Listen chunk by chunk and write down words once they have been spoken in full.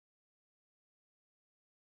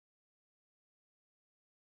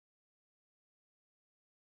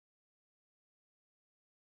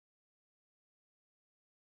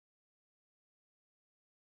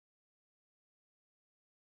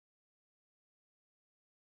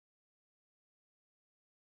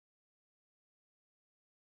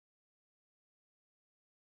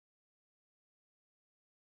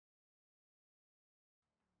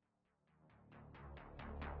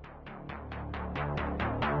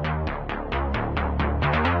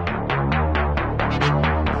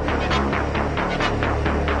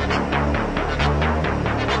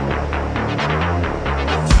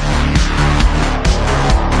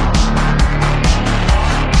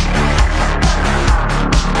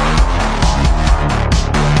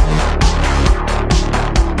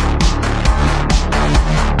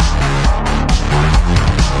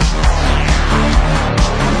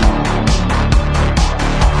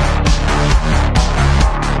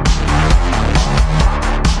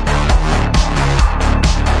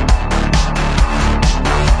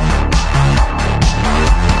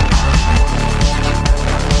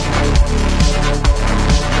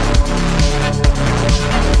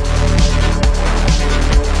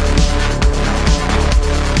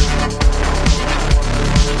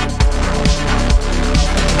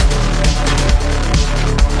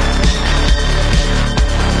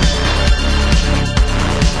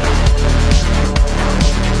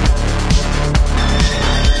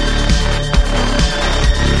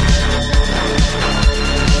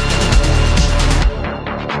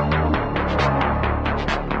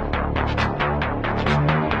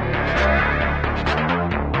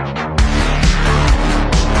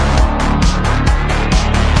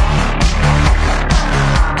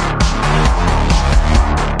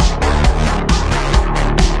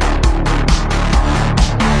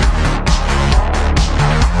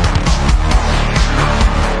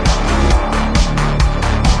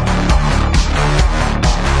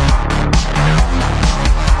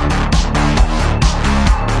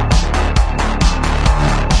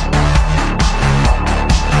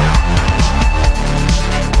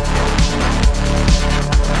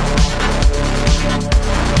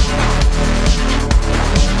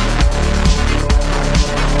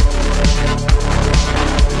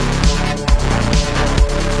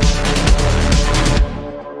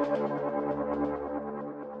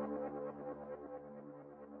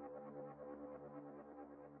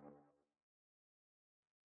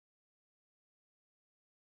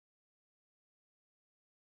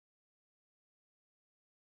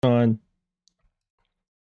On.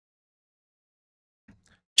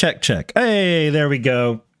 Check. Hey, there we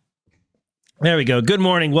go. Good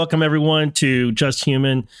morning. Welcome everyone to Just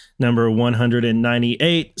Human number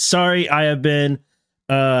 198. Sorry, I have been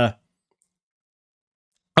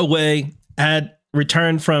away. Had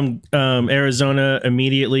returned from Arizona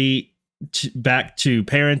immediately back to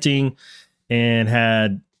parenting and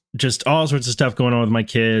had just all sorts of stuff going on with my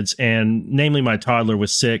kids, and namely my toddler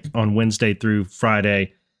was sick on Wednesday through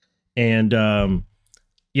Friday. And I've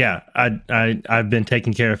been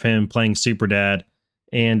taking care of him, playing Super Dad,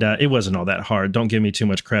 and it wasn't all that hard. Don't give me too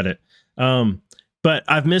much credit. But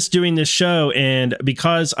I've missed doing this show, and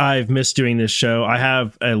because I've missed doing this show, I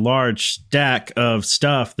have a large stack of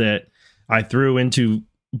stuff that I threw into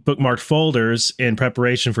bookmarked folders in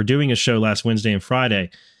preparation for doing a show last Wednesday and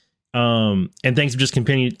Friday. And things have just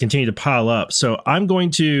continued to pile up. So I'm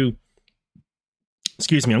going to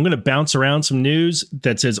bounce around some news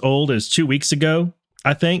that's as old as 2 weeks ago,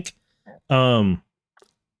 I think. But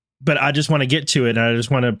I just want to get to it, and I just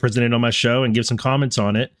want to present it on my show and give some comments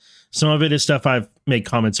on it. Some of it is stuff I've made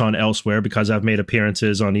comments on elsewhere because I've made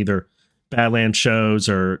appearances on either Badlands shows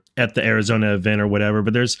or at the Arizona event or whatever.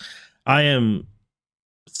 But I am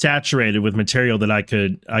saturated with material that I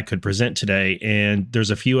could present today, and there's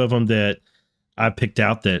a few of them that I picked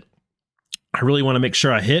out that I really want to make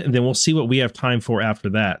sure I hit, and then we'll see what we have time for after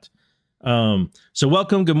that. So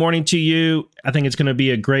welcome. Good morning to you. I think it's going to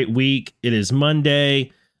be a great week. It is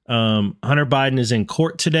Monday. Hunter Biden is in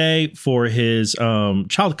court today for his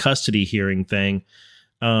child custody hearing thing,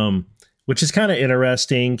 which is kind of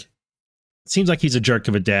interesting. Seems like he's a jerk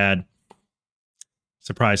of a dad.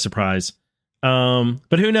 Surprise, surprise.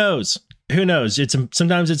 But who knows?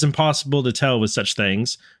 Sometimes it's impossible to tell with such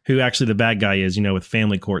things who actually the bad guy is, with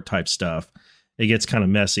family court type stuff. It gets kind of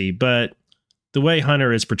messy, but the way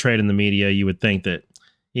Hunter is portrayed in the media, you would think that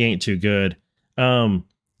he ain't too good.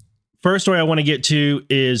 First story I want to get to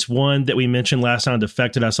is one that we mentioned last time,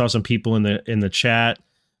 Defected. I saw some people in the chat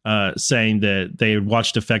saying that they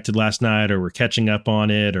watched Defected last night or were catching up on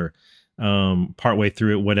it or partway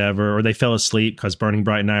through it, whatever, or they fell asleep because Burning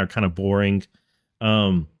Bright and I are kind of boring.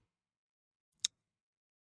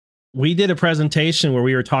 We did a presentation where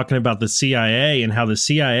we were talking about the CIA and how the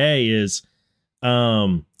CIA is,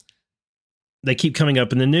 they keep coming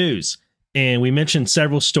up in the news. And we mentioned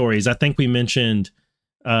several stories. I think we mentioned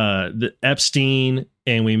the Epstein,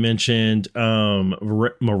 and we mentioned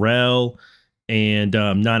Morell and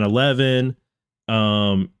 9/11,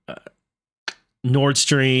 Nord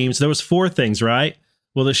Stream. So there was 4 things, right?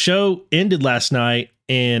 Well, the show ended last night,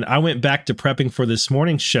 and I went back to prepping for this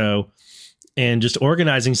morning's show and just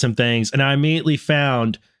organizing some things. And I immediately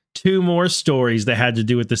found 2 more stories that had to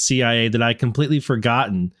do with the CIA that I completely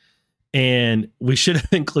forgotten. And we should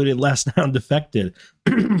have included last night on Defected.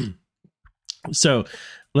 So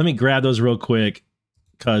let me grab those real quick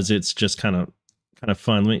because it's just kind of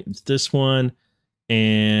fun. This one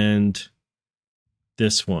and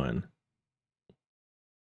this one.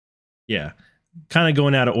 Yeah, kind of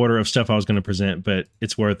going out of order of stuff I was going to present, but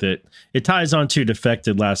it's worth it. It ties on to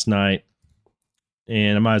Defected last night,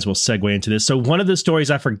 and I might as well segue into this. So one of the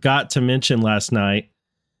stories I forgot to mention last night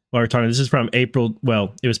while we're talking, this is from April.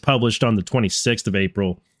 Well, it was published on the 26th of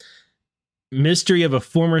April. Mystery of a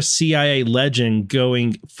former CIA legend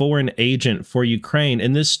going foreign agent for Ukraine.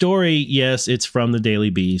 And this story, yes, it's from the Daily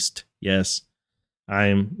Beast. Yes, I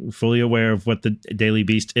am fully aware of what the Daily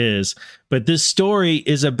Beast is. But this story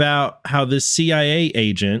is about how this CIA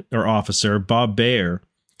agent or officer, Bob Baer,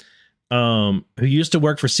 who used to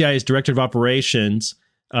work for CIA's Director of Operations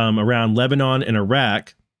around Lebanon and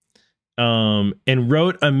Iraq, and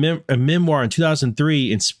wrote a memoir in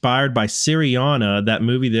 2003 inspired by Syriana, that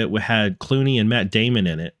movie that had Clooney and Matt Damon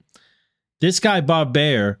in it. This guy, Bob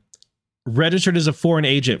Baer, registered as a foreign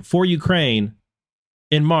agent for Ukraine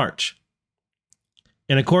in March.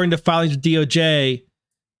 And according to filings with DOJ,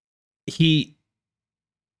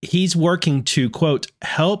 he's working to, quote,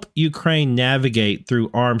 help Ukraine navigate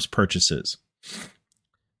through arms purchases.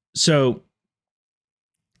 So,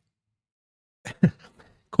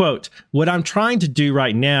 quote, what I'm trying to do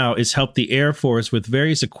right now is help the Air Force with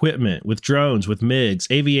various equipment, with drones, with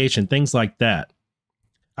MiGs, aviation, things like that.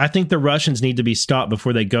 I think the Russians need to be stopped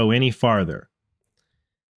before they go any farther.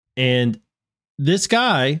 And this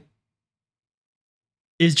guy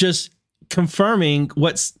is just confirming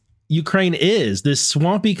what Ukraine is, this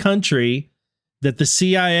swampy country that the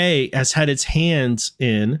CIA has had its hands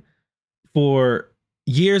in for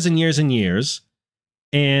years and years and years.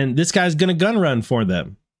 And this guy's going to gun run for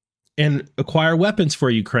them and acquire weapons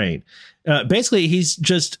for Ukraine. Basically, he's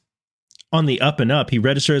just on the up and up. He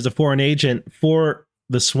registered as a foreign agent for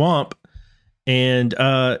the swamp and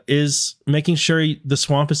is making sure the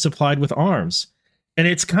swamp is supplied with arms. And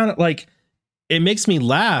it's kind of like, it makes me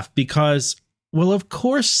laugh because, well, of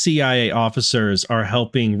course, CIA officers are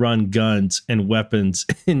helping run guns and weapons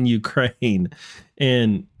in Ukraine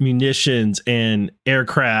and munitions and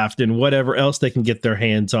aircraft and whatever else they can get their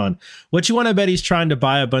hands on. What you want to bet he's trying to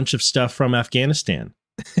buy a bunch of stuff from Afghanistan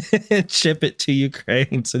and ship it to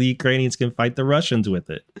Ukraine so the Ukrainians can fight the Russians with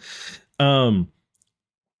it.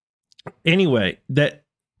 Anyway, that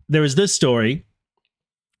there was this story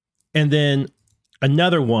and then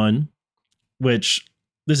another one, which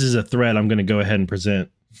this is a thread I'm going to go ahead and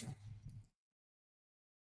present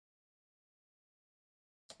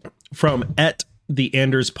from the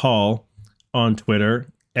Anders Paul on Twitter,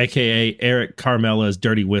 aka Eric Carmela's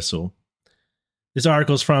Dirty Whistle. This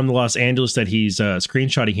article is from the Los Angeles that he's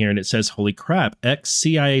screenshotting here, and it says, "Holy crap!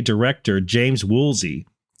 Ex-CIA director James Woolsey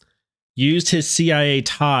used his CIA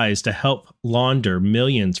ties to help launder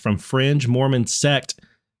millions from fringe Mormon sect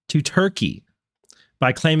to Turkey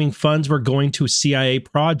by claiming funds were going to CIA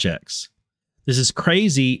projects. This is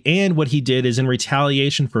crazy, and what he did is in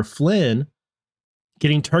retaliation for Flynn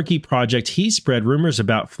getting Turkey project, he spread rumors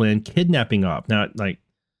about Flynn kidnapping op." Now, like,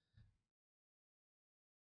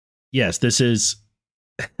 yes, this is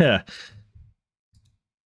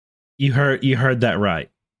you heard that right.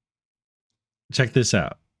 Check this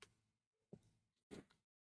out.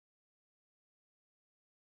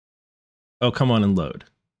 Oh, come on and load.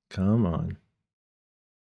 Come on.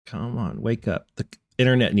 Wake up. The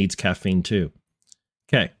internet needs caffeine too.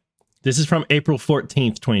 Okay. This is from April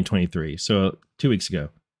 14th, 2023. So 2 weeks ago,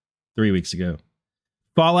 3 weeks ago.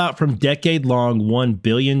 Fallout from decade-long $1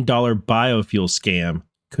 billion biofuel scam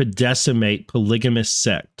could decimate polygamous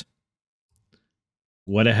sect.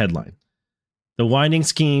 What a headline. The winding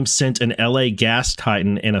scheme sent an LA gas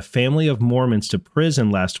titan and a family of Mormons to prison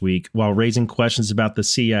last week while raising questions about the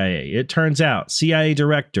CIA. It turns out CIA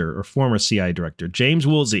director, or former CIA director, James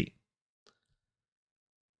Woolsey,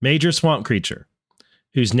 major swamp creature,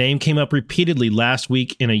 whose name came up repeatedly last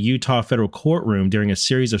week in a Utah federal courtroom during a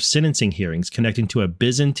series of sentencing hearings connecting to a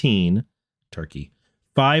Byzantine, Turkey,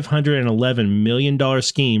 $511 million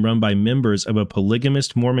scheme run by members of a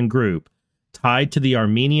polygamist Mormon group tied to the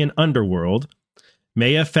Armenian underworld,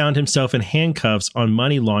 may have found himself in handcuffs on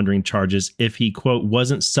money laundering charges if he, quote,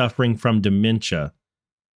 wasn't suffering from dementia,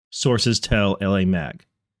 sources tell LA Mag.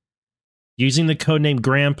 Using the codename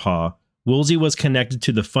Grandpa, Woolsey was connected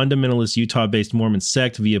to the fundamentalist Utah-based Mormon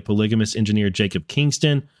sect via polygamous engineer Jacob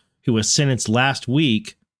Kingston, who was sentenced last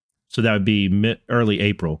week, so that would be early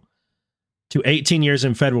April, to 18 years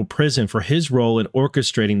in federal prison for his role in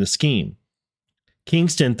orchestrating the scheme.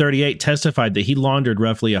 Kingston, 38, testified that he laundered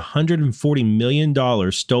roughly $140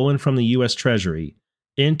 million stolen from the U.S. Treasury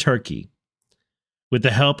in Turkey with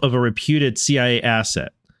the help of a reputed CIA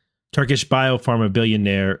asset, Turkish biopharma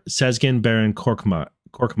billionaire Sezgin Baran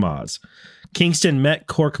Korkmaz. Kingston met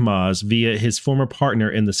Korkmaz via his former partner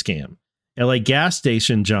in the scam, LA gas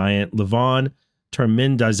station giant Levon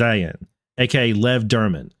Termindazayan, aka Lev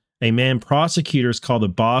Derman, a man prosecutors call the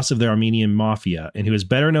boss of the Armenian mafia, and who is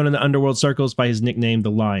better known in the underworld circles by his nickname,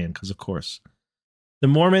 the Lion, because of course. The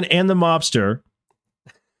Mormon and the mobster,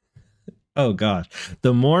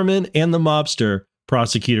 the Mormon and the mobster,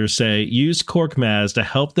 prosecutors say, used Korkmaz to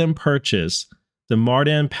help them purchase the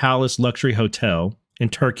Mardan Palace luxury hotel in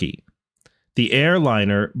Turkey, the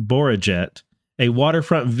airliner Borajet, a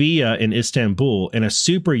waterfront villa in Istanbul, and a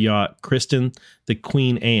super yacht christened the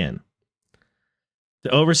Queen Anne. The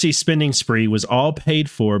overseas spending spree was all paid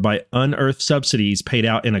for by unearthed subsidies paid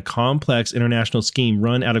out in a complex international scheme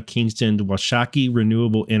run out of Kingston's Washakie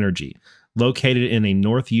Renewable Energy, located in a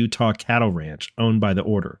North Utah cattle ranch owned by the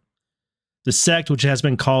order. The sect, which has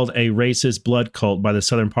been called a racist blood cult by the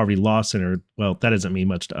Southern Poverty Law Center, well, that doesn't mean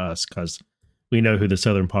much to us because we know who the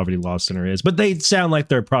Southern Poverty Law Center is, but they sound like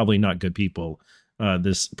they're probably not good people,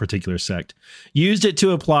 this particular sect, used it to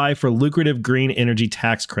apply for lucrative green energy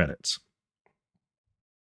tax credits.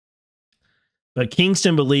 But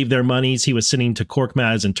Kingston believed their monies he was sending to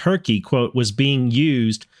Korkmaz in Turkey, quote, was being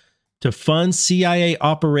used to fund CIA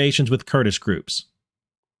operations with Kurdish groups.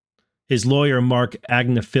 His lawyer, Mark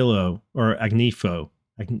Agnifilo,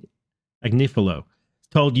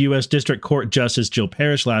 told U.S. District Court Justice Jill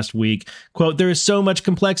Parrish last week, quote, there is so much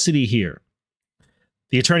complexity here.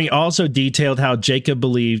 The attorney also detailed how Jacob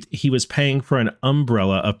believed he was paying for an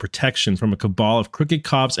umbrella of protection from a cabal of crooked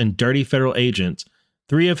cops and dirty federal agents,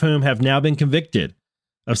 3 of whom have now been convicted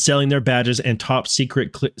of selling their badges and top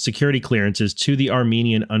secret security clearances to the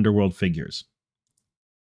Armenian underworld figures.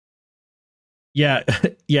 Yeah,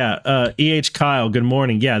 yeah. E.H. Kyle, good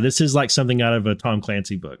morning. Yeah, this is like something out of a Tom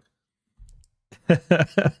Clancy book.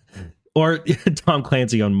 Or Tom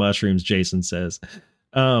Clancy on mushrooms, Jason says.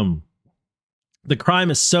 The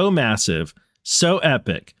crime is so massive, so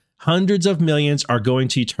epic. Hundreds of millions are going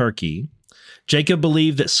to Turkey. Jacob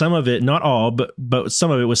believed that some of it, not all, but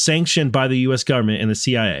some of it was sanctioned by the U.S. government and the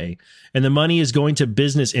CIA, and the money is going to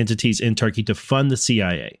business entities in Turkey to fund the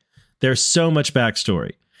CIA. There's so much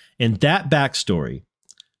backstory, and that backstory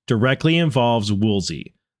directly involves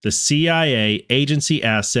Woolsey, the CIA agency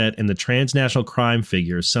asset and the transnational crime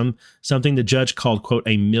figure, something the judge called, quote,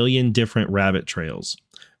 a million different rabbit trails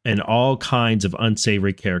and all kinds of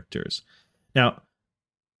unsavory characters. Now,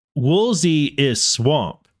 Woolsey is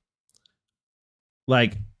swamp.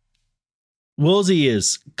 Like, Woolsey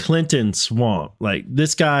is Clinton swamp. Like,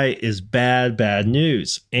 this guy is bad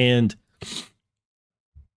news. And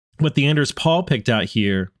what the Anders Paul picked out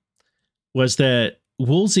here was that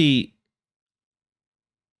Woolsey,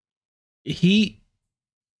 he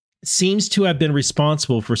seems to have been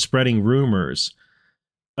responsible for spreading rumors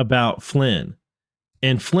about Flynn.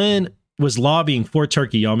 And Flynn was lobbying for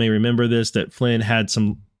Turkey. Y'all may remember this, that Flynn had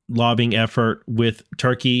some lobbying effort with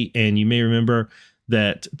Turkey. And you may remember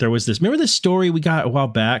that there was remember this story we got a while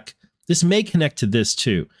back? This may connect to this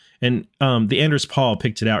too. And the Anders Paul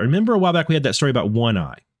picked it out. Remember a while back we had that story about One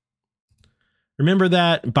Eye. Remember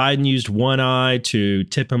that? Biden used One Eye to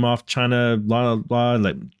tip him off China, blah, blah, blah.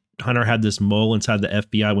 Like Hunter had this mole inside the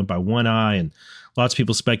FBI, went by One Eye, and lots of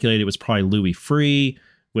people speculated it was probably Louis Freeh,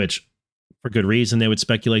 which for good reason they would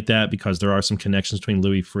speculate that because there are some connections between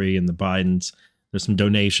Louis Freeh and the Bidens. There's some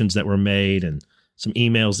donations that were made and some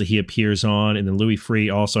emails that he appears on. And then Louis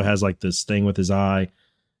Freeh also has like this thing with his eye.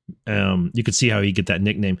 You could see how he get that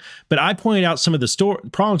nickname. But I pointed out some of the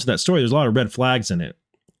problems with that story. There's a lot of red flags in it.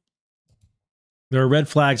 There are red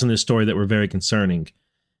flags in this story that were very concerning.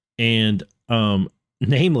 And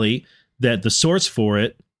namely, that the source for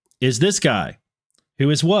it is this guy, who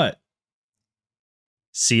is what?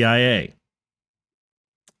 CIA.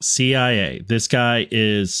 This guy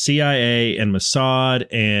is CIA and Mossad,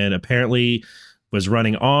 and apparently was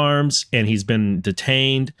running arms, and he's been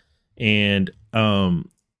detained. And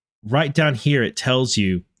right down here, it tells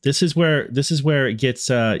you this is where it gets.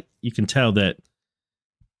 You can tell that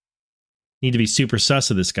you need to be super sus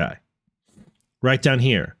of this guy. Right down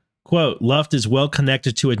here, quote: Luft is well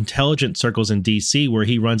connected to intelligence circles in D.C., where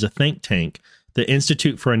he runs a think tank, the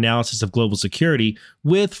Institute for Analysis of Global Security,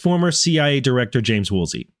 with former CIA Director James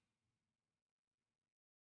Woolsey.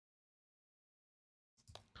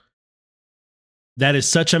 That is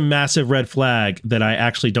such a massive red flag that I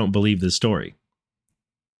actually don't believe this story.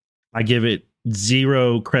 I give it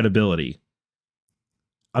zero credibility.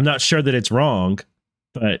 I'm not sure that it's wrong,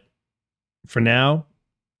 but for now,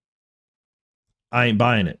 I ain't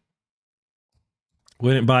buying it.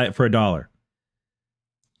 Wouldn't buy it for $1.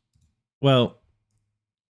 Well,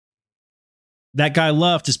 that guy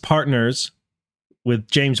Luft is partners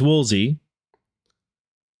with James Woolsey,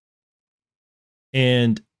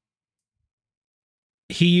 and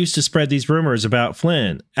he used to spread these rumors about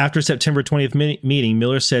Flynn. After September 20th meeting,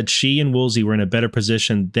 Miller said she and Woolsey were in a better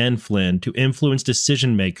position than Flynn to influence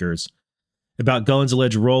decision makers about Gulen's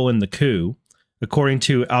alleged role in the coup, according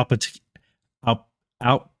to Alptekin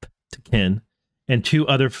and two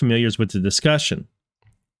other familiars with the discussion.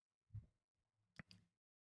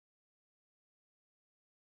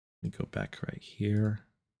 Let me go back right here.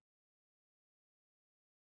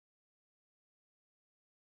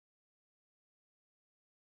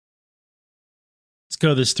 Let's go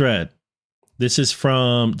to this thread. This is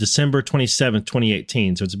from December 27th,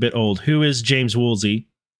 2018, so it's a bit old. Who is James Woolsey?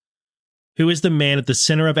 Who is the man at the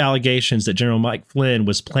center of allegations that General Mike Flynn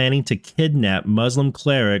was planning to kidnap Muslim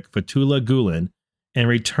cleric Fethullah Gulen and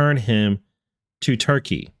return him to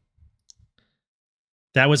Turkey?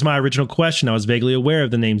 That was my original question. I was vaguely aware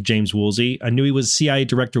of the name James Woolsey. I knew he was a CIA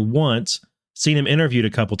director once, seen him interviewed a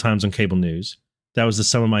couple times on cable news. That was the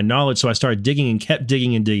sum of my knowledge, so I started digging and kept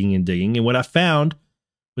digging and digging and digging, and what I found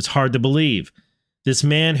was hard to believe. This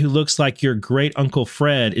man who looks like your great Uncle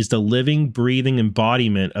Fred is the living, breathing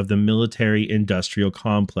embodiment of the military-industrial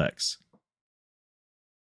complex.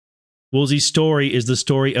 Woolsey's story is the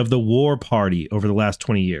story of the war party over the last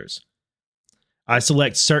 20 years. I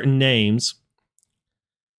selected certain names,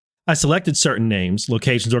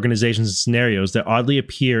 locations, organizations, and scenarios that oddly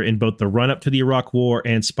appear in both the run-up to the Iraq War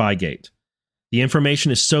and Spygate. The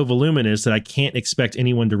information is so voluminous that I can't expect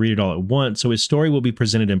anyone to read it all at once, so his story will be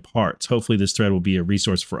presented in parts. Hopefully this thread will be a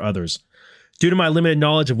resource for others. Due to my limited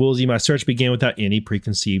knowledge of Woolsey, my search began without any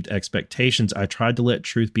preconceived expectations. I tried to let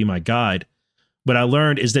truth be my guide. What I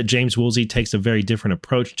learned is that James Woolsey takes a very different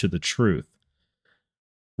approach to the truth.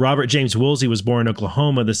 Robert James Woolsey was born in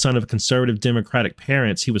Oklahoma, the son of conservative Democratic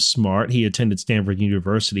parents. He was smart. He attended Stanford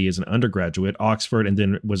University as an undergraduate, Oxford, and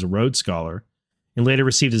then was a Rhodes Scholar, and later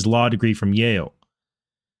received his law degree from Yale.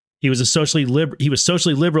 He was socially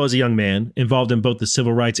liberal as a young man, involved in both the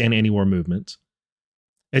civil rights and anti-war movements.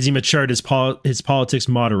 As he matured, his politics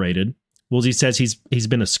moderated. Woolsey says he's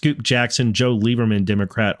been a Scoop Jackson, Joe Lieberman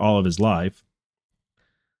Democrat all of his life.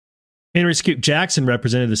 Henry Scoop Jackson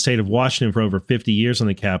represented the state of Washington for over 50 years on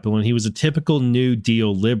the Capitol, and he was a typical New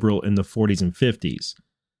Deal liberal in the 40s and 50s.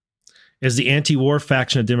 As the anti-war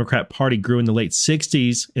faction of the Democrat Party grew in the late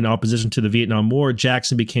 60s in opposition to the Vietnam War,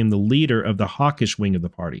 Jackson became the leader of the hawkish wing of the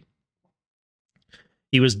party.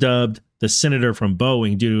 He was dubbed the senator from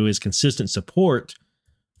Boeing due to his consistent support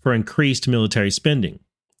for increased military spending.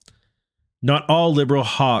 Not all liberal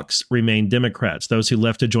hawks remained Democrats. Those who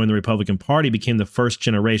left to join the Republican Party became the first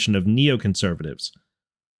generation of neoconservatives.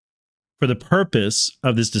 For the purpose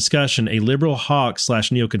of this discussion, a liberal hawk /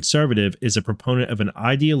 neoconservative is a proponent of an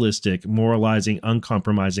idealistic, moralizing,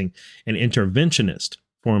 uncompromising, and interventionist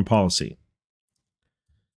foreign policy.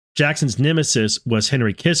 Jackson's nemesis was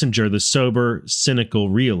Henry Kissinger, the sober, cynical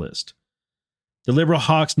realist. The liberal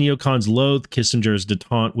hawks neocons loathed Kissinger's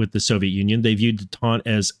détente with the Soviet Union. They viewed détente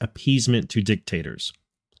as appeasement to dictators.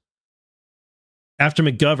 After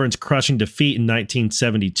McGovern's crushing defeat in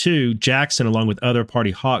 1972, Jackson, along with other party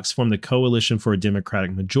hawks, formed the Coalition for a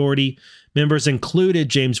Democratic Majority. Members included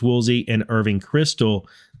James Woolsey and Irving Kristol.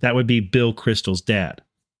 That would be Bill Kristol's dad.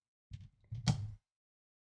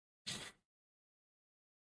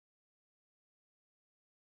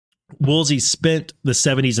 Woolsey spent the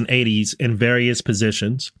 70s and 80s in various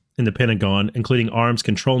positions in the Pentagon, including arms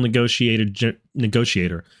control negotiator,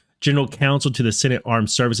 general counsel to the Senate Armed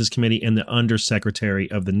Services Committee, and the undersecretary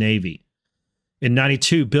of the Navy. In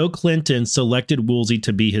 92, Bill Clinton selected Woolsey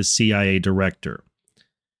to be his CIA director.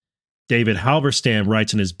 David Halberstam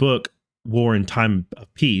writes in his book, War in Time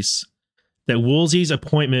of Peace, that Woolsey's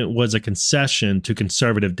appointment was a concession to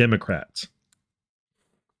conservative Democrats.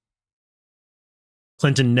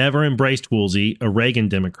 Clinton never embraced Woolsey, a Reagan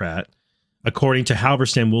Democrat. According to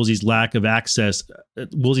Halberstam, Woolsey's lack of access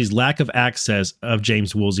of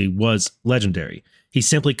James Woolsey was legendary. He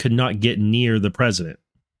simply could not get near the president.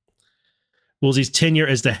 Woolsey's tenure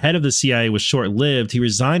as the head of the CIA was short-lived. He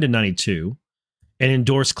resigned in 92 and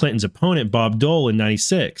endorsed Clinton's opponent, Bob Dole, in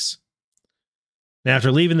 96.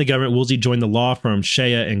 After leaving the government, Woolsey joined the law firm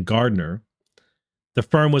Shea and Gardner. The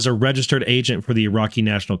firm was a registered agent for the Iraqi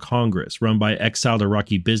National Congress, run by exiled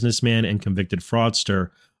Iraqi businessman and convicted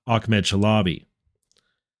fraudster Ahmed Chalabi.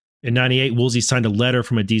 In 98, Woolsey signed a letter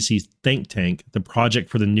from a D.C. think tank, the Project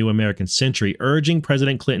for the New American Century, urging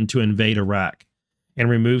President Clinton to invade Iraq and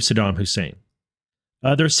remove Saddam Hussein.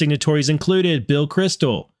 Other signatories included Bill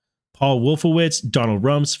Kristol, Paul Wolfowitz, Donald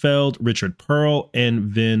Rumsfeld, Richard Pearl, and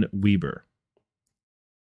Vin Weber.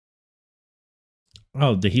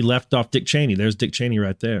 Oh, he left off Dick Cheney. There's Dick Cheney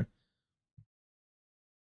right there.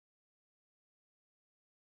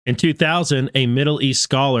 In 2000, a Middle East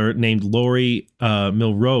scholar named Lori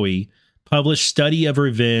Milroe published Study of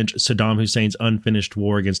Revenge, Saddam Hussein's Unfinished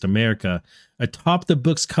War Against America. Atop the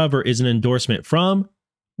book's cover is an endorsement from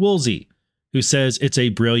Woolsey, who says it's a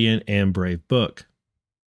brilliant and brave book.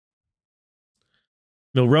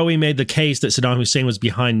 Milroe made the case that Saddam Hussein was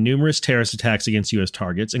behind numerous terrorist attacks against U.S.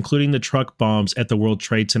 targets, including the truck bombs at the World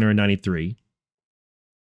Trade Center in 93,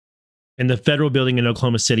 and the federal building in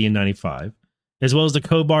Oklahoma City in 95, as well as the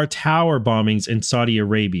Khobar Tower bombings in Saudi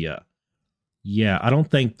Arabia. Yeah, I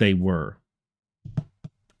don't think they were.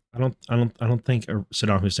 I don't think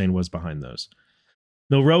Saddam Hussein was behind those.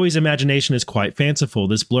 Milroe's imagination is quite fanciful.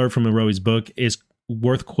 This blurb from Milroe's book is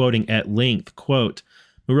worth quoting at length. Quote,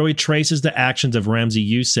 Milroe traces the actions of Ramzi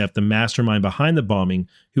Youssef, the mastermind behind the bombing,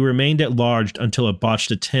 who remained at large until a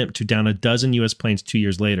botched attempt to down a dozen U.S. planes 2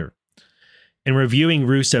 years later. In reviewing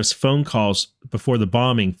Youssef's phone calls before the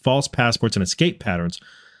bombing, false passports, and escape patterns,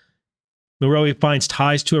 Milroe finds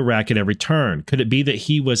ties to Iraq at every turn. Could it be that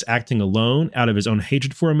he was acting alone out of his own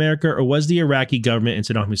hatred for America, or was the Iraqi government and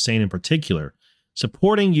Saddam Hussein in particular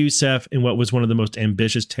supporting Youssef in what was one of the most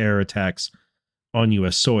ambitious terror attacks on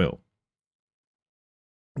U.S. soil?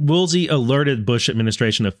 Woolsey alerted Bush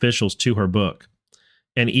administration officials to her book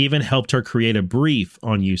and even helped her create a brief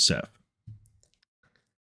on Youssef.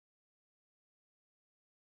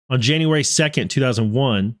 On January 2nd,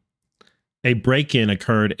 2001, a break-in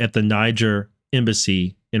occurred at the Niger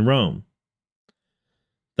embassy in Rome.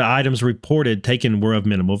 The items reported taken were of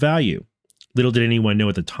minimal value. Little did anyone know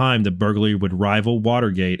at the time the burglary would rival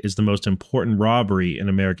Watergate as the most important robbery in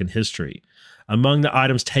American history. Among the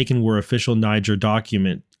items taken were official Niger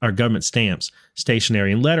government stamps,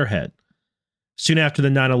 stationery, and letterhead. Soon after the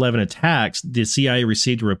 9/11 attacks, the CIA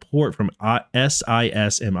received a report from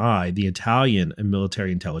SISMI, the Italian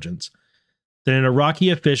military intelligence, that an Iraqi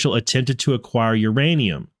official attempted to acquire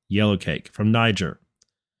uranium, yellowcake, from Niger.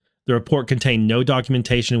 The report contained no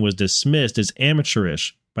documentation and was dismissed as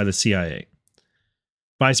amateurish by the CIA.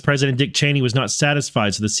 Vice President Dick Cheney was not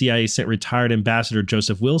satisfied, so the CIA sent retired Ambassador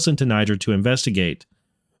Joseph Wilson to Niger to investigate.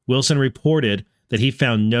 Wilson reported that he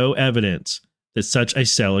found no evidence that such a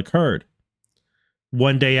sale occurred.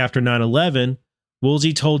 One day after 9/11,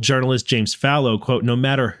 Woolsey told journalist James Fallow, quote, "No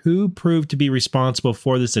matter who proved to be responsible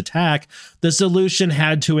for this attack, the solution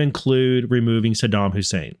had to include removing Saddam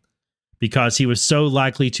Hussein, because he was so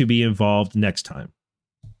likely to be involved next time."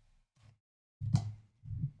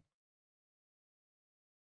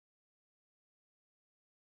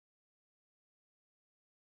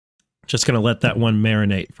 Just going to let that one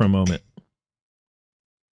marinate for a moment.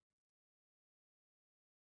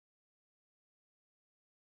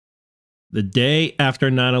 The day after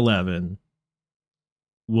 9/11,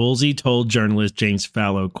 Woolsey told journalist James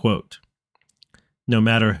Fallow, quote, "No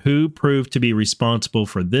matter who proved to be responsible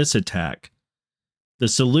for this attack, the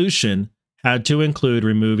solution had to include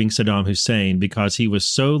removing Saddam Hussein because he was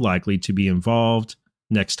so likely to be involved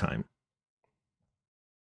next time."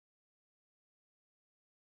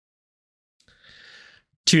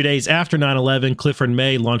 Two days after 9/11, Clifford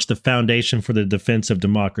May launched the Foundation for the Defense of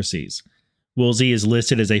Democracies. Woolsey is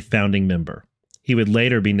listed as a founding member. He would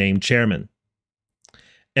later be named chairman.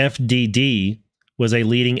 FDD was a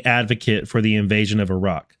leading advocate for the invasion of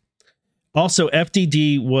Iraq. Also,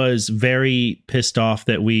 FDD was very pissed off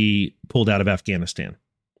that we pulled out of Afghanistan.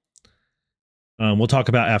 We'll talk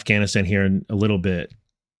about Afghanistan here in a little bit.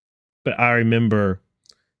 But I remember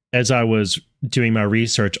as I was doing my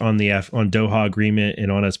research on the on Doha Agreement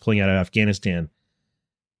and on us pulling out of Afghanistan,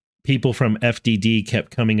 people from FDD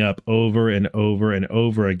kept coming up over and over and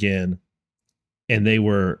over again, and they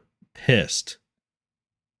were pissed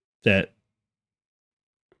that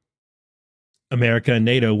America and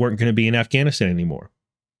NATO weren't going to be in Afghanistan anymore.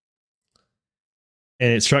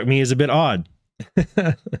 And it struck me as a bit odd.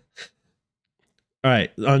 All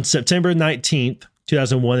right. On September 19th,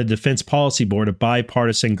 2001, the Defense Policy Board, a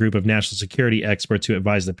bipartisan group of national security experts who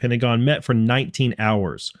advised the Pentagon, met for 19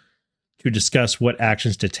 hours to discuss what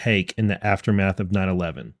actions to take in the aftermath of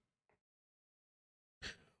 9/11.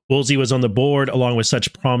 Woolsey was on the board along with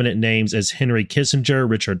such prominent names as Henry Kissinger,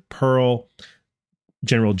 Richard Pearl,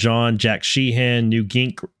 General Jack Sheehan, Newt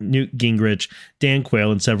Gingrich, Dan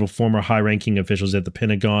Quayle, and several former high-ranking officials at the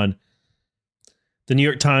Pentagon. The New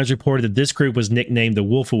York Times reported that this group was nicknamed the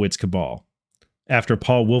Wolfowitz Cabal, after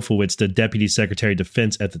Paul Wolfowitz, the Deputy Secretary of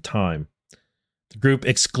Defense at the time. The group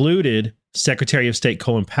excluded Secretary of State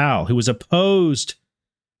Colin Powell, who was opposed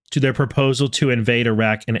to their proposal to invade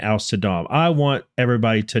Iraq and oust Saddam. I want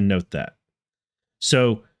everybody to note that.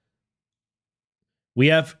 So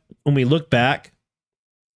when we look back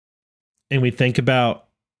and we think about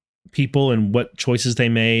people and what choices they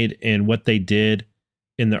made and what they did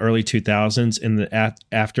in the early 2000s in the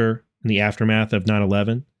aftermath of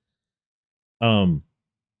 9/11,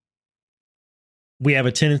 we have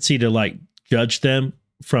a tendency to judge them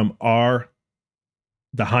from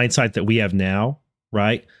the hindsight that we have now,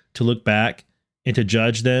 right? To look back and to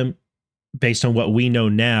judge them based on what we know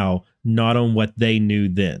now, not on what they knew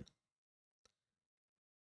then.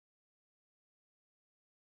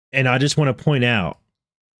 And I just want to point out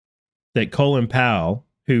that Colin Powell,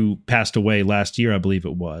 who passed away last year, I believe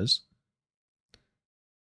it was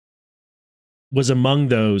among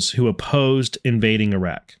those who opposed invading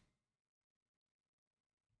Iraq.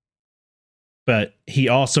 But he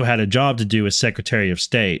also had a job to do as Secretary of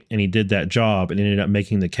State, and he did that job and ended up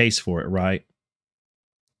making the case for it, right?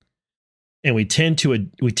 And we tend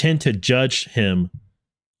to judge him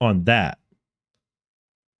on that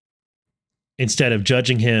instead of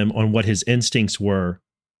judging him on what his instincts were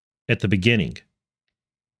at the beginning.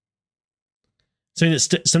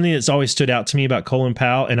 Something that's always stood out to me about Colin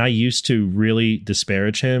Powell, and I used to really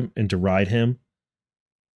disparage him and deride him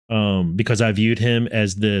because I viewed him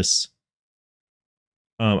as this.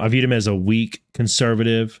 I viewed him as a weak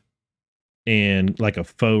conservative and like a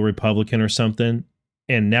faux Republican or something.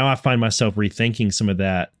 And now I find myself rethinking some of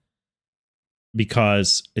that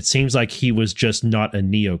because it seems like he was just not a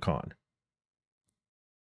neocon.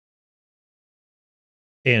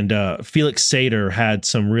 And Felix Sater had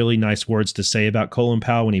some really nice words to say about Colin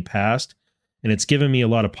Powell when he passed. And it's given me a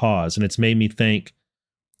lot of pause. And it's made me think,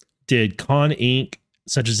 did Con Inc.,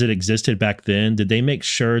 such as it existed back then, did they make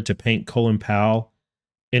sure to paint Colin Powell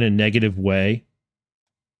in a negative way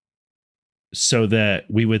so that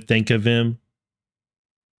we would think of him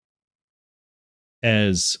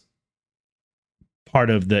as part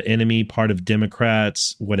of the enemy, part of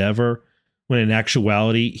Democrats, whatever, when in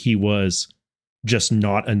actuality he was just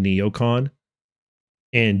not a neocon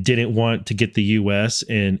and didn't want to get the U.S.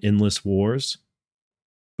 in endless wars?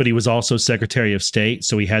 But he was also Secretary of State,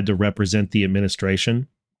 so he had to represent the administration.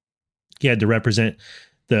 He had to represent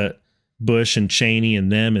the Bush and Cheney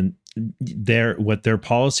and them and what their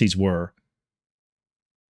policies were.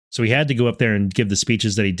 So he had to go up there and give the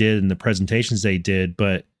speeches that he did and the presentations that he did,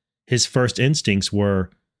 but his first instincts were,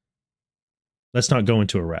 let's not go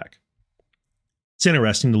into Iraq. It's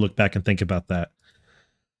interesting to look back and think about that.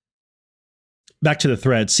 Back to the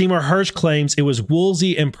thread. Seymour Hersh claims it was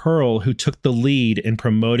Woolsey and Pearl who took the lead in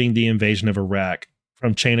promoting the invasion of Iraq.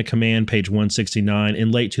 From Chain of Command, page 169. In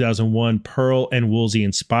late 2001, Pearl and Woolsey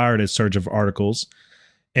inspired a surge of articles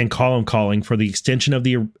and column calling for the extension of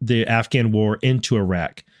the Afghan war into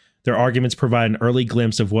Iraq. Their arguments provide an early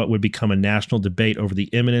glimpse of what would become a national debate over the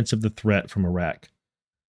imminence of the threat from Iraq.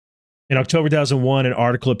 In October 2001, an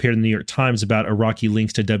article appeared in the New York Times about Iraqi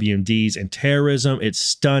links to WMDs and terrorism. It's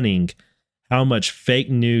stunning how much fake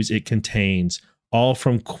news it contains, all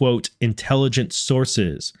from, quote, intelligence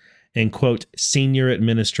sources and, quote, senior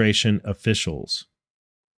administration officials.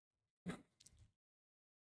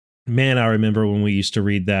 Man, I remember when we used to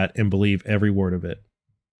read that and believe every word of it.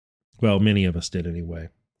 Well, many of us did anyway.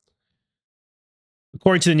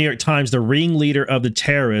 According to the New York Times, the ringleader of the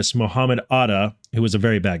terrorists, Mohammed Atta, who was a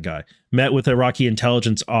very bad guy, met with an Iraqi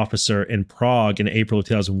intelligence officer in Prague in April of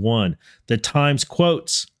 2001. The Times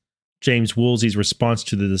quotes James Woolsey's response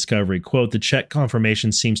to the discovery. Quote, the Czech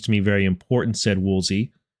confirmation seems to me very important, said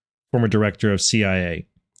Woolsey, former director of CIA,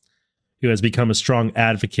 who has become a strong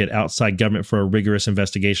advocate outside government for a rigorous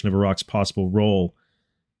investigation of Iraq's possible role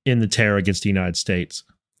in the terror against the United States.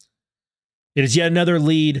 It is yet another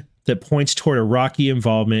lead that points toward Iraqi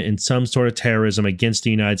involvement in some sort of terrorism against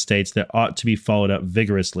the United States that ought to be followed up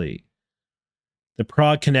vigorously. The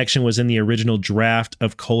Prague connection was in the original draft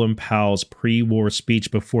of Colin Powell's pre-war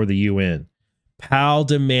speech before the UN. Powell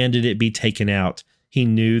demanded it be taken out. He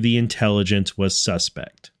knew the intelligence was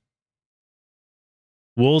suspect.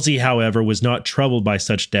 Woolsey, however, was not troubled by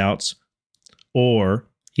such doubts, or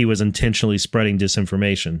he was intentionally spreading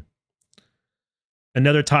disinformation.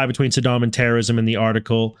 Another tie between Saddam and terrorism in the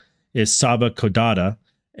article is Saba Kodada,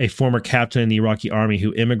 a former captain in the Iraqi army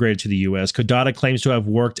who immigrated to the U.S. Kodada claims to have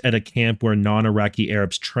worked at a camp where non-Iraqi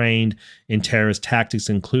Arabs trained in terrorist tactics,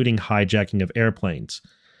 including hijacking of airplanes.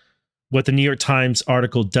 What the New York Times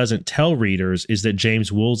article doesn't tell readers is that James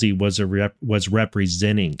Woolsey was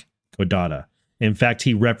representing Kodada. In fact,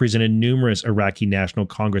 he represented numerous Iraqi National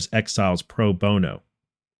Congress exiles pro bono.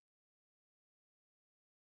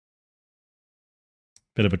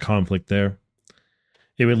 Bit of a conflict there.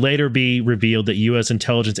 It would later be revealed that U.S.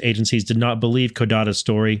 intelligence agencies did not believe Kodada's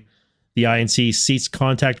story. The INC ceased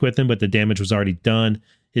contact with him, but the damage was already done.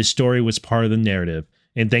 His story was part of the narrative,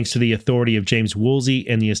 and thanks to the authority of James Woolsey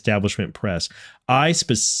and the establishment press. I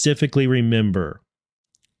specifically remember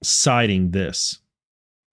citing this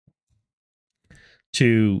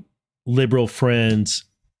to liberal friends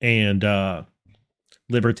and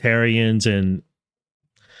libertarians and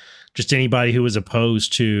just anybody who was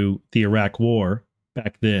opposed to the Iraq war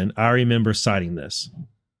back then. I remember citing this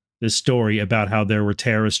story about how there were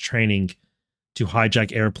terrorists training to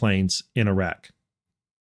hijack airplanes in Iraq.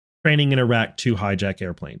 Training in Iraq to hijack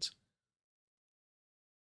airplanes.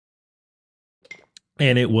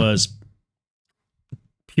 And it was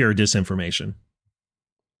pure disinformation.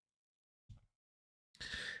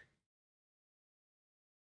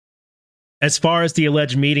 As far as the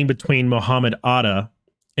alleged meeting between Mohammed Atta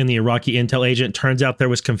and the Iraqi intel agent, turns out there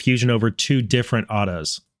was confusion over two different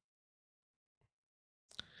Attas.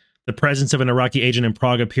 The presence of an Iraqi agent in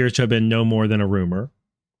Prague appears to have been no more than a rumor.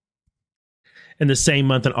 In the same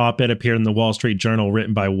month, an op-ed appeared in the Wall Street Journal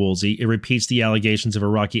written by Woolsey. It repeats the allegations of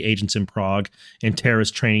Iraqi agents in Prague and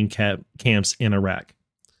terrorist training camps in Iraq.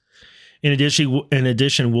 In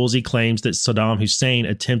addition, Woolsey claims that Saddam Hussein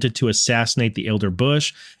attempted to assassinate the elder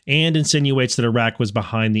Bush and insinuates that Iraq was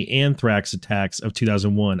behind the anthrax attacks of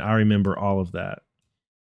 2001. I remember all of that.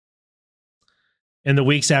 In the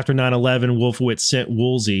weeks after 9/11, Wolfowitz sent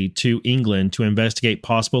Woolsey to England to investigate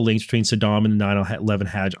possible links between Saddam and the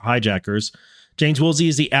 9/11 hijackers. James Woolsey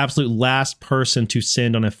is the absolute last person to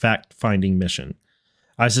send on a fact-finding mission.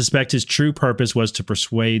 I suspect his true purpose was to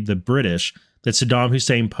persuade the British that Saddam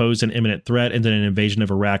Hussein posed an imminent threat and that an invasion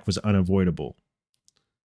of Iraq was unavoidable.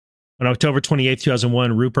 On October 28,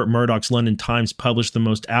 2001, Rupert Murdoch's London Times published the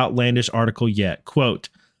most outlandish article yet. Quote,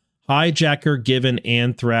 hijacker given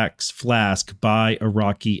anthrax flask by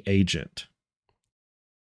Iraqi agent.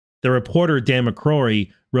 The reporter, Dan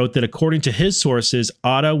McCrory, wrote that according to his sources,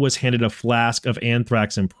 Atta was handed a flask of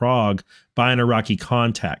anthrax in Prague by an Iraqi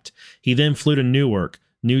contact. He then flew to Newark,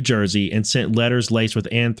 New Jersey, and sent letters laced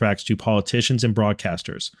with anthrax to politicians and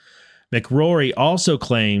broadcasters. McCrory also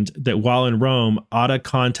claimed that while in Rome, Atta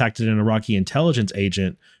contacted an Iraqi intelligence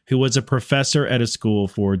agent who was a professor at a school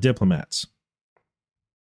for diplomats.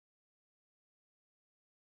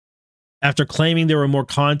 After claiming there were more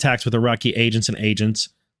contacts with Iraqi agents and agents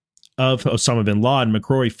of Osama bin Laden,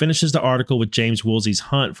 McCrory finishes the article with James Woolsey's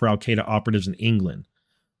hunt for al-Qaeda operatives in England.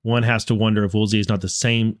 One has to wonder if Woolsey is not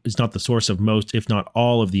the source of most, if not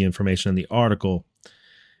all, of the information in the article.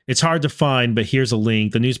 It's hard to find, but here's a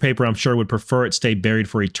link. The newspaper, I'm sure, would prefer it stay buried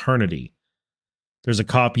for eternity. There's a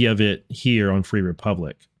copy of it here on Free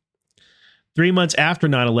Republic. 3 months after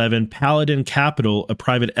 9/11, Paladin Capital, a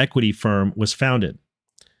private equity firm, was founded.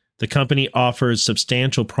 The company offers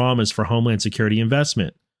substantial promise for Homeland Security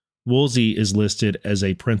investment. Woolsey is listed as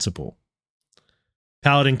a principal.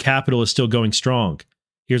 Paladin Capital is still going strong.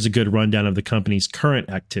 Here's a good rundown of the company's current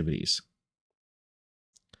activities.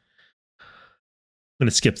 I'm going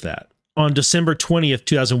to skip that. On December 20th,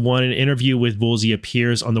 2001, an interview with Woolsey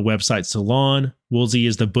appears on the website Salon. Woolsey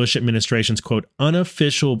is the Bush administration's, quote,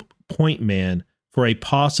 unofficial point man for a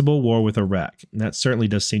possible war with Iraq. And that certainly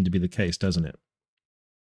does seem to be the case, doesn't it?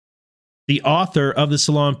 The author of the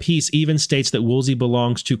Salon piece even states that Woolsey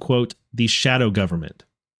belongs to, quote, the shadow government.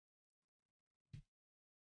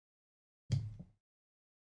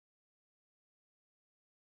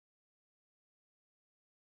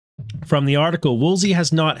 From the article, Woolsey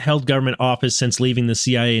has not held government office since leaving the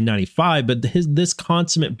CIA in 1995, but this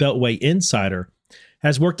consummate Beltway insider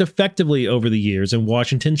has worked effectively over the years in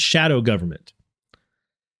Washington's shadow government.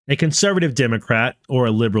 A conservative Democrat, or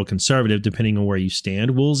a liberal conservative, depending on where you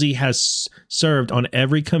stand, Woolsey has served on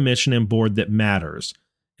every commission and board that matters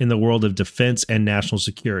in the world of defense and national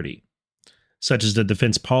security, such as the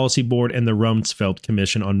Defense Policy Board and the Rumsfeld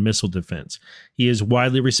Commission on Missile Defense. He is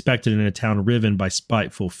widely respected in a town riven by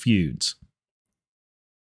spiteful feuds.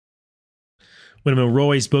 When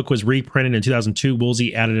Mulroy's book was reprinted in 2002,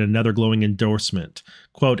 Woolsey added another glowing endorsement.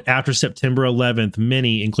 Quote, after September 11th,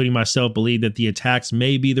 many, including myself, believe that the attacks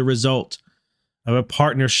may be the result of a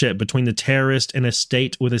partnership between the terrorist and a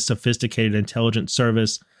state with a sophisticated intelligence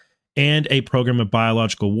service and a program of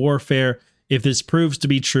biological warfare. If this proves to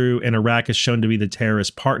be true and Iraq is shown to be the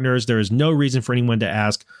terrorist partners, there is no reason for anyone to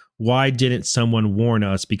ask, why didn't someone warn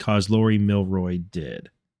us? Because Lori Mulroy did.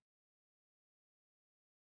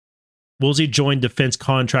 Woolsey joined defense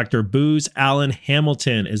contractor Booz Allen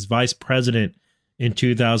Hamilton as vice president in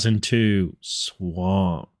 2002.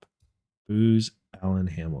 Swamp. Booz Allen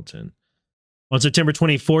Hamilton. On September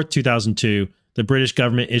 24th, 2002, the British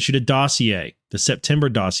government issued a dossier, the September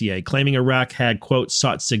dossier, claiming Iraq had, quote,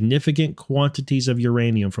 sought significant quantities of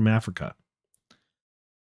uranium from Africa.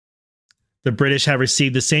 The British have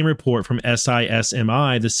received the same report from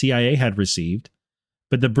SISMI the CIA had received,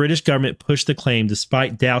 but the British government pushed the claim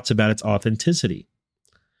despite doubts about its authenticity.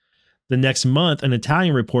 The next month, an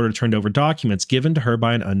Italian reporter turned over documents given to her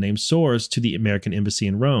by an unnamed source to the American embassy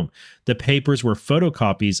in Rome. The papers were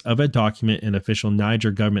photocopies of a document in official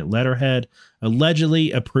Niger government letterhead,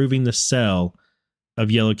 allegedly approving the sale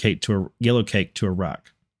of yellow cake to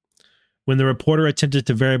Iraq. When the reporter attempted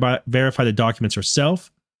to verify the documents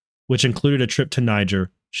herself, which included a trip to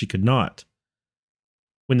Niger, she could not.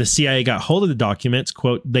 When the CIA got hold of the documents,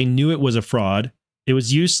 quote, they knew it was a fraud. It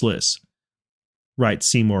was useless, writes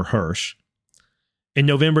Seymour Hersh. In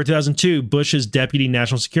November 2002, Bush's deputy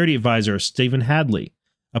national security advisor, Stephen Hadley,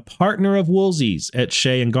 a partner of Woolsey's at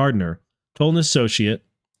Shea and Gardner, told an associate,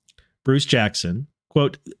 Bruce Jackson,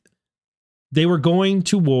 quote, they were going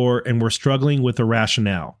to war and were struggling with the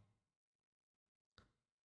rationale.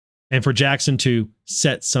 And for Jackson to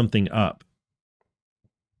set something up.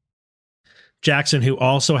 Jackson, who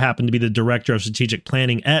also happened to be the director of strategic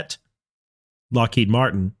planning at Lockheed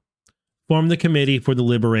Martin, formed the Committee for the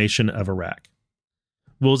Liberation of Iraq.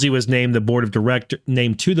 Woolsey was named to the board of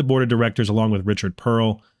directors along with Richard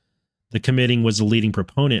Pearl. The committee was the leading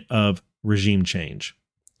proponent of regime change.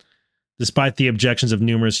 Despite the objections of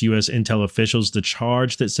numerous U.S. intel officials, the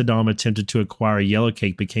charge that Saddam attempted to acquire a yellow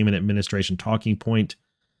cake became an administration talking point.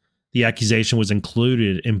 The accusation was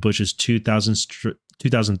included in Bush's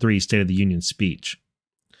 2003 State of the Union speech.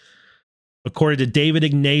 According to David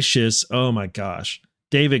Ignatius,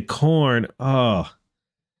 David Korn,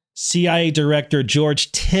 CIA Director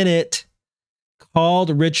George Tenet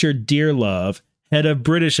called Richard Dearlove, head of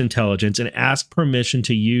British intelligence, and asked permission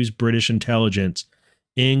to use British intelligence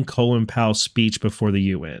in Colin Powell's speech before the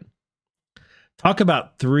UN. Talk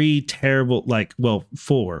about four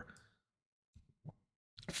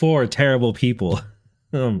terrible people.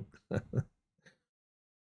 On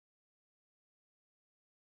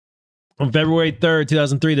February 3rd,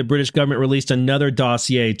 2003, the British government released another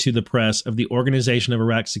dossier to the press of the Organization of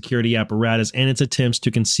Iraq's security apparatus and its attempts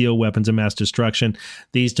to conceal weapons of mass destruction.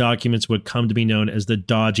 These documents would come to be known as the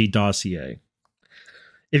Dodgy Dossier.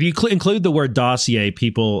 If you include the word dossier,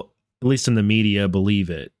 people, at least in the media,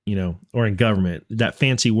 believe it, or in government. That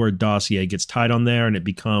fancy word dossier gets tied on there and it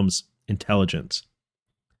becomes intelligence.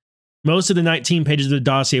 Most of the 19 pages of the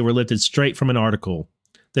dossier were lifted straight from an article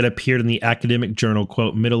that appeared in the academic journal,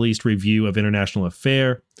 quote, Middle East Review of International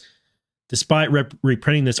Affairs. Despite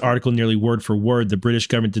reprinting this article nearly word for word, the British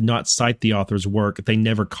government did not cite the author's work. They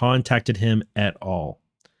never contacted him at all.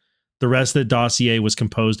 The rest of the dossier was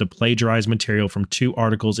composed of plagiarized material from 2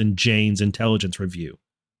 articles in Jane's Intelligence Review.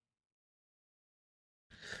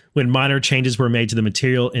 When minor changes were made to the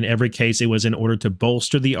material, in every case it was in order to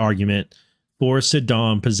bolster the argument for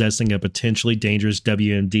Saddam possessing a potentially dangerous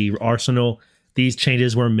WMD arsenal. These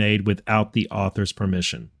changes were made without the author's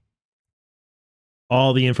permission.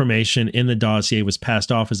 All the information in the dossier was passed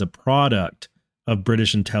off as a product of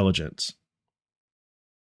British intelligence.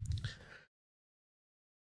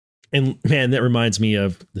 And man, that reminds me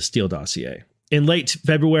of the Steele dossier. In late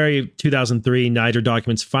February of 2003, Niger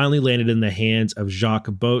documents finally landed in the hands of Jacques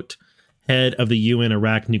Bout, head of the UN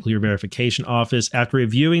Iraq Nuclear Verification Office. After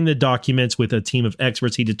reviewing the documents with a team of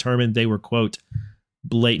experts, he determined they were, quote,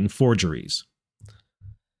 blatant forgeries.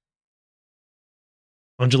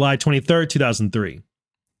 On July 23rd, 2003,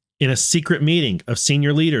 in a secret meeting of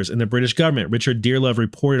senior leaders in the British government, Richard Dearlove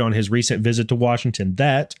reported on his recent visit to Washington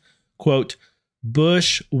that, quote,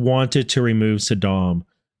 Bush wanted to remove Saddam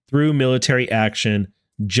through military action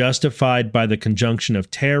justified by the conjunction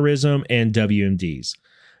of terrorism and WMDs,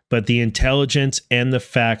 but the intelligence and the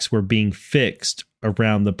facts were being fixed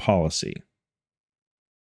around the policy.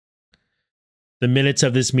 The minutes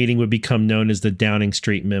of this meeting would become known as the Downing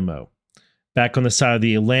Street Memo. Back on the side of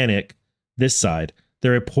the Atlantic, this side,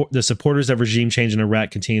 the supporters of regime change in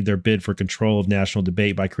Iraq continued their bid for control of national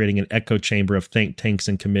debate by creating an echo chamber of think tanks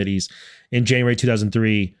and committees. In January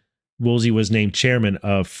 2003, Woolsey was named chairman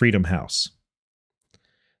of Freedom House.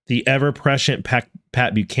 The ever-prescient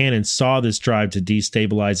Pat Buchanan saw this drive to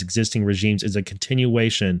destabilize existing regimes as a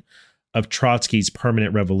continuation of Trotsky's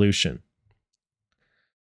permanent revolution.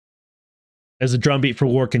 As the drumbeat for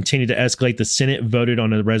war continued to escalate, the Senate voted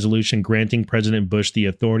on a resolution granting President Bush the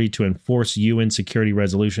authority to enforce UN security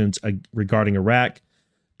resolutions regarding Iraq.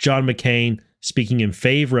 John McCain, speaking in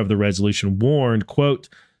favor of the resolution, warned, quote,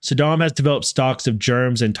 Saddam has developed stocks of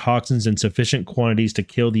germs and toxins in sufficient quantities to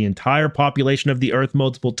kill the entire population of the earth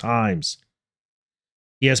multiple times.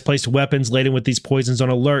 He has placed weapons laden with these poisons on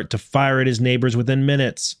alert to fire at his neighbors within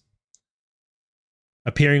minutes.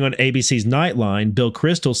 Appearing on ABC's Nightline, Bill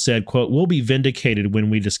Kristol said, quote, we'll be vindicated when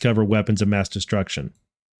we discover weapons of mass destruction.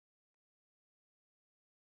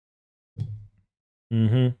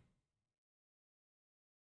 The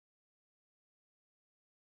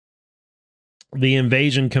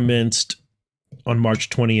invasion commenced on March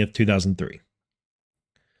 20th, 2003.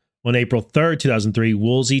 On April 3rd, 2003,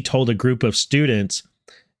 Woolsey told a group of students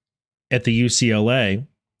at the UCLA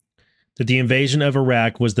that the invasion of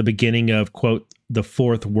Iraq was the beginning of, quote, the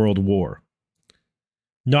Fourth World War.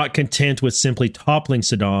 Not content with simply toppling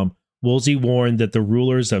Saddam, Woolsey warned that the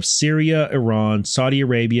rulers of Syria, Iran, Saudi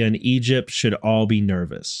Arabia, and Egypt should all be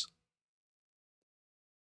nervous.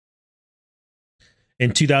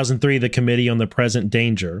 In 2003, the Committee on the Present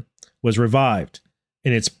Danger was revived.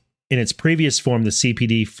 In its previous form, the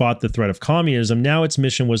CPD fought the threat of communism. Now its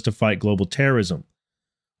mission was to fight global terrorism.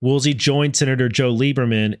 Woolsey joined Senator Joe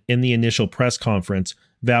Lieberman in the initial press conference,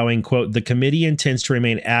 vowing, quote, the committee intends to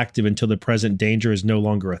remain active until the present danger is no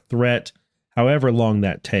longer a threat, however long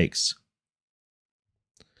that takes.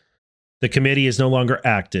 The committee is no longer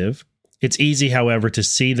active. It's easy, however, to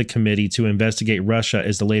see the committee to investigate Russia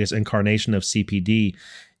as the latest incarnation of CPD.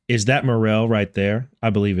 Is that Morell right there? I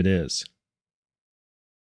believe it is.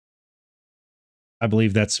 I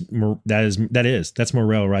believe that's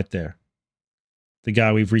Morell right there. The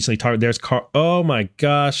guy we've recently talked. There's Oh my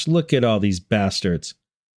gosh! Look at all these bastards.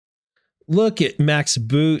 Look at Max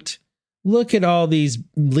Boot. Look at all these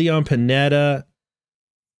Leon Panetta.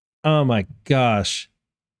 Oh my gosh!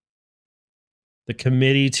 The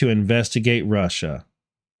Committee to Investigate Russia.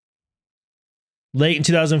 Late in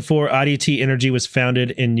 2004, IDT Energy was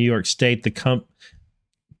founded in New York State.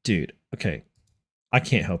 Dude, okay. I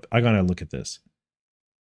can't help it. I gotta look at this.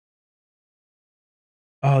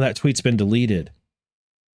 Oh, that tweet's been deleted.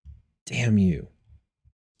 Damn you.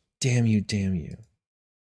 Damn you, damn you.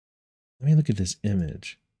 Let me look at this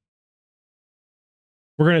image.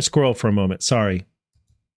 We're gonna scroll for a moment. Sorry.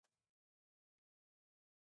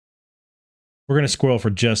 We're gonna scroll for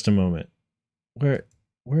just a moment. Where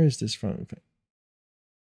is this from?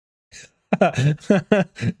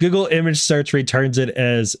 Google image search returns it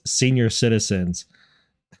as senior citizens.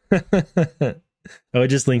 Oh, it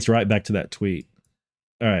just links right back to that tweet.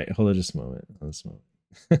 All right, hold on just a moment.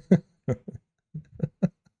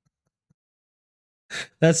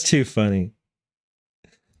 That's too funny.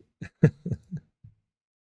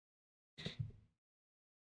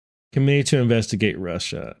 Committee to investigate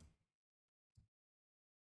Russia.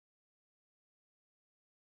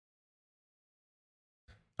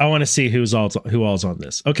 I want to see who all's on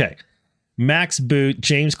this. Okay. Max Boot,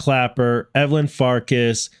 James Clapper, Evelyn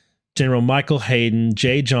Farkas, General Michael Hayden,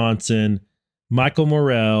 Jay Johnson, Michael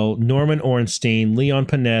Morrell, Norman Ornstein, Leon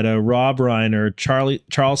Panetta, Rob Reiner,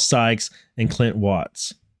 Charles Sykes, and Clint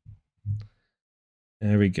Watts.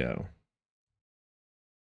 There we go.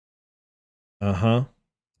 There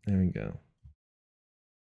we go.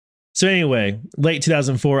 So anyway, late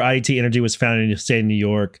 2004, IDT Energy was founded in the state of New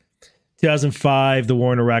York. 2005, the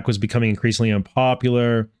war in Iraq was becoming increasingly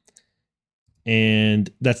unpopular. And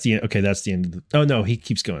that's the end. Okay, that's the end. Oh, no, he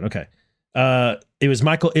keeps going. Okay. It was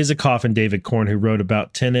Michael Isikoff and David Korn who wrote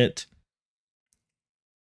about Tenet.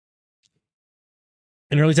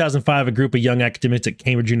 In early 2005, a group of young academics at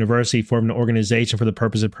Cambridge University formed an organization for the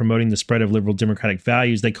purpose of promoting the spread of liberal democratic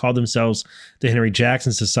values. They called themselves the Henry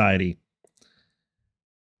Jackson Society.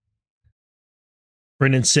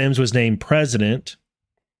 Brendan Sims was named president.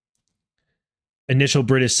 Initial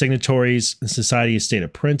British signatories, the Society of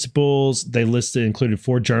Stated Principles. They included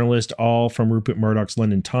 4 journalists, all from Rupert Murdoch's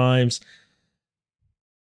London Times.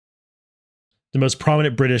 The most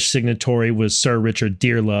prominent British signatory was Sir Richard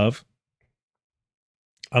Dearlove.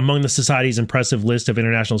 Among the Society's impressive list of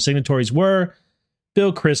international signatories were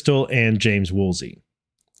Bill Kristol and James Woolsey.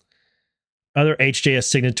 Other HJS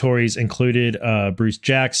signatories included Bruce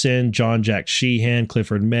Jackson, John Jack Sheehan,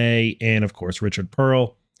 Clifford May, and of course Richard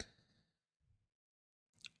Pearl.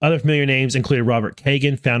 Other familiar names included Robert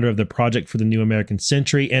Kagan, founder of the Project for the New American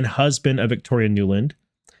Century and husband of Victoria Nuland,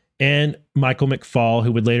 and Michael McFaul,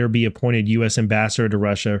 who would later be appointed U.S. ambassador to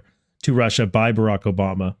Russia by Barack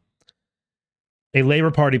Obama. A Labour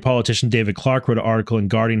Party politician, David Clark, wrote an article in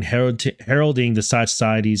Guardian heralding the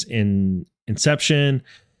Society's inception.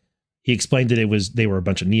 He explained that they were a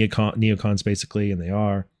bunch of neocons, basically, and they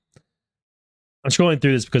are. I'm scrolling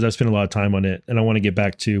through this because I've spent a lot of time on it, and I want to get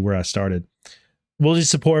back to where I started. Woolsey's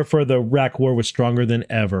support for the Iraq War was stronger than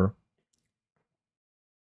ever.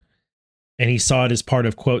 And he saw it as part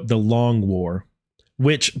of, quote, the Long War,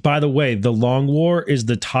 which, by the way, the Long War is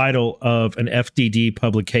the title of an FDD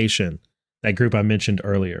publication, that group I mentioned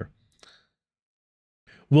earlier.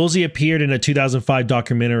 Woolsey appeared in a 2005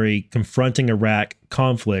 documentary confronting Iraq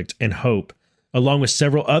conflict and hope, along with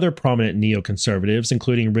several other prominent neoconservatives,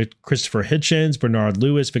 including Christopher Hitchens, Bernard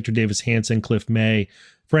Lewis, Victor Davis Hanson, Cliff May,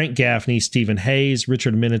 Frank Gaffney, Stephen Hayes,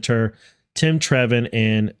 Richard Miniter, Tim Trevin,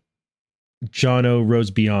 and Jono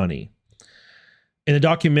Rosbiani. In the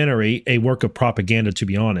documentary, a work of propaganda to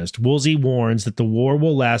be honest, Woolsey warns that the war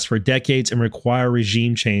will last for decades and require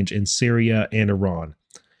regime change in Syria and Iran.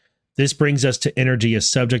 This brings us to energy, a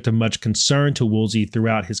subject of much concern to Woolsey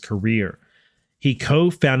throughout his career. He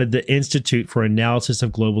co-founded the Institute for Analysis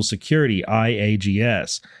of Global Security,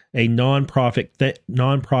 IAGS, a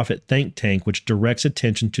nonprofit think tank which directs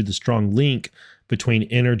attention to the strong link between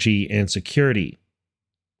energy and security.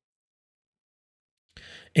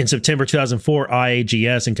 In September 2004,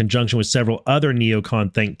 IAGS, in conjunction with several other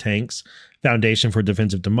neocon think tanks, Foundation for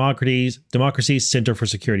Defensive Democracy, Center for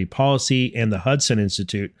Security Policy, and the Hudson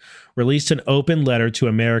Institute, released an open letter to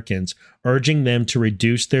Americans urging them to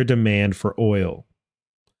reduce their demand for oil.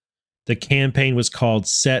 The campaign was called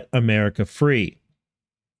Set America Free.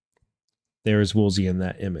 There is Woolsey in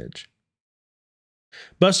that image.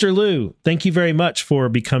 Buster Lou, thank you very much for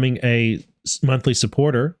becoming a monthly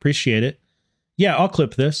supporter. Appreciate it. Yeah, I'll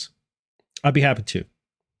clip this. I'd be happy to.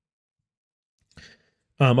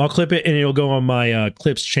 I'll clip it and it'll go on my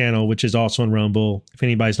Clips channel, which is also on Rumble. If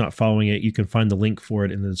anybody's not following it, you can find the link for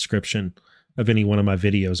it in the description of any one of my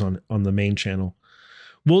videos on the main channel.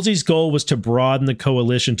 Woolsey's goal was to broaden the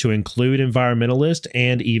coalition to include environmentalists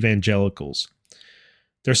and evangelicals.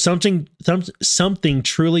 There's something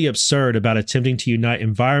truly absurd about attempting to unite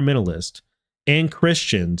environmentalists and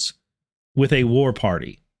Christians with a war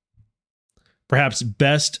party. Perhaps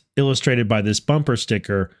best illustrated by this bumper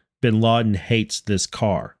sticker, Bin Laden hates this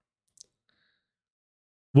car.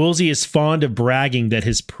 Woolsey is fond of bragging that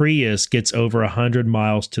his Prius gets over 100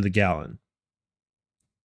 miles to the gallon.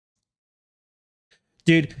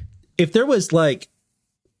 Dude, if there was like,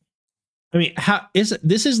 I mean,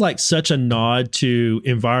 this is like such a nod to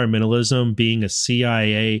environmentalism being a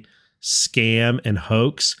CIA scam and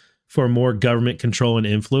hoax for more government control and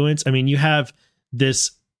influence. I mean, you have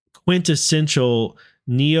this quintessential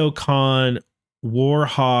neocon, war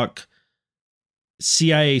hawk,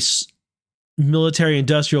 CIA military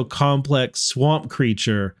industrial complex swamp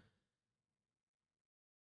creature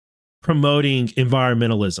promoting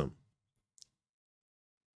environmentalism.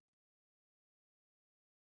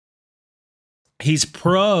 He's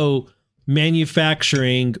pro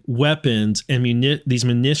manufacturing weapons and these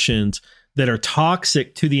munitions that are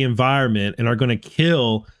toxic to the environment and are going to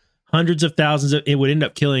kill hundreds of thousands it would end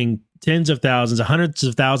up killing tens of thousands, hundreds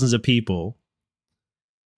of thousands of people,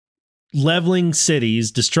 leveling cities,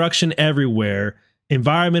 destruction everywhere,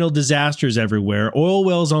 environmental disasters everywhere, oil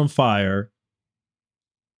wells on fire.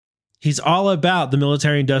 He's all about the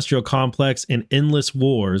military industrial complex and endless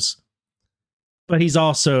wars, but he's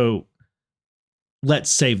also let's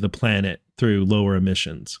save the planet through lower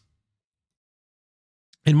emissions.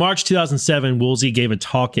 In March 2007, Woolsey gave a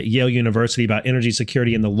talk at Yale University about energy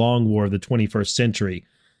security in the long war of the 21st century.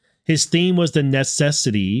 His theme was the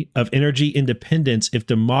necessity of energy independence if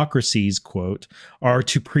democracies, quote, are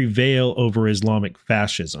to prevail over Islamic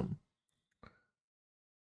fascism.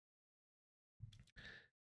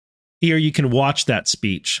 Here you can watch that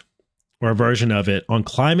speech, or a version of it, on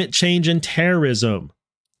climate change and terrorism.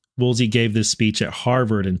 Woolsey gave this speech at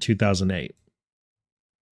Harvard in 2008.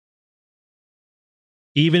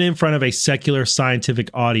 Even in front of a secular scientific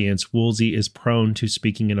audience, Woolsey is prone to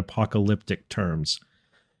speaking in apocalyptic terms.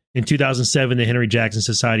 In 2007, the Henry Jackson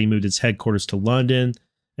Society moved its headquarters to London,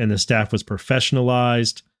 and the staff was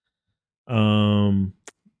professionalized. Let's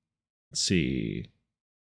see.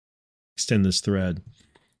 Extend this thread.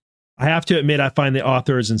 I have to admit, I find the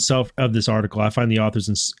authors of this article, I find the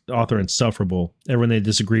author insufferable. Everyone they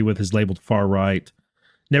disagree with is labeled far right.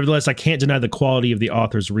 Nevertheless, I can't deny the quality of the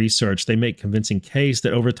author's research. They make convincing case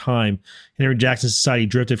that over time, Henry Jackson Society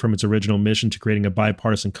drifted from its original mission to creating a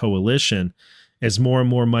bipartisan coalition as more and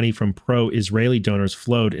more money from pro-Israeli donors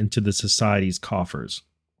flowed into the society's coffers.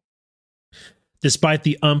 Despite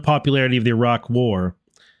the unpopularity of the Iraq War,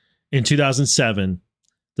 in 2007,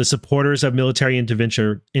 the supporters of military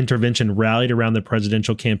intervention rallied around the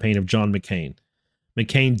presidential campaign of John McCain.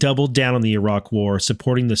 McCain doubled down on the Iraq War,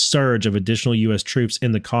 supporting the surge of additional U.S. troops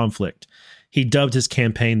in the conflict. He dubbed his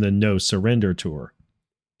campaign the No Surrender Tour.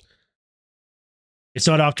 It's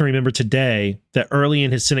not often remembered today that early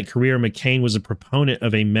in his Senate career, McCain was a proponent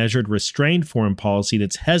of a measured, restrained foreign policy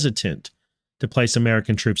that's hesitant to place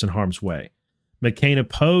American troops in harm's way. McCain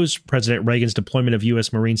opposed President Reagan's deployment of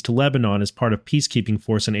U.S. Marines to Lebanon as part of peacekeeping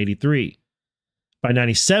force in 1983. By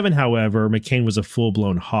 1997, however, McCain was a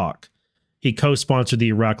full-blown hawk. He co-sponsored the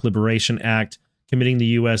Iraq Liberation Act, committing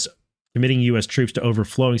U.S. troops to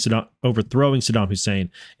overthrowing Saddam Hussein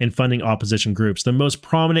and funding opposition groups. The most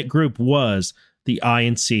prominent group was the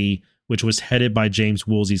INC, which was headed by James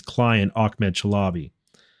Woolsey's client, Ahmed Chalabi.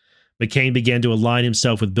 McCain began to align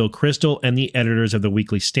himself with Bill Kristol and the editors of the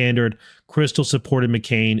Weekly Standard. Kristol supported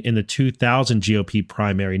McCain in the 2000 GOP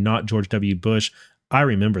primary, not George W. Bush. I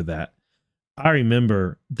remember that. I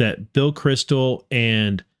remember that Bill Kristol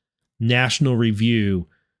and National Review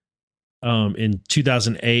in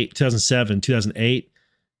 2007, 2008,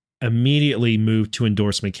 immediately moved to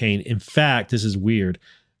endorse McCain. In fact, this is weird,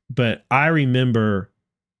 but I remember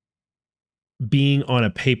being on a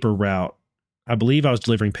paper route. I believe I was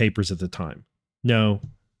delivering papers at the time. No,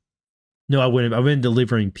 I wouldn't. I've been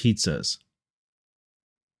delivering pizzas.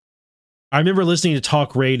 I remember listening to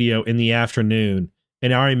talk radio in the afternoon,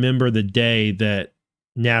 and I remember the day that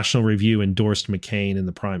National Review endorsed McCain in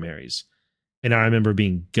the primaries. And I remember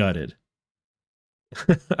being gutted.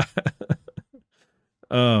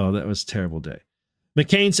 Oh, that was a terrible day.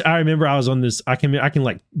 I remember I was on this, I can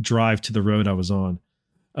like drive to the road I was on.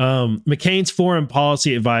 McCain's foreign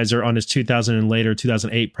policy advisor on his 2000 and later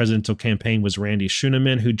 2008 presidential campaign was Randy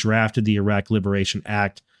Schuneman, who drafted the Iraq Liberation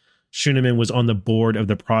Act. Schuneman was on the board of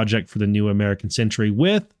the Project for the New American Century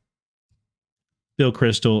with Bill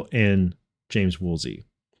Kristol and James Woolsey.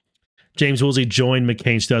 James Woolsey joined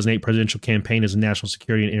McCain's 2008 presidential campaign as a national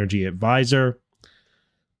security and energy advisor.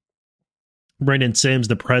 Brendan Sims,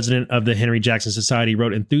 the president of the Henry Jackson Society,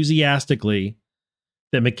 wrote enthusiastically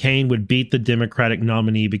that McCain would beat the Democratic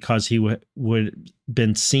nominee because he would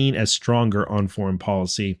been seen as stronger on foreign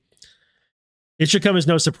policy. It should come as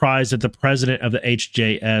no surprise that the president of the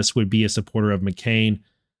HJS would be a supporter of McCain.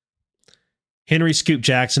 Henry Scoop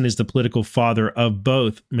Jackson is the political father of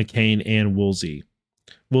both McCain and Woolsey.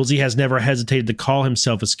 Woolsey has never hesitated to call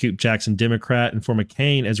himself a Scoop Jackson Democrat, and for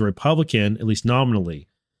McCain as a Republican, at least nominally,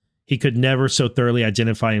 he could never so thoroughly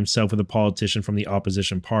identify himself with a politician from the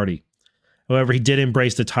opposition party. However, he did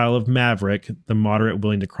embrace the title of Maverick, the moderate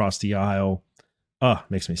willing to cross the aisle.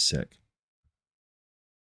 Makes me sick.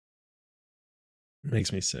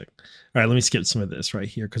 Makes me sick. All right, let me skip some of this right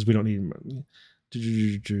here because we don't need.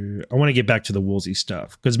 I want to get back to the Woolsey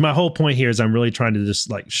stuff because my whole point here is I'm really trying to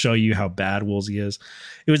just like show you how bad Woolsey is.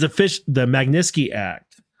 It was the Magnitsky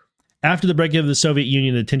Act. After the breakup of the Soviet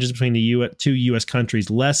Union, the tensions between the two U.S.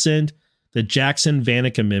 countries lessened. The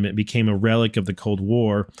Jackson-Vanik Amendment became a relic of the Cold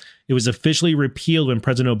War. It was officially repealed when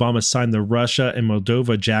President Obama signed the Russia and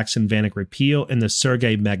Moldova Jackson-Vanik Repeal and the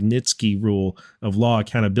Sergei Magnitsky Rule of Law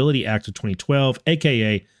Accountability Act of 2012,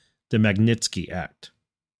 aka the Magnitsky Act.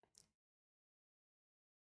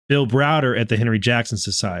 Bill Browder at the Henry Jackson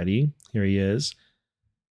Society, here he is.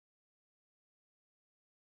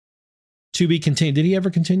 To be continued. Did he ever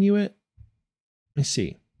continue it? Let me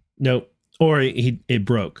see. Nope. Or it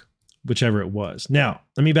broke, whichever it was. Now,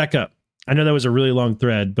 let me back up. I know that was a really long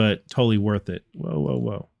thread, but totally worth it.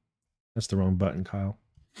 Whoa. That's the wrong button, Kyle.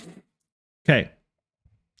 Okay.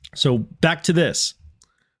 So back to this.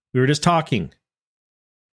 We were just talking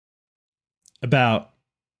about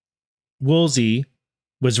Woolsey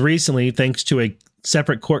was recently, thanks to a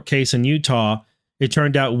separate court case in Utah, it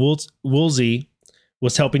turned out Woolsey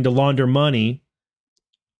was helping to launder money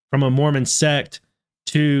from a Mormon sect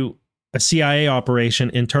to a CIA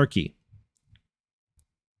operation in Turkey.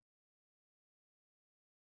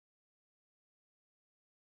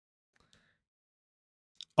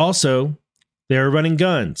 Also, they were running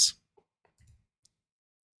guns.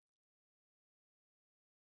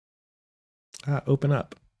 Open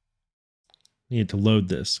up. Need to load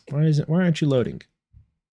this. Why aren't you loading?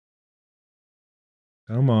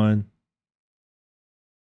 Come on.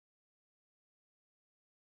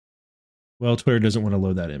 Well, Twitter doesn't want to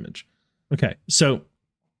load that image. Okay, so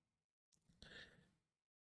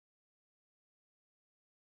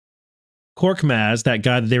Korkmaz, that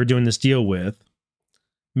guy that they were doing this deal with,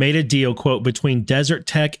 made a deal, quote, between Desert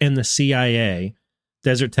Tech and the CIA,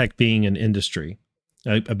 Desert Tech being an industry,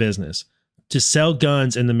 a business, to sell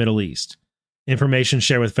guns in the Middle East. Information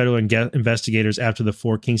shared with federal investigators after the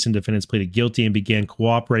four Kingston defendants pleaded guilty and began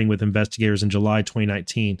cooperating with investigators in July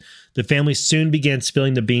 2019. The family soon began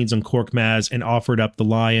spilling the beans on Korkmaz and offered up the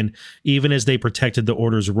lion, even as they protected the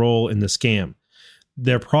order's role in the scam.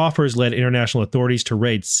 Their proffers led international authorities to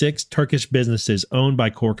raid 6 Turkish businesses owned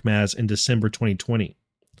by Korkmaz in December 2020.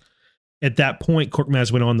 At that point,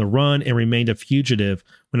 Korkmaz went on the run and remained a fugitive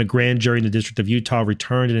when a grand jury in the District of Utah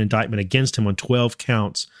returned an indictment against him on 12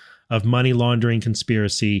 counts of money laundering,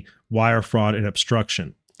 conspiracy, wire fraud, and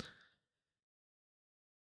obstruction.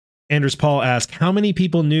 Anders Paul asked, how many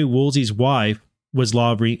people knew Woolsey's wife was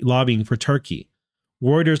lobbying for Turkey?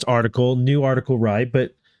 Reuters article, new article, right?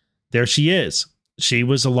 But there she is. She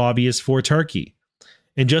was a lobbyist for Turkey.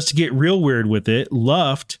 And just to get real weird with it,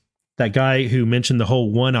 Luft, that guy who mentioned the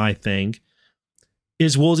whole one eye thing,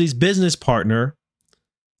 is Woolsey's business partner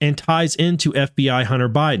and ties into FBI Hunter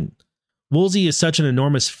Biden. Woolsey is such an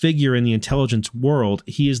enormous figure in the intelligence world.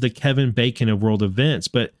 He is the Kevin Bacon of world events.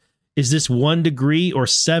 But is this 1 degree or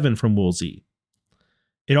 7 from Woolsey?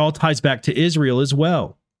 It all ties back to Israel as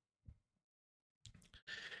well.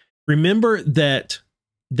 Remember that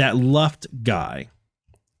Luft guy,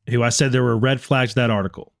 who I said there were red flags to that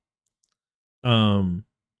article. I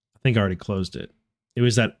think I already closed it. It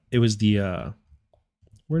was the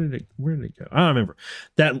where did it go? I don't remember.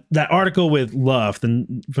 That article with Luft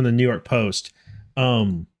from the New York Post,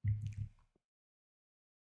 where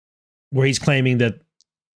he's claiming that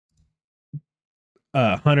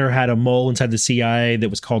Hunter had a mole inside the CIA that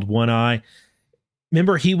was called One Eye.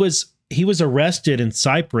 Remember, he was arrested in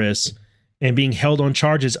Cyprus and being held on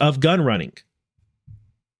charges of gun running.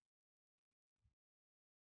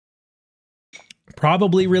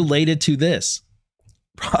 Probably related to this.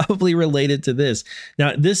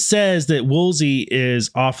 Now, this says that Woolsey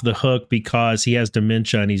is off the hook because he has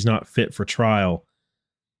dementia and he's not fit for trial.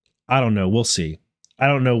 I don't know. We'll see. I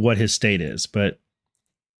don't know what his state is, but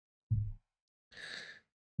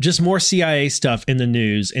just more CIA stuff in the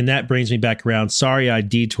news. And that brings me back around. Sorry, I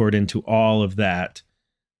detoured into all of that.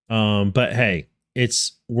 But hey,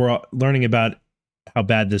 we're learning about how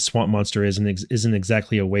bad this swamp monster is and isn't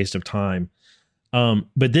exactly a waste of time.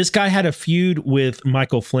 But this guy had a feud with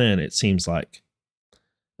Michael Flynn, it seems like.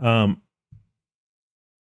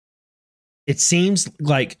 it seems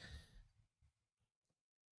like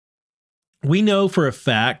we know for a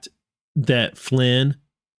fact that Flynn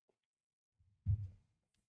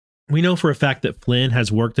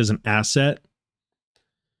has worked as an asset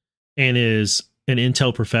and is an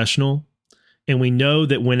intel professional. And we know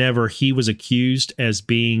that whenever he was accused as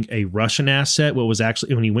being a Russian asset, what was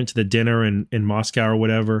actually when he went to the dinner in Moscow or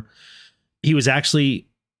whatever, he was actually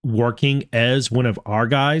working as one of our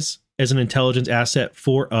guys, as an intelligence asset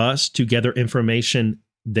for us to gather information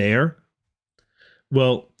there.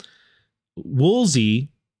 Well, Woolsey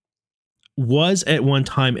was at one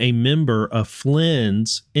time a member of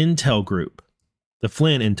Flynn's intel group, the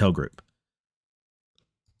Flynn intel group.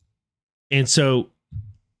 And so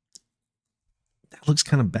that looks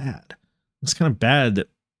kind of bad. It's kind of bad that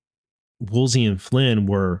Woolsey and Flynn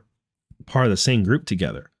were part of the same group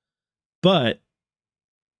together. But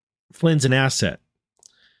Flynn's an asset.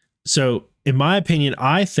 So, in my opinion,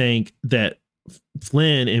 I think that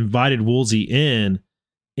Flynn invited Woolsey in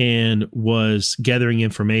and was gathering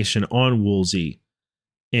information on Woolsey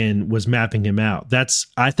and was mapping him out.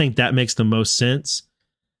 I think that makes the most sense.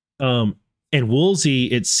 And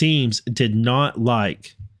Woolsey, it seems, did not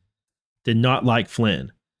like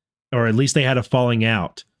Flynn, or at least they had a falling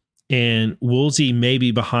out. And Woolsey may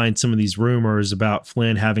be behind some of these rumors about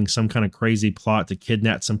Flynn having some kind of crazy plot to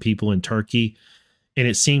kidnap some people in Turkey. And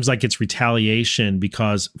it seems like it's retaliation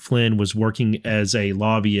because Flynn was working as a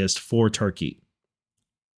lobbyist for Turkey.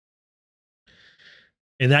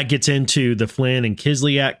 And that gets into the Flynn and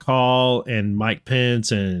Kislyak call and Mike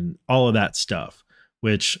Pence and all of that stuff,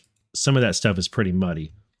 which some of that stuff is pretty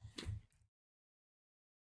muddy.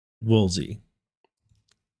 Woolsey.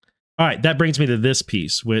 All right, that brings me to this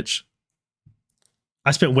piece, which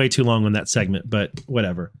I spent way too long on that segment, but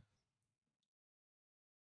whatever.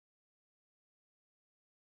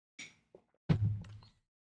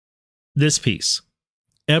 This piece.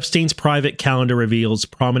 Epstein's private calendar reveals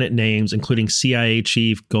prominent names, including CIA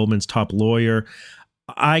chief, Goldman's top lawyer.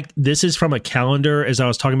 This is from a calendar, as I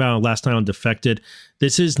was talking about last night on Defected.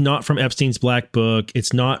 This is not from Epstein's Black Book.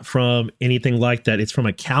 It's not from anything like that. It's from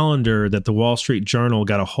a calendar that the Wall Street Journal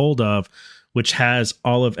got a hold of, which has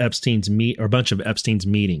all of Epstein's a bunch of Epstein's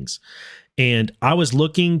meetings. And I was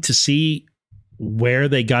looking to see where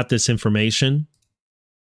they got this information.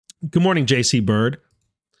 Good morning, JC Bird.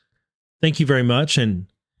 Thank you very much, and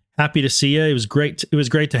happy to see you. It was great. It was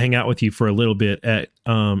great to hang out with you for a little bit in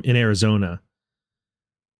Arizona.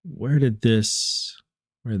 Where did this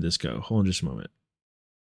go? Hold on just a moment.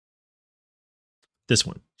 This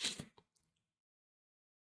one.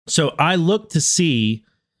 So I looked to see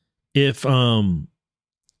if there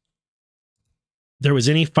was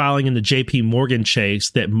any filing in the JP Morgan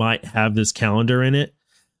Chase that might have this calendar in it.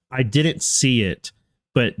 I didn't see it,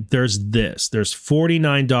 but there's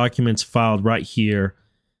 49 documents filed right here.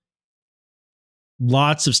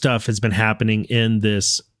 Lots of stuff has been happening in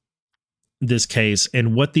this case,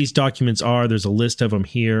 and what these documents are, there's a list of them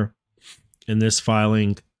here in this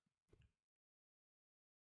filing.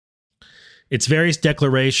 It's various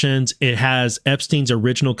declarations. It has Epstein's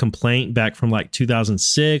original complaint back from like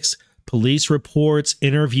 2006, police reports,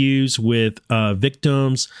 interviews with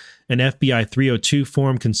victims, an FBI 302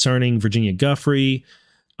 form concerning Virginia Giuffre.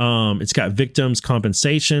 It's got victims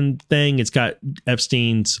compensation thing. It's got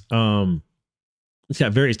Epstein's it's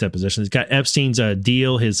got various depositions. It's got Epstein's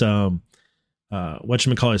deal, his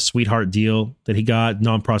his sweetheart deal that he got,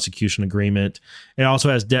 non-prosecution agreement. It also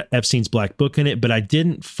has Epstein's Black Book in it, but I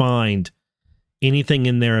didn't find anything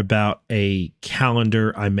in there about a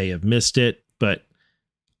calendar. I may have missed it, but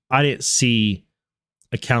I didn't see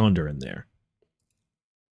a calendar in there.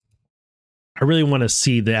 I really want to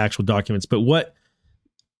see the actual documents, but what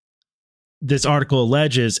this article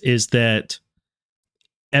alleges is that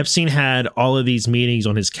Epstein had all of these meetings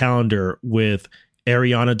on his calendar with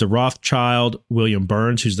Ariana de Rothschild, William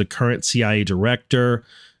Burns, who's the current CIA director,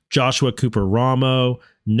 Joshua Cooper Ramo,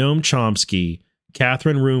 Noam Chomsky,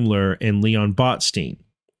 Catherine Rumler, and Leon Botstein.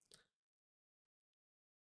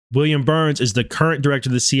 William Burns is the current director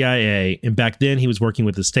of the CIA, and back then he was working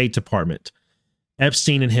with the State Department.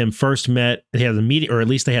 Epstein and him first met. They had a meeting, or at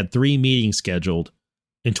least they had 3 meetings scheduled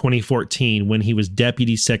in 2014 when he was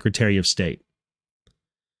Deputy Secretary of State.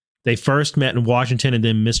 They first met in Washington, and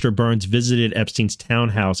then Mr. Burns visited Epstein's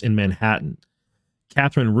townhouse in Manhattan.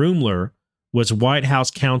 Catherine Rumler was White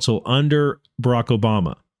House counsel under Barack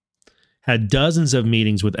Obama, had dozens of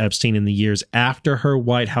meetings with Epstein in the years after her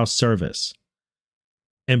White House service,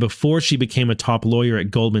 and before she became a top lawyer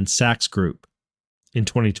at Goldman Sachs Group in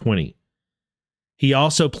 2020. He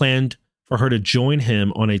also planned for her to join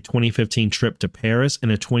him on a 2015 trip to Paris and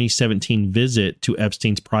a 2017 visit to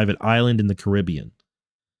Epstein's private island in the Caribbean.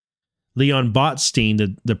 Leon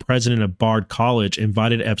Botstein, the president of Bard College,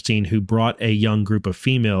 invited Epstein, who brought a young group of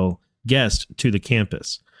female guests to the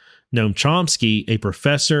campus. Noam Chomsky, a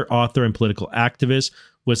professor, author, and political activist,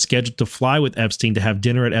 was scheduled to fly with Epstein to have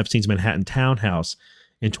dinner at Epstein's Manhattan townhouse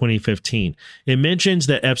in 2015. It mentions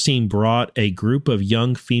that Epstein brought a group of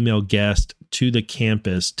young female guests to the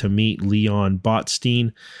campus to meet Leon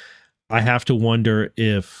Botstein. I have to wonder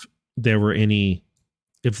if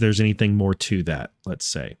there's anything more to that, let's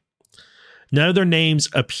say. None of their names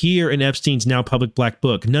appear in Epstein's now public black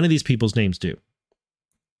book. None of these people's names do.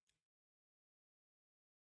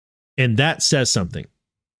 And that says something.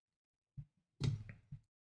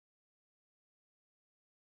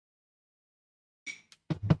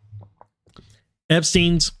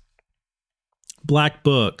 Epstein's black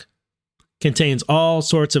book contains all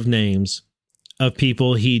sorts of names of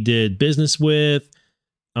people he did business with,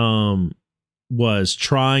 was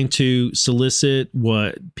trying to solicit,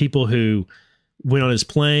 what people who went on his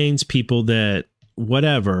planes, people that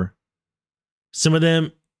whatever. Some of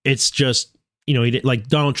them, it's just, he did, like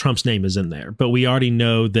Donald Trump's name is in there, but we already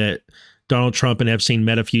know that Donald Trump and Epstein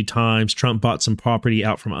met a few times. Trump bought some property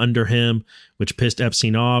out from under him, which pissed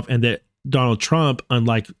Epstein off, and that Donald Trump,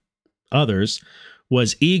 unlike others,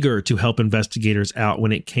 was eager to help investigators out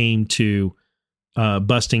when it came to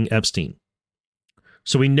busting Epstein.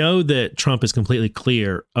 So we know that Trump is completely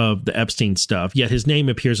clear of the Epstein stuff, yet his name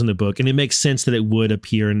appears in the book, and it makes sense that it would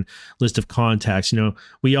appear in list of contacts.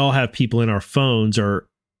 We all have people in our phones, or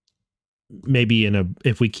maybe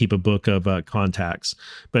if we keep a book of contacts,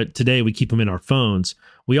 but today we keep them in our phones.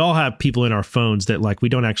 We all have people in our phones that we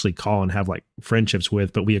don't actually call and have friendships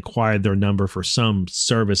with, but we acquired their number for some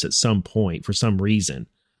service at some point for some reason.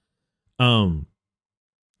 So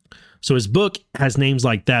his book has names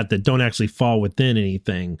like that don't actually fall within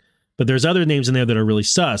anything, but there's other names in there that are really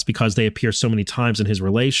sus because they appear so many times in his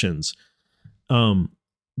relations.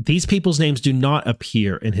 These people's names do not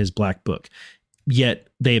appear in his black book, yet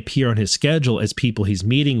they appear on his schedule as people he's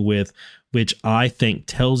meeting with, which I think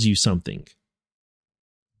tells you something.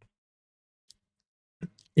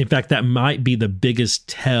 In fact, that might be the biggest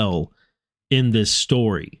tell in this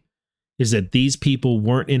story, is that these people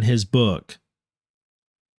weren't in his book.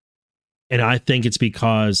 And I think it's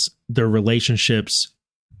because their relationships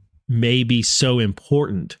may be so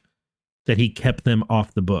important that he kept them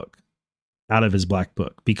off the book, out of his black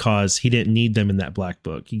book, because he didn't need them in that black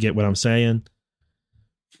book. You get what I'm saying?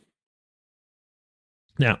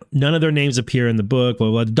 Now, none of their names appear in the book.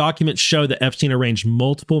 Well, the documents show that Epstein arranged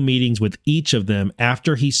multiple meetings with each of them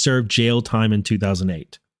after he served jail time in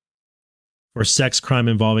 2008 for a sex crime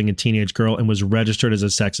involving a teenage girl and was registered as a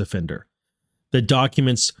sex offender. The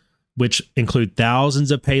documents, which include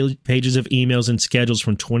thousands of pages of emails and schedules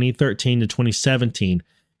from 2013 to 2017,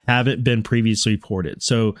 haven't been previously reported.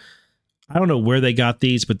 So I don't know where they got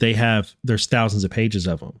these, but there's thousands of pages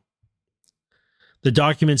of them. The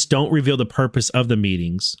documents don't reveal the purpose of the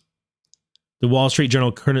meetings. The Wall Street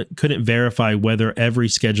Journal couldn't verify whether every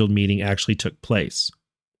scheduled meeting actually took place.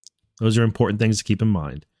 Those are important things to keep in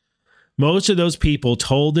mind. Most of those people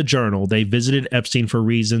told the Journal they visited Epstein for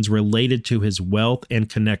reasons related to his wealth and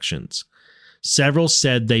connections. Several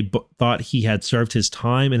said they thought he had served his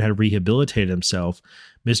time and had rehabilitated himself.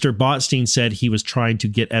 Mr. Botstein said he was trying to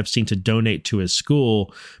get Epstein to donate to his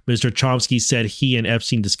school. Mr. Chomsky said he and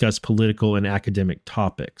Epstein discussed political and academic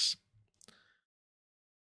topics.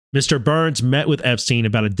 Mr. Burns met with Epstein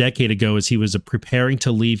about a decade ago as he was preparing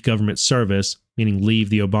to leave government service, meaning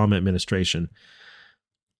leave the Obama administration.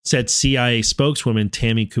 Said CIA spokeswoman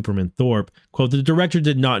Tammy Cooperman Thorpe, quote, "The director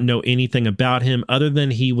did not know anything about him other than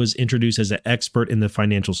he was introduced as an expert in the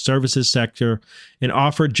financial services sector and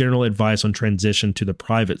offered general advice on transition to the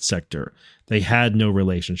private sector. They had no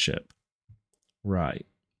relationship." Right.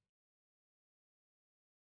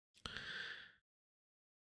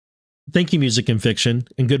 Thank you, Music and Fiction,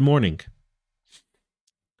 and good morning.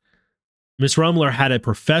 Ms. Rumler had a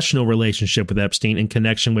professional relationship with Epstein in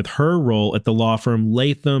connection with her role at the law firm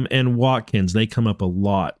Latham and Watkins. They come up a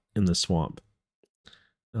lot in the swamp.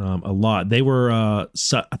 A lot. They were, I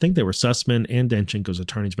think they were Sussman and Danchenko's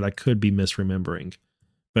attorneys, but I could be misremembering.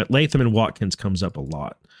 But Latham and Watkins comes up a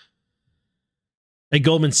lot. A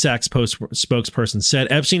Goldman Sachs spokesperson said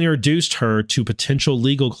Epstein introduced her to potential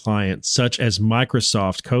legal clients such as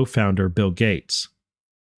Microsoft co-founder Bill Gates.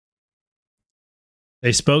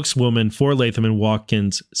 A spokeswoman for Latham and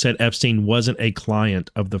Watkins said Epstein wasn't a client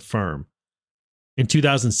of the firm. In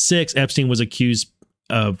 2006, Epstein was accused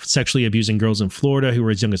of sexually abusing girls in Florida who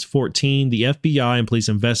were as young as 14. The FBI and police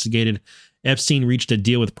investigated. Epstein reached a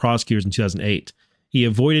deal with prosecutors in 2008. He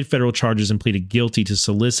avoided federal charges and pleaded guilty to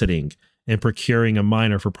soliciting and procuring a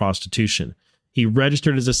minor for prostitution. He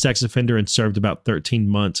registered as a sex offender and served about 13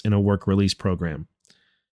 months in a work release program.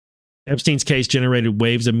 Epstein's case generated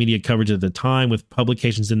waves of media coverage at the time, with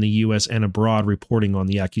publications in the U.S. and abroad reporting on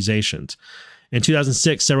the accusations. In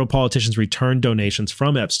 2006, several politicians returned donations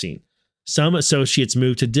from Epstein. Some associates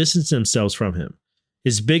moved to distance themselves from him.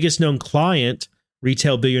 His biggest known client,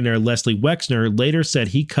 retail billionaire Leslie Wexner, later said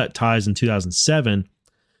he cut ties in 2007.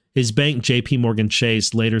 His bank, JP Morgan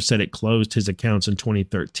Chase, later said it closed his accounts in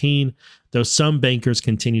 2013, though some bankers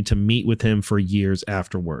continued to meet with him for years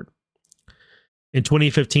afterward. In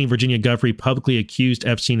 2015, Virginia Giuffre publicly accused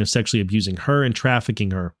Epstein of sexually abusing her and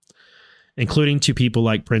trafficking her, including to people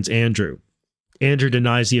like Prince Andrew. Andrew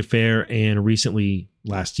denies the affair and recently,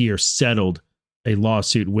 last year, settled a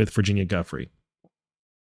lawsuit with Virginia Giuffre.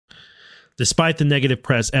 Despite the negative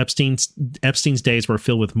press, Epstein's days were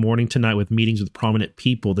filled with morning to night with meetings with prominent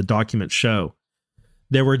people, the documents show.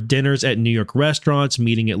 There were dinners at New York restaurants,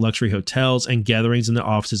 meeting at luxury hotels, and gatherings in the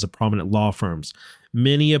offices of prominent law firms.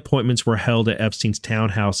 Many appointments were held at Epstein's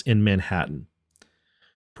townhouse in Manhattan.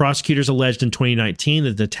 Prosecutors alleged in 2019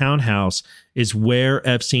 that the townhouse is where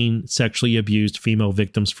Epstein sexually abused female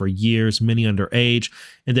victims for years, many underage,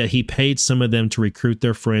 and that he paid some of them to recruit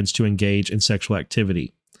their friends to engage in sexual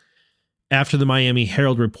activity. After the Miami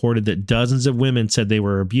Herald reported that dozens of women said they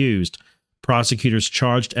were abused, prosecutors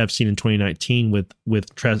charged Epstein in 2019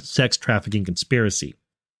 with sex trafficking conspiracy.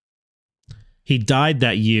 He died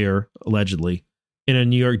that year, allegedly, in a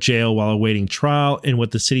New York jail while awaiting trial in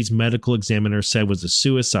what the city's medical examiner said was a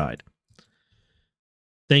suicide.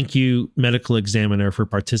 Thank you, medical examiner, for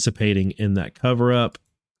participating in that cover-up.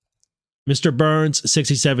 Mr. Burns,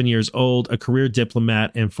 67 years old, a career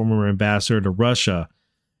diplomat and former ambassador to Russia,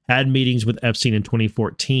 had meetings with Epstein in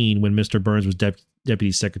 2014 when Mr. Burns was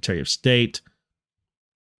Deputy Secretary of State,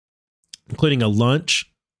 including a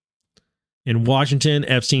lunch. In Washington,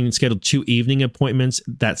 Epstein scheduled 2 evening appointments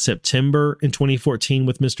that September in 2014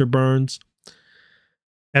 with Mr. Burns.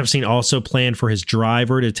 Epstein also planned for his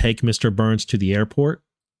driver to take Mr. Burns to the airport.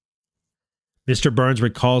 Mr. Burns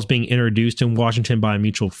recalls being introduced in Washington by a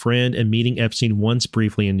mutual friend and meeting Epstein once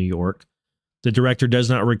briefly in New York. The director does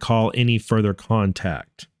not recall any further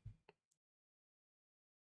contact.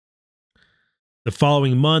 The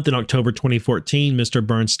following month, in October 2014, Mr.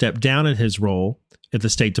 Burns stepped down in his role at the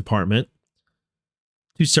State Department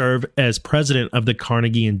to serve as president of the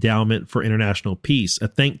Carnegie Endowment for International Peace, a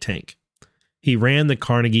think tank. He ran the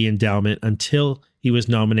Carnegie Endowment until he was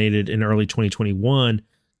nominated in early 2021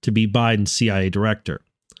 to be Biden's CIA director.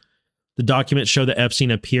 The documents show that Epstein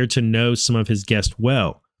appeared to know some of his guests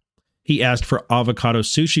well. He asked for avocado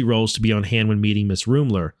sushi rolls to be on hand when meeting Miss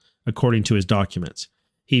Rumler, according to his documents.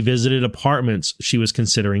 He visited apartments she was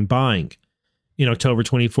considering buying. In October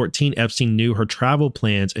 2014, Epstein knew her travel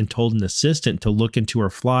plans and told an assistant to look into her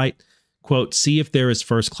flight, quote, see if there is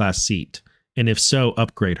first-class seat, and if so,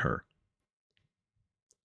 upgrade her.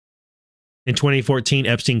 In 2014,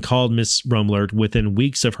 Epstein called Miss Rumler within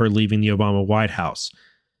weeks of her leaving the Obama White House.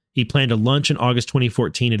 He planned a lunch in August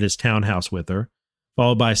 2014 at his townhouse with her,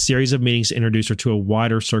 followed by a series of meetings to introduce her to a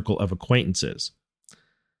wider circle of acquaintances.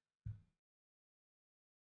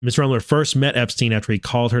 Ms. Rumler first met Epstein after he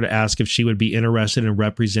called her to ask if she would be interested in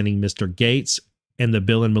representing Mr. Gates and the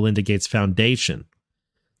Bill and Melinda Gates Foundation.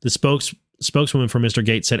 The spokeswoman for Mr.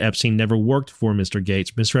 Gates said Epstein never worked for Mr.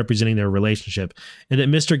 Gates, misrepresenting their relationship, and that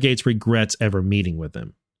Mr. Gates regrets ever meeting with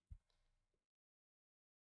him.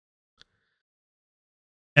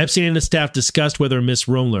 Epstein and his staff discussed whether Ms.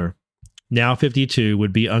 Rumler, now 52,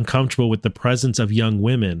 would be uncomfortable with the presence of young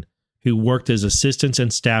women who worked as assistants and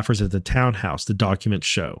staffers at the townhouse, the documents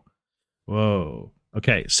show. Whoa.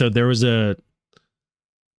 Okay, so there was a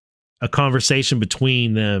conversation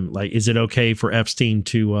between them, like, is it okay for Epstein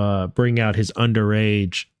to bring out his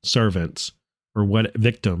underage servants or what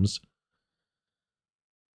victims?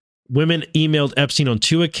 Women emailed Epstein on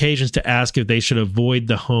 2 occasions to ask if they should avoid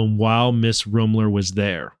the home while Miss Rumler was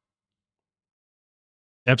there.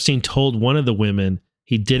 Epstein told one of the women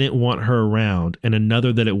he didn't want her around, and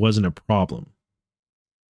another that it wasn't a problem.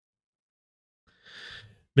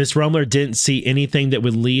 Miss Rumler didn't see anything that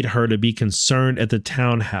would lead her to be concerned at the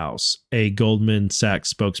townhouse, a Goldman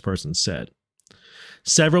Sachs spokesperson said.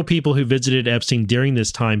 Several people who visited Epstein during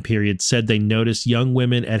this time period said they noticed young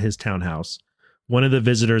women at his townhouse. One of the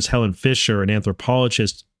visitors, Helen Fisher, an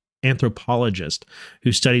anthropologist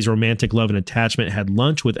who studies romantic love and attachment, had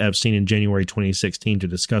lunch with Epstein in January 2016 to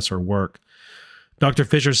discuss her work. Dr.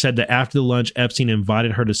 Fisher said that after the lunch, Epstein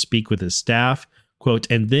invited her to speak with his staff, quote,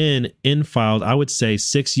 and then in-filed, I would say,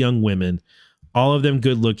 6 young women, all of them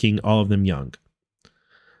good-looking, all of them young.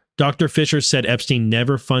 Dr. Fisher said Epstein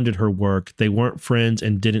never funded her work. They weren't friends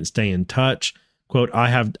and didn't stay in touch. Quote,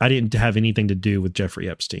 I didn't have anything to do with Jeffrey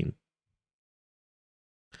Epstein.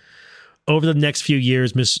 Over the next few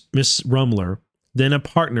years, Miss Rumler, then a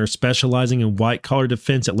partner specializing in white-collar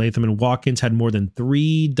defense at Latham & Watkins, had more than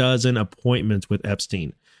 36 appointments with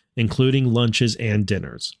Epstein, including lunches and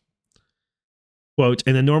dinners. Quote,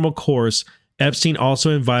 in the normal course, Epstein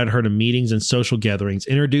also invited her to meetings and social gatherings,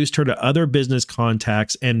 introduced her to other business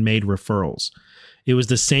contacts, and made referrals. It was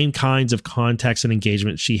the same kinds of contacts and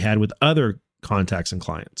engagements she had with other contacts and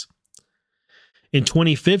clients. In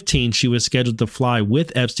 2015, she was scheduled to fly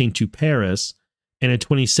with Epstein to Paris, and in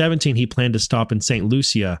 2017, he planned to stop in St.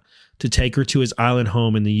 Lucia to take her to his island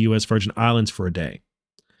home in the U.S. Virgin Islands for a day.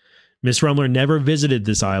 Miss Rumler never visited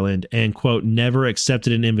this island and, quote, never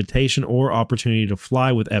accepted an invitation or opportunity to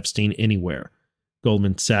fly with Epstein anywhere,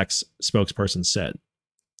 Goldman Sachs spokesperson said.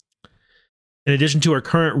 In addition to her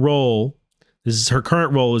current role, her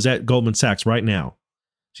current role is at Goldman Sachs right now.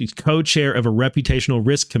 She's co-chair of a reputational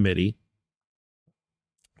risk committee.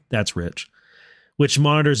 That's rich. Which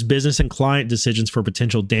monitors business and client decisions for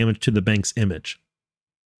potential damage to the bank's image.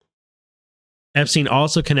 Epstein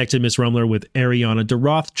also connected Miss Rumler with Ariana de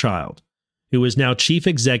Rothschild, who is now chief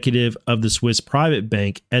executive of the Swiss private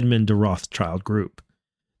bank Edmond de Rothschild Group.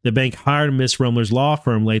 The bank hired Miss Rumler's law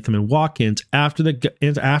firm Latham & Watkins after the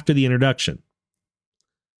introduction.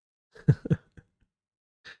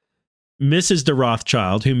 Mrs. de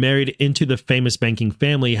Rothschild, who married into the famous banking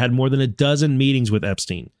family, had more than a dozen meetings with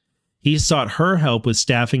Epstein. He sought her help with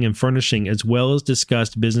staffing and furnishing, as well as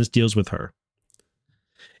discussed business deals with her.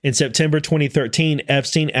 In September 2013,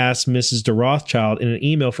 Epstein asked Mrs. de Rothschild in an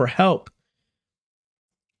email for help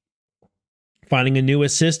finding a new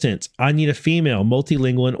assistant. I need a female,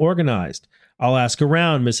 multilingual, and organized. I'll ask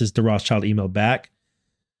around, Mrs. de Rothschild emailed back.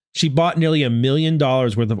 She bought nearly $1 million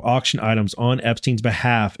worth of auction items on Epstein's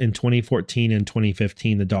behalf in 2014 and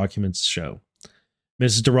 2015, the documents show.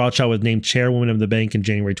 Mrs. de Rothschild was named chairwoman of the bank in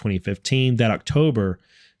January 2015. That October,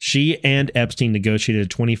 she and Epstein negotiated a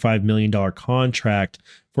 $25 million contract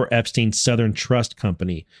for Epstein's Southern Trust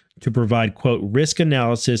Company to provide, quote, risk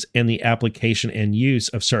analysis and the application and use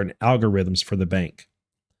of certain algorithms for the bank.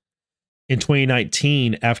 In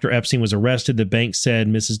 2019, after Epstein was arrested, the bank said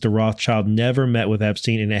Mrs. de Rothschild never met with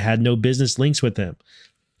Epstein and it had no business links with him.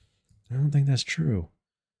 I don't think that's true.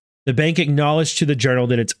 The bank acknowledged to the Journal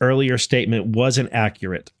that its earlier statement wasn't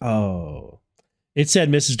accurate. Oh. It said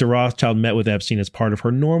Mrs. de Rothschild met with Epstein as part of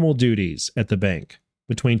her normal duties at the bank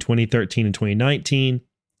between 2013 and 2019.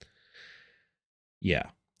 Yeah.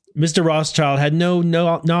 Mr. Rothschild had no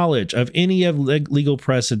knowledge of any of legal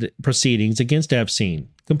proceedings against Epstein.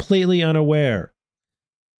 Completely unaware.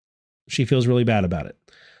 She feels really bad about it.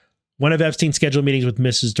 One of Epstein's scheduled meetings with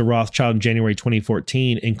Mrs. de Rothschild in January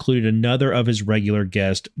 2014 included another of his regular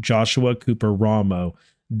guests, Joshua Cooper Ramo,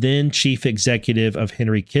 then chief executive of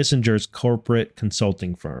Henry Kissinger's corporate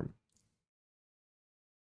consulting firm.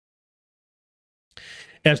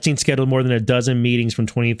 Epstein scheduled more than a dozen meetings from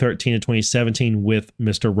 2013 to 2017 with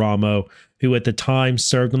Mr. Ramo, who at the time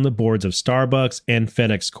served on the boards of Starbucks and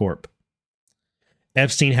FedEx Corp.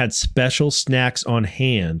 Epstein had special snacks on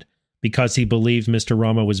hand because he believed Mr.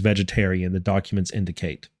 Ramo was vegetarian, the documents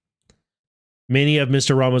indicate. Many of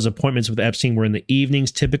Mr. Ramo's appointments with Epstein were in the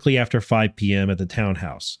evenings, typically after 5 p.m. at the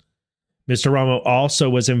townhouse. Mr. Ramo also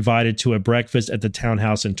was invited to a breakfast at the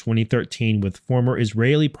townhouse in 2013 with former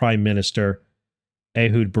Israeli Prime Minister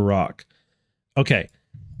Ehud Barak. Okay,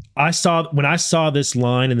 when I saw this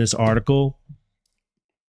line in this article,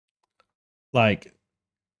 like,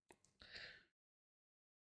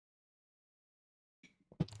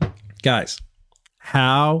 guys,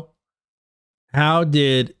 how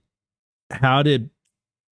did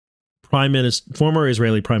former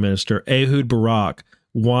Israeli Prime Minister Ehud Barak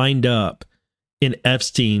wind up in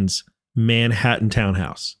Epstein's Manhattan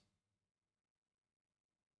townhouse?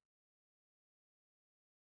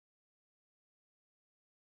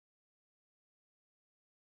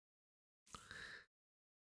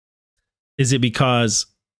 Is it because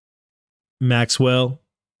Maxwell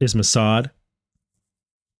is Mossad?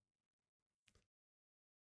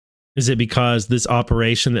 Is it because this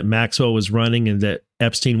operation that Maxwell was running and that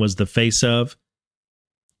Epstein was the face of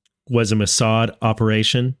was a Mossad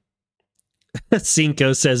operation?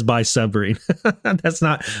 Cinco says by submarine. That's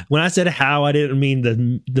not, when I said how, I didn't mean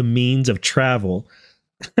the means of travel.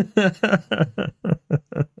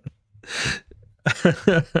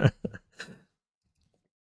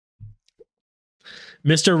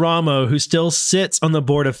 Mr. Ramo, who still sits on the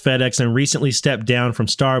board of FedEx and recently stepped down from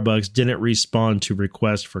Starbucks, didn't respond to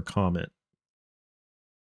requests for comment.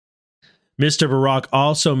 Mr. Barack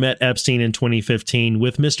also met Epstein in 2015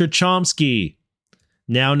 with Mr. Chomsky,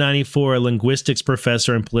 now 94, a linguistics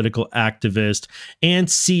professor and political activist and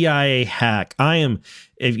CIA hack.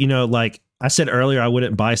 If you know, like I said earlier, I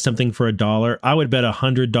wouldn't buy something for $1. I would bet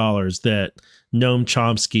 $100 that Noam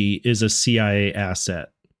Chomsky is a CIA asset.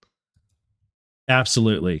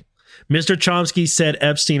 Absolutely. Mr. Chomsky said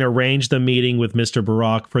Epstein arranged the meeting with Mr.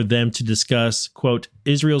 Barack for them to discuss, quote,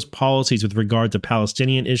 Israel's policies with regard to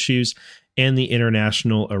Palestinian issues and the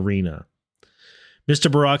international arena.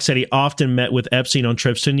 Mr. Barack said he often met with Epstein on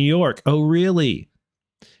trips to New York. Oh, really?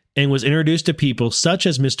 And was introduced to people such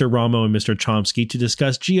as Mr. Ramo and Mr. Chomsky to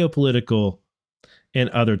discuss geopolitical and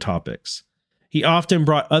other topics. He often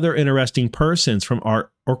brought other interesting persons from art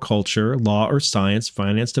or culture, law or science,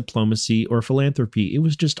 finance, diplomacy, or philanthropy. It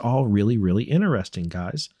was just all really, really interesting,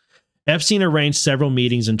 guys. Epstein arranged several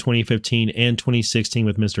meetings in 2015 and 2016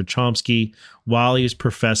 with Mr. Chomsky while he was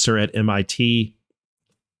professor at MIT.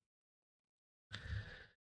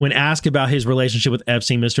 When asked about his relationship with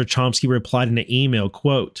Epstein, Mr. Chomsky replied in an email,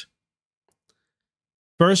 quote,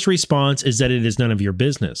 "First response is that it is none of your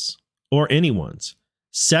business or anyone's.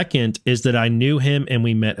 Second is that I knew him and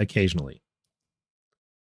we met occasionally."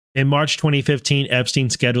 In March 2015, Epstein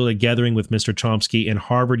scheduled a gathering with Mr. Chomsky and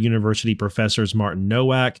Harvard University professors Martin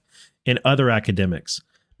Nowak and other academics.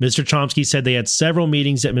 Mr. Chomsky said they had several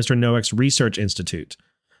meetings at Mr. Nowak's research institute.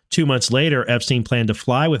 2 months later, Epstein planned to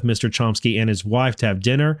fly with Mr. Chomsky and his wife to have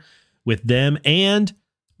dinner with them and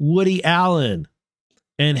Woody Allen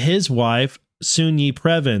and his wife, Soon-Yi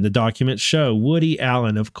Previn. The documents show Woody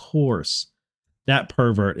Allen, of course. That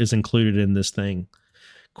pervert is included in this thing.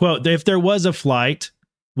 Quote, if there was a flight,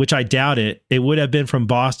 which I doubt it would have been from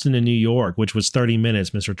Boston to New York, which was 30 minutes,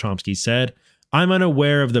 Mr. Chomsky said. I'm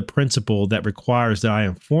unaware of the principle that requires that I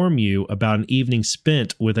inform you about an evening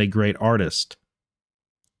spent with a great artist.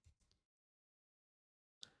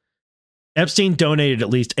 Epstein donated at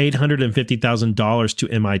least $850,000 to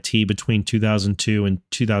MIT between 2002 and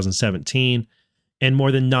 2017, and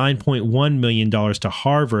more than $9.1 million to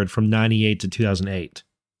Harvard from 1998 to 2008.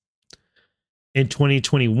 In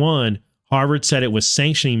 2021, Harvard said it was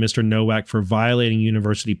sanctioning Mr. Nowak for violating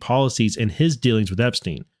university policies in his dealings with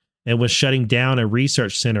Epstein, and was shutting down a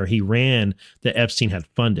research center he ran that Epstein had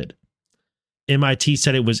funded. MIT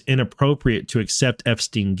said it was inappropriate to accept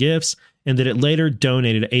Epstein gifts and that it later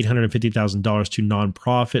donated $850,000 to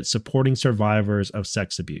nonprofits supporting survivors of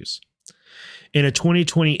sex abuse. In a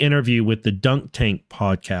 2020 interview with the Dunk Tank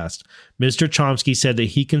podcast, Mr. Chomsky said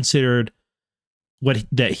that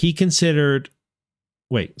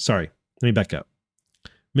let me back up.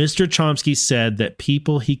 Mr. Chomsky said that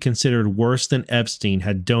people he considered worse than Epstein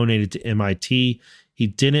had donated to MIT. He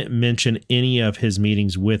didn't mention any of his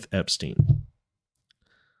meetings with Epstein.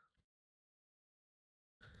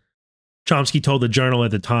 Chomsky told the Journal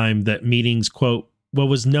at the time that meetings, quote, what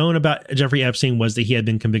was known about Jeffrey Epstein was that he had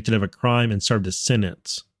been convicted of a crime and served a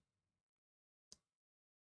sentence.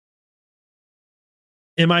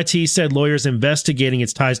 MIT said lawyers investigating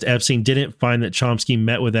its ties to Epstein didn't find that Chomsky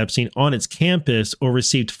met with Epstein on its campus or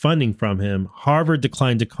received funding from him. Harvard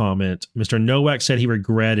declined to comment. Mr. Nowak said he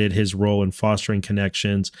regretted his role in fostering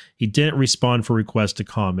connections. He didn't respond for requests to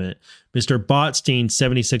comment. Mr. Botstein,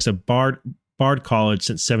 76 of Bard College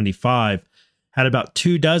since 75, had about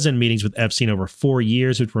 24 meetings with Epstein over 4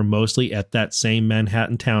 years, which were mostly at that same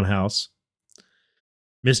Manhattan townhouse.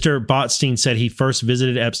 Mr. Botstein said he first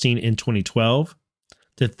visited Epstein in 2012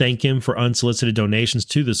 to thank him for unsolicited donations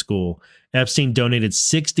to the school. Epstein donated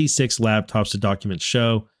 66 laptops, to documents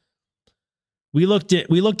show. We looked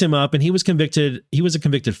him up, and he was convicted. He was a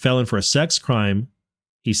convicted felon for a sex crime,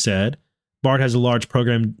 he said. Bard has a large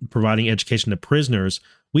program providing education to prisoners.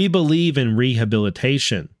 We believe in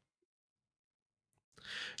rehabilitation.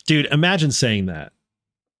 Dude, imagine saying that.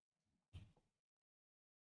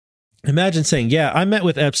 Imagine saying, yeah, I met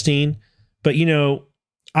with Epstein, but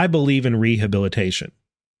I believe in rehabilitation.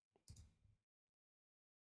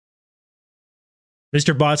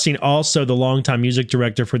 Mr. Botstein, also the longtime music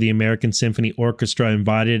director for the American Symphony Orchestra,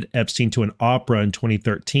 invited Epstein to an opera in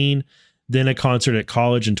 2013, then a concert at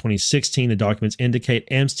college in 2016. The documents indicate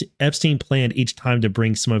Epstein planned each time to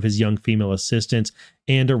bring some of his young female assistants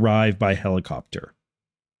and arrive by helicopter.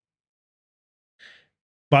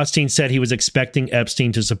 Botstein said he was expecting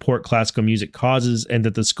Epstein to support classical music causes and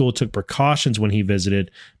that the school took precautions when he visited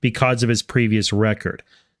because of his previous record.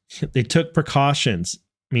 They took precautions.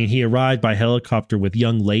 I mean, he arrived by helicopter with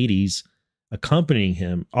young ladies accompanying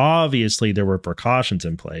him. Obviously, there were precautions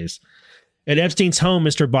in place. At Epstein's home,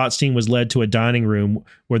 Mr. Botstein was led to a dining room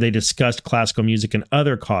where they discussed classical music and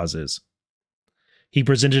other causes. He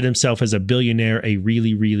presented himself as a billionaire, a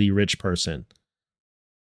really, really rich person.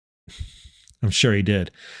 I'm sure he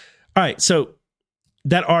did. All right, so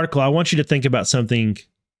that article, I want you to think about something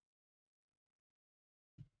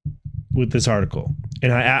with this article.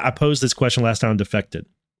 And I posed this question last time on Defected.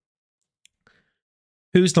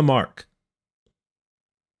 Who's the mark?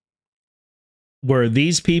 Were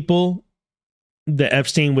these people that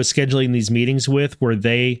Epstein was scheduling these meetings with, were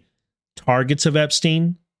they targets of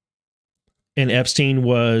Epstein? And Epstein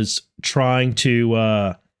was trying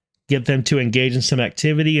to get them to engage in some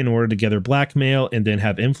activity in order to gather blackmail and then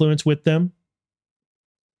have influence with them?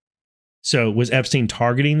 So was Epstein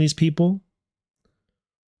targeting these people?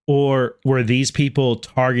 Or were these people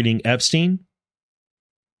targeting Epstein?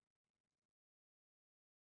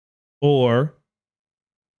 Or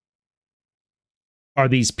are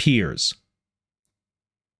these peers?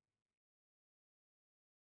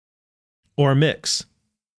 Or a mix?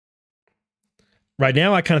 Right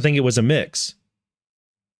now, I kind of think it was a mix.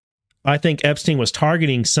 I think Epstein was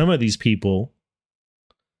targeting some of these people,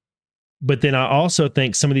 but then I also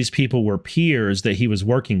think some of these people were peers that he was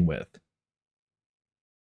working with.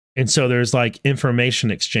 And so there's like information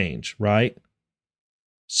exchange, right?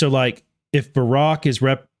 So like if Barak is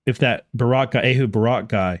if that Barak guy, Ehud Barak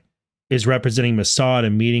guy, is representing Mossad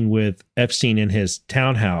and meeting with Epstein in his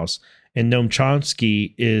townhouse, and Noam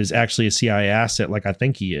Chomsky is actually a CIA asset, like I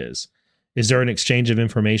think he is there an exchange of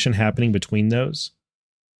information happening between those?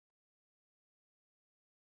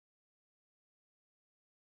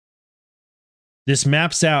 This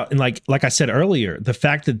maps out, and like I said earlier, the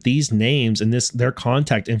fact that these names and their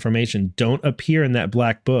contact information don't appear in that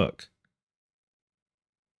black book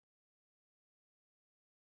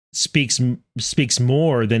speaks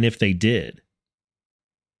more than if they did.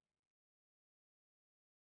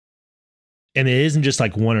 And it isn't just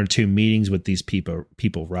like one or two meetings with these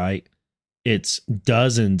people, right? It's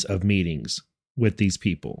dozens of meetings with these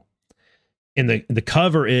people. And the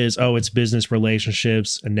cover is, oh, it's business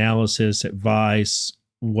relationships, analysis, advice,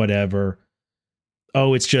 whatever.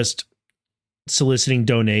 Oh, it's just soliciting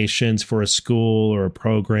donations for a school or a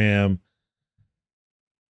program.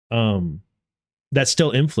 That's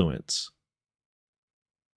still influence.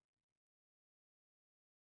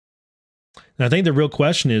 And I think the real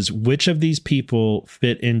question is, which of these people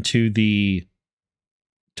fit into the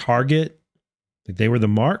target? Like they were the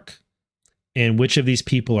mark? And which of these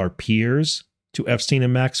people are peers to Epstein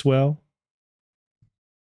and Maxwell?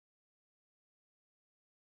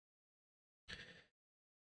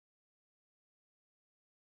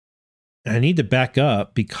 And I need to back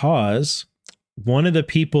up because one of the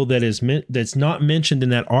people that's not mentioned in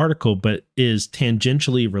that article but is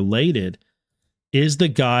tangentially related is the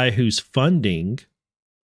guy who's funding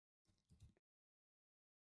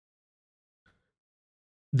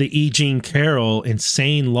the E. Jean Carroll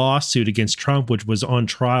insane lawsuit against Trump, which was on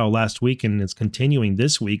trial last week and is continuing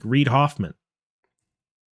this week. Reid Hoffman,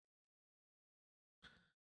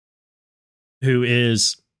 who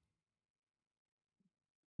is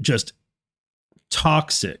just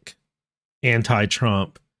toxic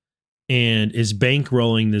anti-Trump and is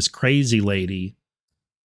bankrolling this crazy lady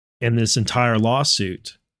and this entire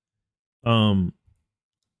lawsuit.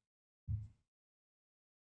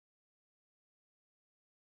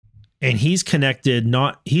 And he's connected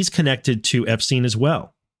to Epstein as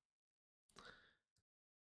well.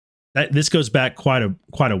 This goes back quite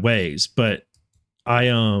a ways, but I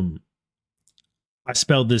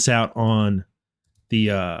spelled this out on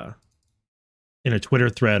the in a Twitter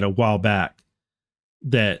thread a while back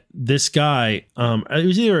that this guy, it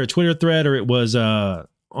was either a Twitter thread or it was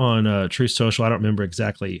on Truth Social. I don't remember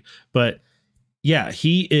exactly, but yeah,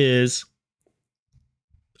 he is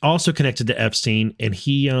also connected to Epstein, and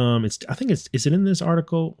he is it in this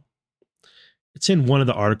article? It's in one of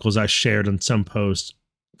the articles I shared on some post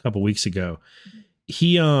a couple weeks ago.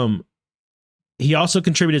 He also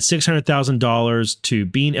contributed $600,000 to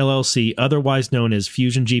Bean LLC, otherwise known as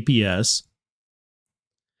Fusion GPS.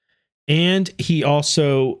 And he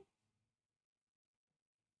also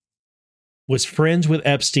was friends with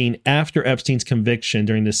Epstein after Epstein's conviction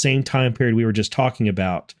during the same time period we were just talking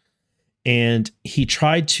about. And he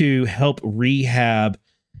tried to help rehab,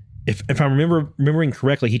 if I'm remembering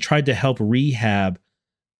correctly, he tried to help rehab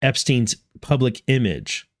Epstein's public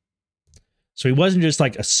image. So he wasn't just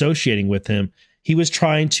like associating with him. He was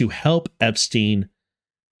trying to help Epstein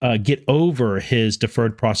get over his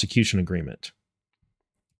deferred prosecution agreement.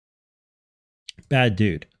 Bad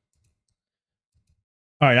dude.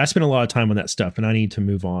 All right, I spent a lot of time on that stuff, and I need to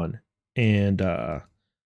move on. And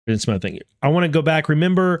there's Some other thing. I want to go back.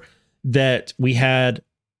 Remember that we had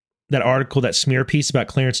that article, that smear piece about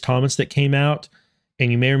Clarence Thomas that came out.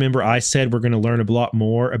 And you may remember I said we're going to learn a lot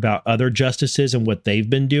more about other justices and what they've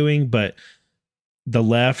been doing, but the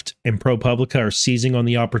left and ProPublica are seizing on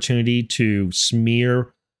the opportunity to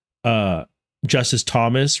smear Justice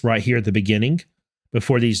Thomas right here at the beginning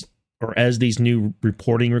before these, or as these new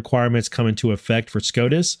reporting requirements come into effect for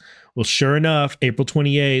SCOTUS. Well, sure enough, April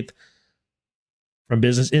 28th, from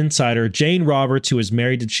Business Insider, Jane Roberts, who is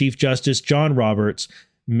married to Chief Justice John Roberts,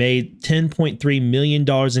 made $10.3 million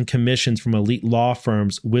in commissions from elite law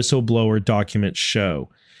firms, whistleblower documents show.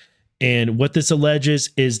 And what this alleges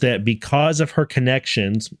is that because of her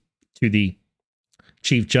connections to the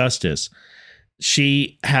Chief Justice,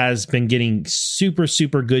 she has been getting super,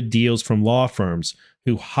 super good deals from law firms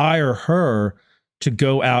who hire her to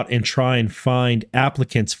go out and try and find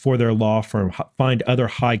applicants for their law firm, find other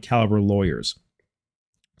high caliber lawyers.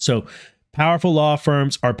 So powerful law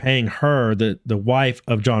firms are paying her, the wife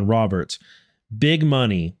of John Roberts, big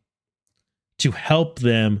money to help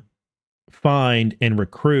them find and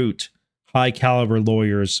recruit high caliber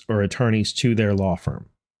lawyers or attorneys to their law firm.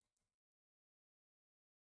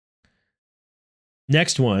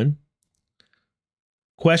 Next one.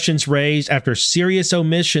 Questions raised after serious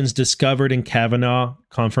omissions discovered in Kavanaugh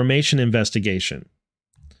confirmation investigation.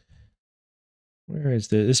 Where is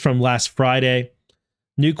this? This is from last Friday.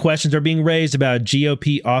 New questions are being raised about a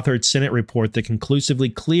GOP-authored Senate report that conclusively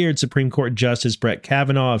cleared Supreme Court Justice Brett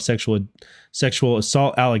Kavanaugh of sexual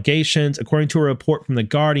assault allegations. According to a report from The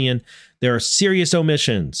Guardian, there are serious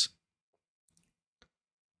omissions.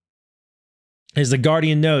 As The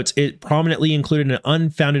Guardian notes, it prominently included an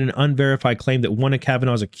unfounded and unverified claim that one of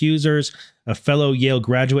Kavanaugh's accusers, a fellow Yale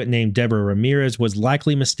graduate named Deborah Ramirez, was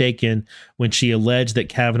likely mistaken when she alleged that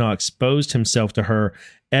Kavanaugh exposed himself to her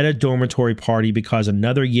at a dormitory party because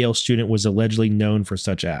another Yale student was allegedly known for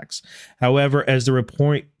such acts. However, as the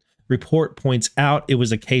report points out, it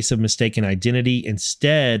was a case of mistaken identity,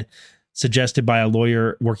 instead suggested by a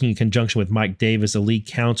lawyer working in conjunction with Mike Davis, a lead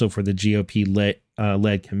counsel for the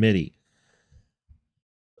GOP-led committee.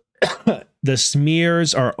 The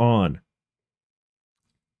smears are on.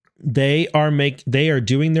 They are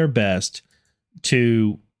doing their best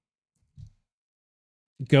to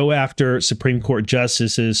go after Supreme Court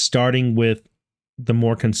justices, starting with the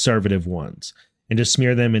more conservative ones, and to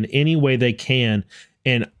smear them in any way they can.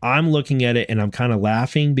 And I'm looking at it and I'm kind of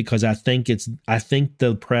laughing because I think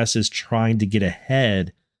the press is trying to get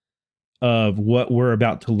ahead of what we're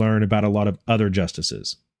about to learn about a lot of other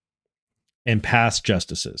justices and past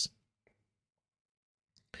justices.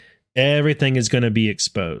 Everything is going to be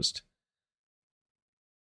exposed.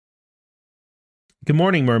 Good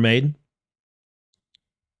morning, Mermaid.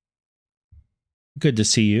 Good to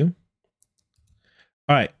see you.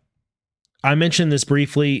 All right. I mentioned this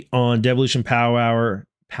briefly on Devolution Power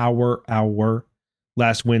Hour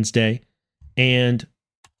last Wednesday and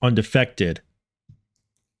on Defected.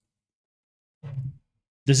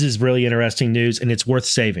 This is really interesting news and it's worth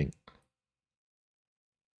saving.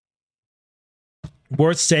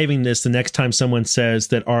 Worth saving this the next time someone says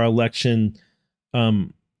that our election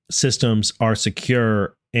systems are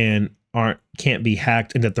secure and can't be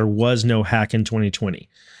hacked, and that there was no hack in 2020.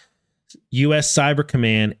 U.S. Cyber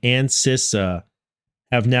Command and CISA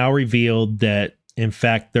have now revealed that, in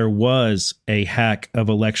fact, there was a hack of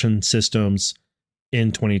election systems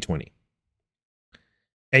in 2020.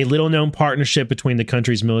 A little-known partnership between the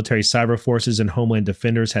country's military cyber forces and Homeland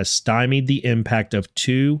Defenders has stymied the impact of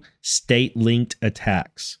 2 state-linked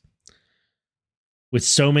attacks. With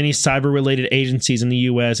so many cyber-related agencies in the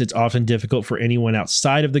U.S., it's often difficult for anyone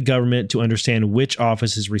outside of the government to understand which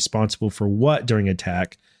office is responsible for what during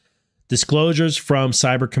attack. Disclosures from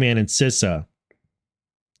Cyber Command and CISA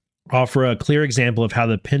offer a clear example of how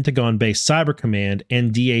the Pentagon-based Cyber Command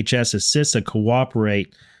and DHS's CISA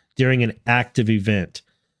cooperate during an active event.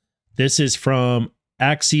 This is from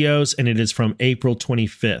Axios, and it is from April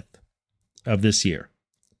 25th of this year.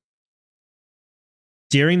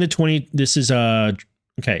 During the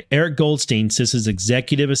Eric Goldstein, CISA's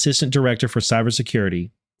Executive Assistant Director for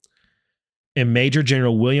Cybersecurity, and Major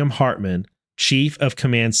General William Hartman, Chief of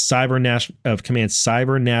Command Cyber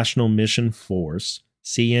National Mission Force,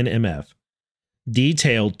 CNMF,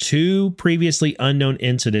 detailed 2 previously unknown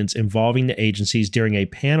incidents involving the agencies during a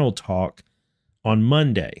panel talk on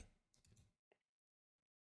Monday.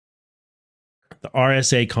 The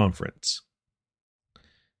RSA conference.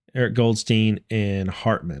 Eric Goldstein and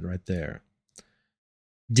Hartman right there.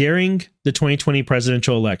 During the 2020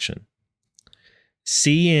 presidential election,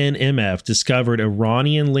 CNMF discovered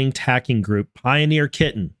Iranian-linked hacking group Pioneer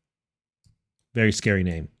Kitten, very scary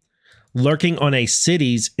name, lurking on a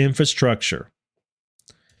city's infrastructure,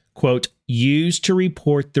 quote, used to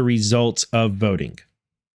report the results of voting.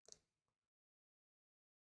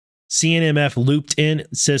 CNMF looped in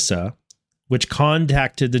CISA, which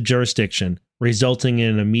contacted the jurisdiction, resulting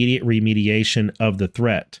in an immediate remediation of the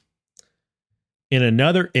threat. In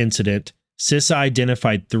another incident, CISA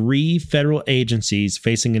identified 3 federal agencies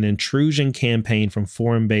facing an intrusion campaign from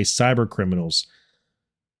foreign-based cybercriminals.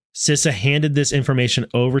 CISA handed this information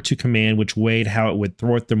over to command, which weighed how it would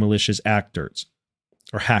thwart the malicious actors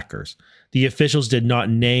or hackers. The officials did not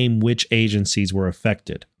name which agencies were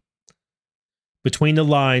affected. Between the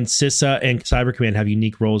lines, CISA and Cyber Command have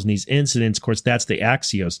unique roles in these incidents. Of course, that's the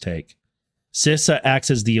Axios take. CISA acts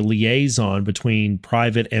as the liaison between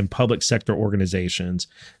private and public sector organizations.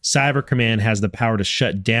 Cyber Command has the power to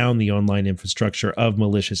shut down the online infrastructure of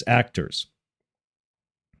malicious actors.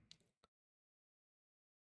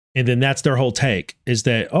 And then that's their whole take, is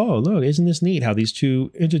that, oh, look, isn't this neat how these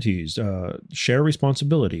two entities share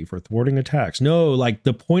responsibility for thwarting attacks? No, like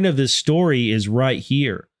the point of this story is right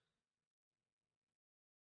here.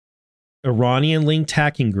 Iranian-linked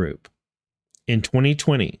hacking group in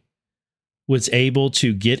 2020 was able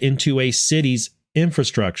to get into a city's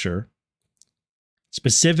infrastructure,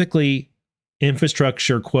 specifically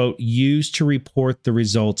infrastructure, quote, used to report the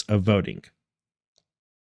results of voting.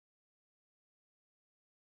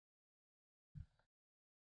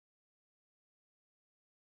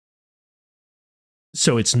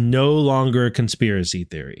 So it's no longer a conspiracy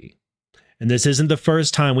theory. And this isn't the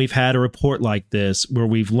first time we've had a report like this where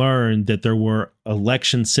we've learned that there were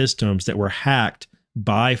election systems that were hacked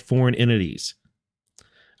by foreign entities.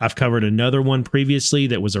 I've covered another one previously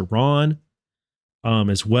that was Iran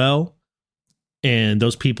as well. And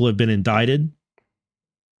those people have been indicted.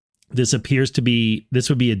 This would be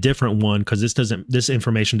a different one because this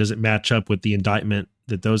information doesn't match up with the indictment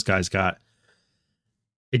that those guys got.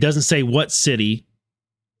 It doesn't say what city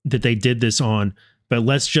that they did this on, but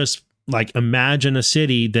let's just like imagine a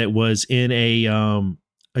city that was in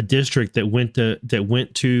a district that went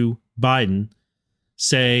to Biden,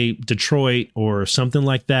 say Detroit or something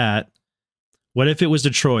like that. What if it was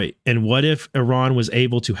Detroit? And what if Iran was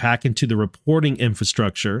able to hack into the reporting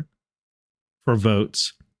infrastructure for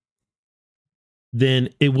votes? Then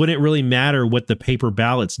it wouldn't really matter what the paper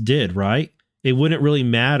ballots did, right? It wouldn't really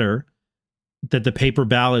matter that the paper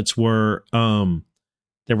ballots were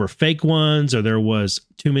there were fake ones, or there was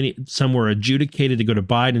too many, some were adjudicated to go to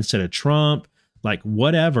Biden instead of Trump, like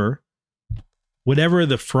whatever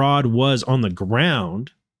the fraud was on the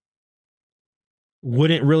ground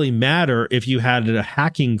wouldn't really matter if you had a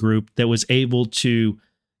hacking group that was able to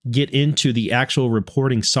get into the actual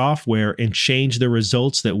reporting software and change the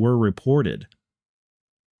results that were reported.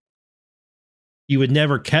 You would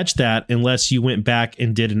never catch that unless you went back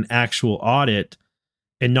and did an actual audit,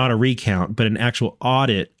 and not a recount, but an actual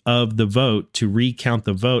audit of the vote to recount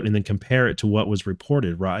the vote and then compare it to what was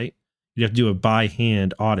reported, right? You have to do a by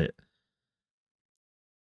hand audit.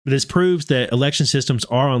 But this proves that election systems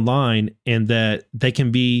are online and that they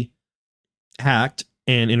can be hacked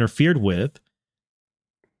and interfered with.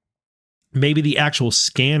 Maybe the actual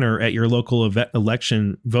scanner at your local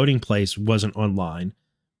election voting place wasn't online,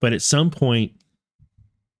 but at some point,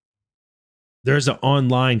 there's an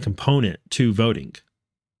online component to voting.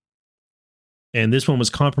 And this one was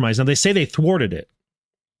compromised. Now, they say they thwarted it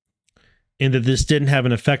and that this didn't have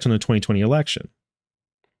an effect on the 2020 election.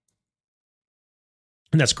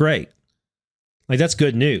 And that's great. Like, that's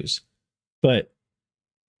good news. But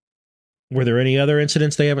were there any other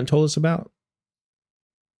incidents they haven't told us about?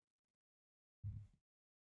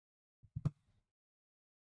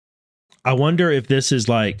 I wonder if this is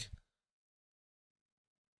like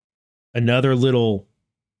another little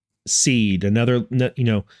seed, another,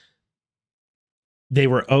 they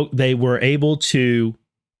were able to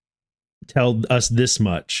tell us this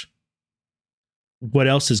much. What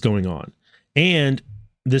else is going on? And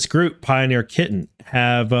this group, Pioneer Kitten,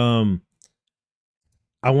 have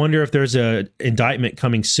I wonder if there's a indictment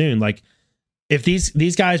coming soon. Like, if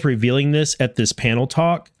these guys revealing this at this panel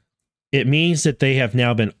talk, it means that they have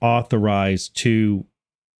now been authorized to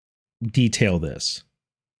detail this.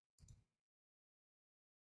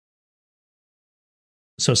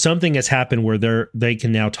 So something has happened where they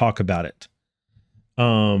can now talk about it.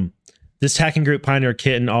 This hacking group, Pioneer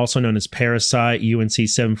Kitten, also known as Parasite, UNC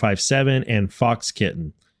 757, and Fox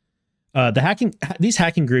Kitten. These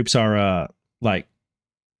hacking groups are like,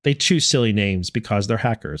 they choose silly names because they're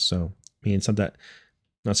hackers. So I mean, it's not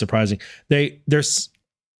surprising. They're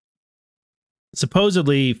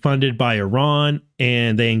supposedly funded by Iran,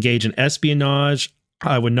 and they engage in espionage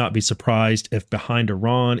I would not be surprised if behind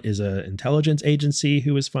Iran is an intelligence agency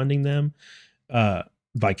who is funding them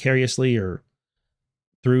vicariously or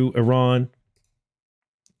through Iran.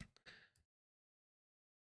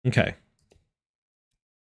 Okay.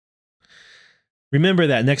 Remember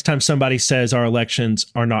that next time somebody says our elections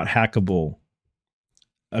are not hackable.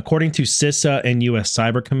 According to CISA and US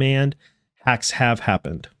Cyber Command, hacks have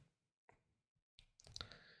happened.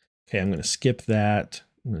 Okay, I'm going to skip that.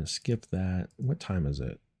 What time is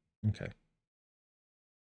it? Okay.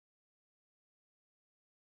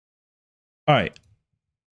 All right.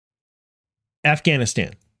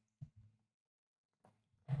 Afghanistan.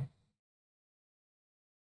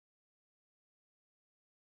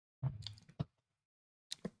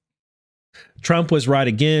 Trump was right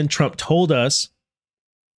again. Trump told us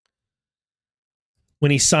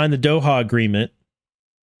when he signed the Doha Agreement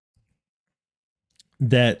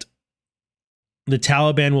that the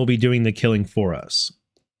Taliban will be doing the killing for us.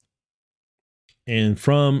 And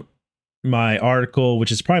from my article,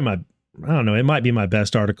 which is probably it might be my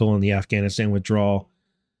best article on the Afghanistan withdrawal.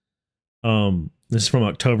 This is from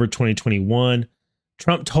October 2021.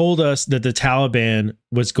 Trump told us that the Taliban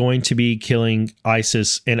was going to be killing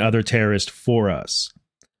ISIS and other terrorists for us.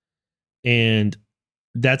 And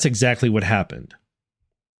that's exactly what happened.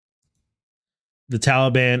 The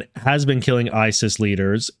Taliban has been killing ISIS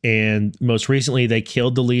leaders, and most recently they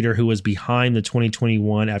killed the leader who was behind the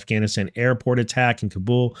 2021 Afghanistan airport attack in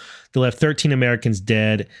Kabul. They left 13 Americans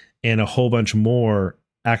dead and a whole bunch more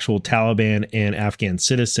actual Taliban and Afghan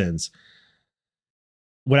citizens.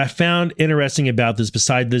 What I found interesting about this,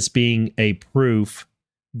 beside this being a proof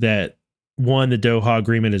that, one, the Doha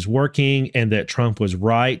Agreement is working and that Trump was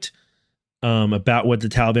right about what the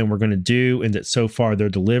Taliban were going to do, and that so far they're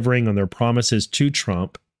delivering on their promises to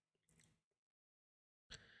Trump.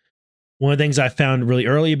 One of the things I found really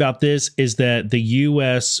early about this is that the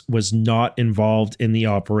U.S. was not involved in the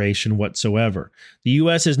operation whatsoever. The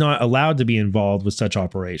U.S. is not allowed to be involved with such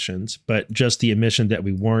operations, but just the admission that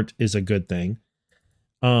we weren't is a good thing.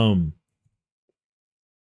 But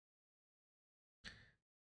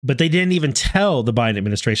they didn't even tell the Biden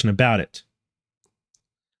administration about it.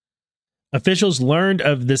 Officials learned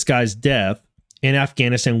of this guy's death in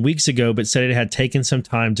Afghanistan weeks ago, but said it had taken some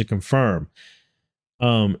time to confirm.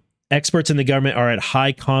 Experts in the government are at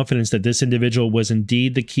high confidence that this individual was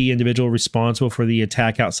indeed the key individual responsible for the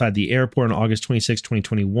attack outside the airport on August 26,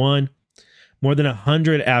 2021. More than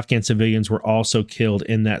 100 Afghan civilians were also killed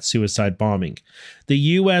in that suicide bombing. The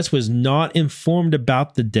U.S. was not informed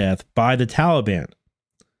about the death by the Taliban,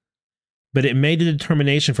 but it made a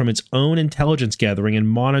determination from its own intelligence gathering and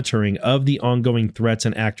monitoring of the ongoing threats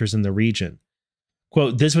and actors in the region.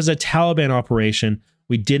 Quote, "This was a Taliban operation.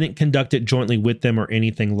 We didn't conduct it jointly with them or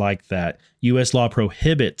anything like that. U.S. law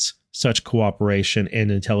prohibits such cooperation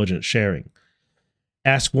and intelligence sharing."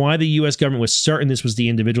 Asked why the U.S. government was certain this was the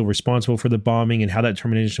individual responsible for the bombing and how that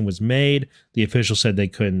determination was made, the official said they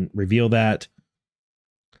couldn't reveal that.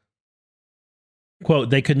 Quote,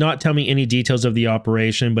 "They could not tell me any details of the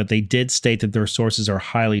operation, but they did state that their sources are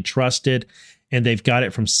highly trusted, and they've got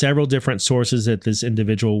it from several different sources that this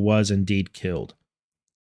individual was indeed killed."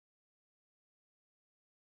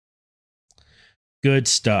 Good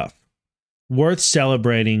stuff. Worth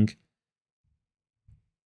celebrating.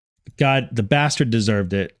 God, the bastard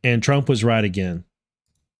deserved it, and Trump was right again.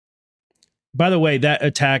 By the way, that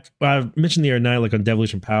attack, I mentioned the other night, like on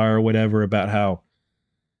Devolution Power or whatever, about how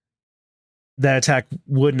that attack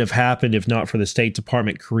wouldn't have happened if not for the State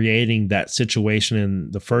Department creating that situation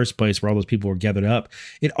in the first place where all those people were gathered up.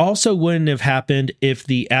 It also wouldn't have happened if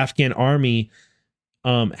the Afghan army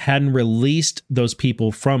hadn't released those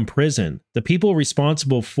people from prison. The people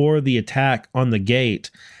responsible for the attack on the gate,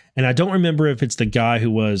 and I don't remember if it's the guy who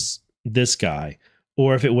was this guy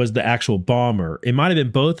or if it was the actual bomber. It might have been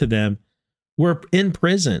both of them, were in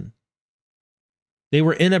prison. They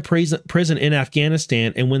were in a prison in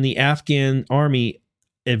Afghanistan, and when the Afghan army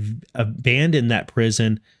abandoned that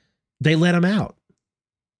prison, they let them out.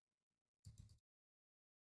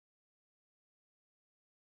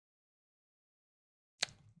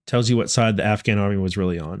 Tells you what side the Afghan army was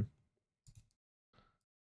really on.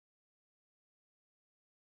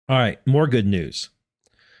 All right, more good news.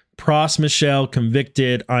 Pras Michel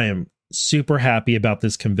convicted. I am super happy about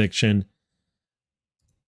this conviction.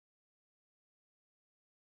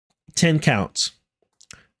 10 counts.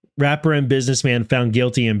 Rapper and businessman found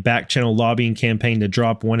guilty in back-channel lobbying campaign to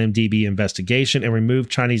drop 1MDB investigation and remove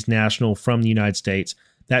Chinese national from the United States.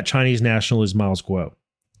 That Chinese national is Miles Guo.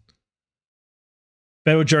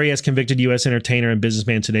 Federal jury has convicted U.S. entertainer and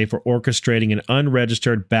businessman today for orchestrating an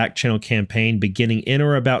unregistered back-channel campaign beginning in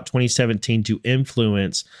or about 2017 to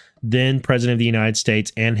influence then President of the United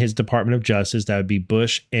States and his Department of Justice, that would be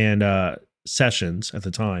Bush and Sessions at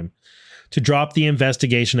the time, to drop the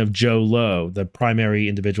investigation of Joe Lowe, the primary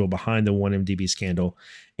individual behind the 1MDB scandal,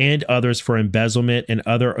 and others for embezzlement and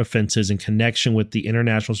other offenses in connection with the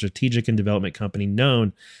international strategic and development company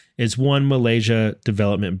known as One Malaysia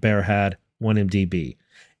Development Berhad, 1MDB,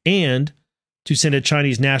 and to send a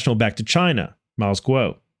Chinese national back to China, Miles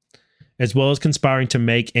Guo, as well as conspiring to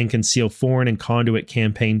make and conceal foreign and conduit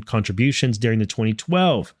campaign contributions during the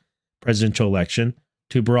 2012 presidential election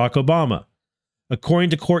to Barack Obama. According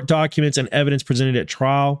to court documents and evidence presented at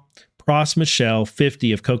trial, Pras Michelle,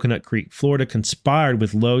 50, of Coconut Creek, Florida, conspired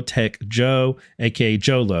with Low Tech Joe, aka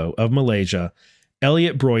Joe Lowe, of Malaysia,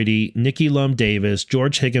 Elliot Broidy, Nikki Lum Davis,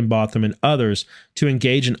 George Higginbotham, and others to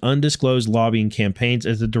engage in undisclosed lobbying campaigns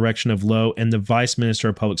at the direction of Lowe and the Vice Minister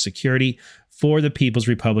of Public Security for the People's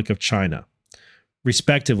Republic of China,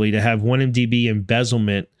 respectively, to have 1MDB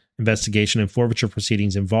embezzlement investigation and forfeiture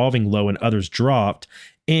proceedings involving Lowe and others dropped,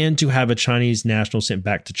 and to have a Chinese national sent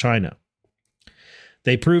back to China.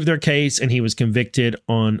 They proved their case, and he was convicted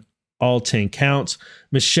on all 10 counts.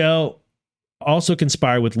 Michelle also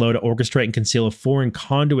conspired with Lowe to orchestrate and conceal a foreign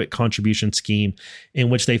conduit contribution scheme in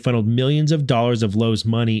which they funneled millions of dollars of Lowe's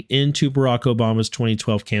money into Barack Obama's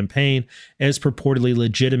 2012 campaign as purportedly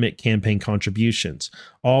legitimate campaign contributions,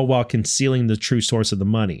 all while concealing the true source of the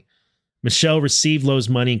money. Michelle received Lowe's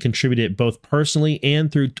money and contributed it both personally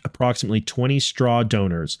and through approximately 20 straw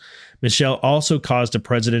donors. Michelle also caused a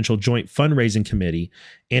presidential joint fundraising committee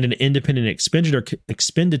and an independent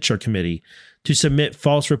expenditure committee to submit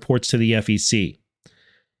false reports to the FEC.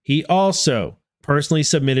 He also personally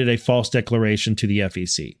submitted a false declaration to the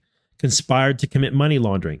FEC, conspired to commit money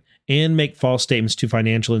laundering, and make false statements to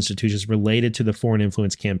financial institutions related to the foreign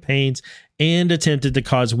influence campaigns, and attempted to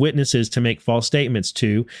cause witnesses to make false statements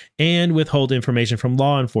to and withhold information from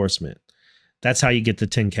law enforcement. That's how you get the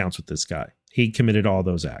 10 counts with this guy. He committed all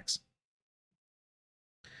those acts.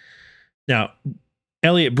 Now,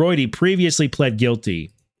 Elliot Broidy previously pled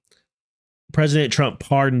guilty. President Trump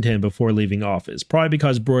pardoned him before leaving office, probably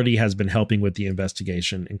because Broidy has been helping with the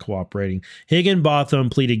investigation and cooperating. Higginbotham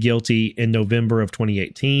pleaded guilty in November of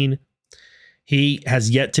 2018. He has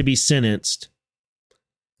yet to be sentenced,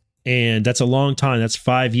 and that's a long time. That's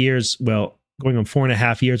 5 years, well, going on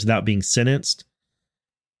 4.5 years without being sentenced.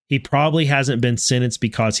 He probably hasn't been sentenced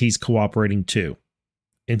because he's cooperating too,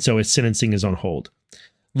 and so his sentencing is on hold.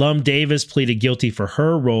 Lum Davis pleaded guilty for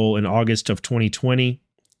her role in August of 2020.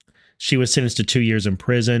 She was sentenced to 2 years in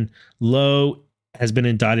prison. Lowe has been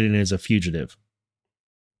indicted and is a fugitive.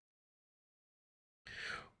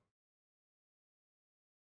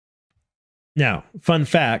 Now, fun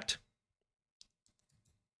fact,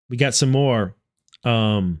 we got some more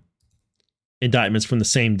indictments from the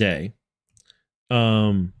same day.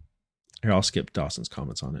 Here, I'll skip Dawson's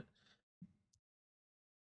comments on it.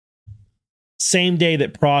 Same day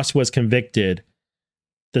that Pras was convicted,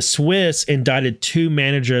 the Swiss indicted 2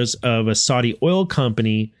 managers of a Saudi oil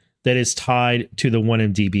company that is tied to the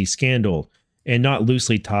 1MDB scandal, and not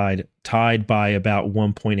loosely tied by about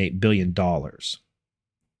 $1.8 billion.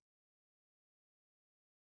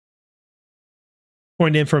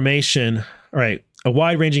 According to information, all right, a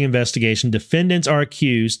wide-ranging investigation. These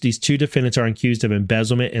 2 defendants are accused of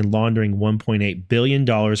embezzlement and laundering $1.8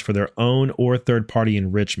 billion for their own or third-party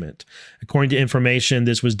enrichment. According to information,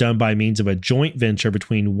 this was done by means of a joint venture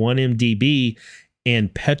between 1MDB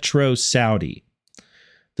and Petro Saudi.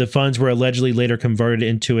 The funds were allegedly later converted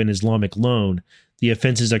into an Islamic loan. The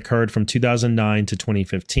offenses occurred from 2009 to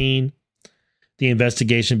 2015. The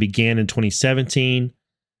investigation began in 2017.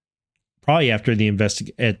 Probably after the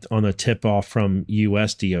on the tip-off from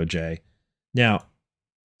U.S. DOJ. Now,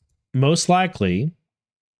 most likely,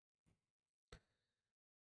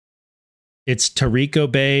 it's Tariq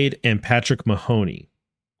Obaid and Patrick Mahoney.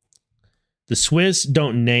 The Swiss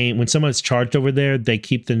don't name, when someone's charged over there, they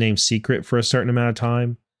keep the name secret for a certain amount of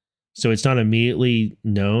time. So it's not immediately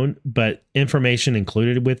known, but information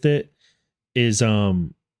included with it is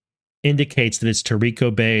indicates that it's Tariq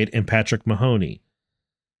Obaid and Patrick Mahoney.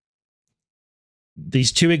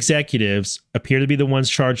 These 2 executives appear to be the ones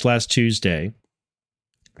charged last Tuesday.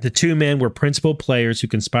 The 2 men were principal players who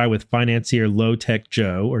conspired with financier Low Tech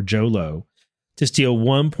Joe, or Joe Lowe, to steal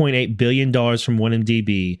 $1.8 billion from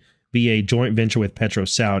 1MDB via a joint venture with Petro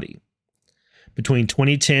Saudi. Between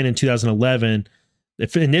 2010 and 2011,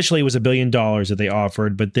 Initially, it was $1 billion that they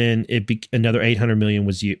offered, but then another $800 million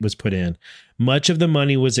was put in. Much of the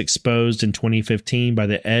money was exposed in 2015 by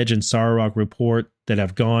the Edge and Sarawak report that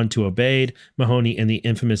have gone to Obaid, Mahoney, and the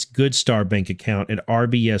infamous Goodstar bank account at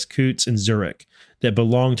RBS Coutts in Zurich that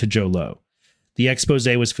belonged to Jho Low. The expose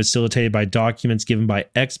was facilitated by documents given by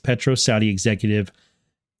ex-Petro Saudi executive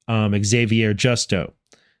Xavier Justo.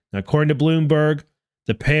 Now, according to Bloomberg,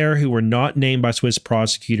 the pair, who were not named by Swiss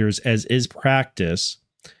prosecutors as is practice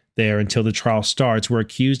there until the trial starts, were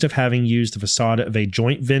accused of having used the facade of a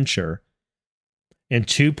joint venture and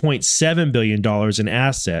 $2.7 billion in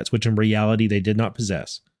assets, which in reality they did not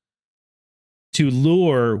possess, to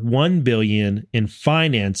lure $1 billion in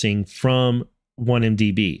financing from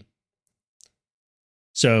 1MDB.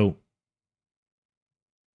 So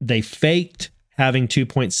they faked having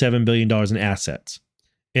 $2.7 billion in assets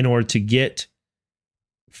in order to get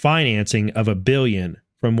financing of $1 billion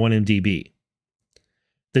from 1MDB.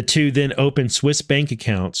 The two then opened Swiss bank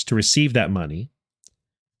accounts to receive that money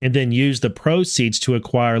and then used the proceeds to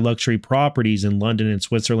acquire luxury properties in London and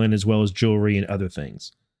Switzerland, as well as jewelry and other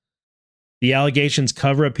things. The allegations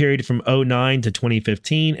cover a period from 2009 to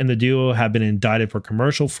 2015, and the duo have been indicted for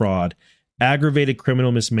commercial fraud, aggravated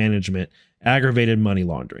criminal mismanagement, aggravated money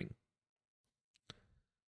laundering.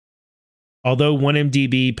 Although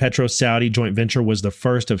 1MDB Petro Saudi joint venture was the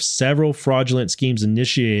first of several fraudulent schemes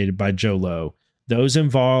initiated by Jho Low, those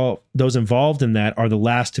involved in that are the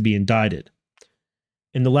last to be indicted.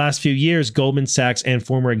 In the last few years, Goldman Sachs and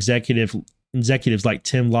former executives like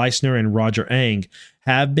Tim Leissner and Roger Ang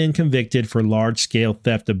have been convicted for large-scale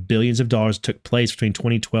theft of billions of dollars that took place between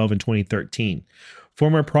 2012 and 2013.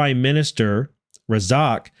 Former Prime Minister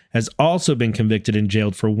Razak has also been convicted and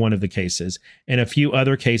jailed for one of the cases, and a few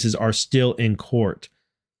other cases are still in court.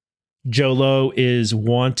 Jho Low is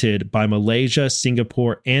wanted by Malaysia,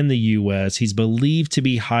 Singapore, and the US. He's believed to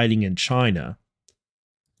be hiding in China.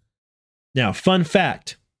 Now, fun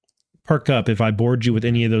fact. Perk up if I bored you with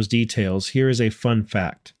any of those details. Here is a fun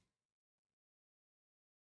fact.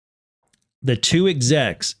 The two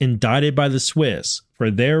execs indicted by the Swiss for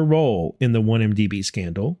their role in the 1MDB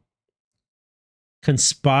scandal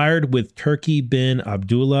conspired with Turki bin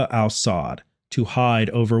Abdullah Al Saud to hide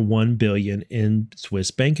over $1 billion in Swiss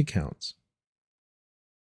bank accounts.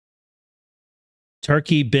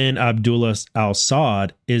 Turki bin Abdullah Al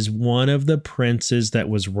Saud is one of the princes that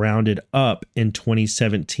was rounded up in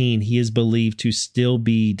 2017. He is believed to still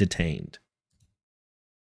be detained.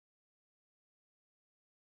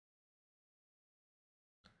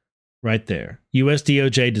 Right there. US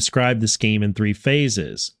DOJ described the scheme in 3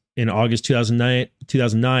 phases. In August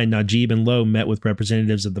 2009, Najib and Low met with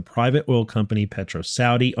representatives of the private oil company Petro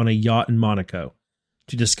Saudi on a yacht in Monaco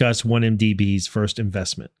to discuss 1MDB's first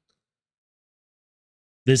investment.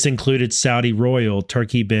 This included Saudi royal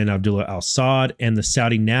Turki bin Abdullah Al Saud and the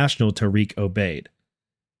Saudi national Tariq Obaid.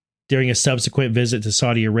 During a subsequent visit to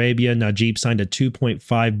Saudi Arabia, Najib signed a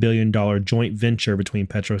 $2.5 billion joint venture between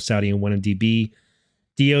Petro Saudi and 1MDB.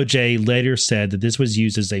 DOJ later said that this was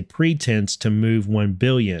used as a pretense to move $1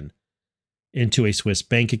 billion into a Swiss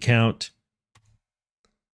bank account.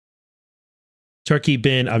 Turki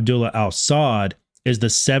bin Abdullah Al Saud is the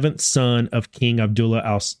 7th son of King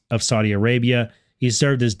Abdullah of Saudi Arabia. He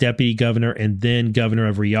served as deputy governor and then governor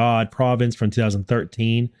of Riyadh province from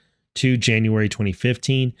 2013 to January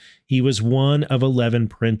 2015. He was one of 11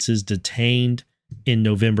 princes detained in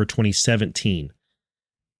November 2017.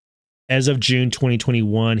 As of June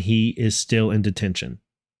 2021, he is still in detention.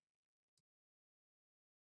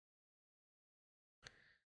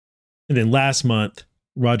 And then last month,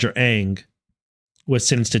 Roger Ang was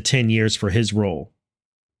sentenced to 10 years for his role.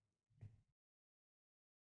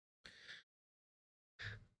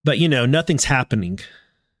 But, nothing's happening.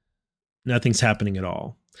 Nothing's happening at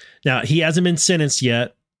all. Now, he hasn't been sentenced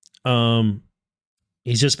yet. Prost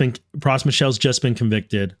Michel's just been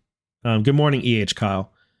convicted. Good morning, E.H.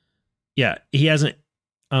 Kyle. Yeah, he hasn't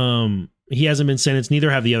been sentenced.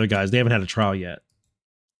 Neither have the other guys. They haven't had a trial yet.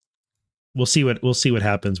 We'll see what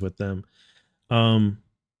happens with them. What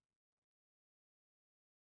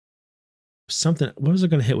was I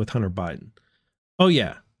going to hit with Hunter Biden? Oh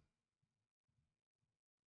yeah.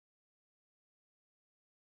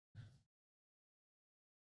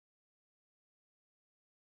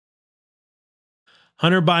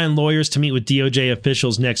 Hunter Biden lawyers to meet with DOJ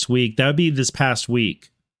officials next week. That would be this past week.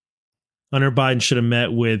 Hunter Biden should have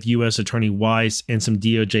met with U.S. Attorney Weiss and some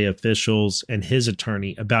DOJ officials and his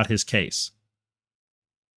attorney about his case.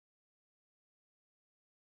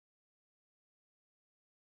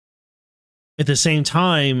 At the same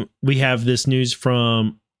time, we have this news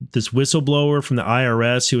from this whistleblower from the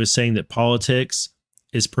IRS who is saying that politics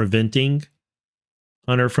is preventing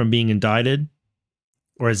Hunter from being indicted,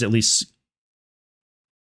 or is at least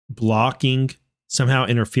blocking somehow,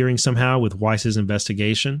 interfering somehow with Weiss's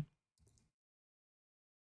investigation.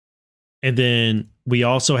 And then we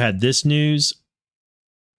also had this news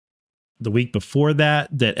the week before that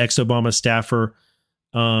ex-Obama staffer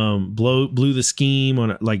blew the scheme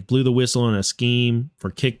on, like, blew the whistle on a scheme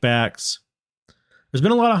for kickbacks. There's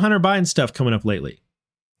been a lot of Hunter Biden stuff coming up lately.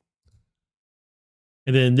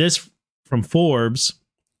 And then this from Forbes,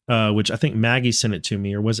 which I think Maggie sent it to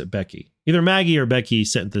me, or was it Becky? Either Maggie or Becky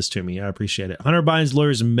sent this to me. I appreciate it. Hunter Biden's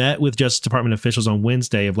lawyers met with Justice Department officials on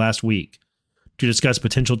Wednesday of last week to discuss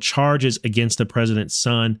potential charges against the president's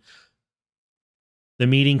son. The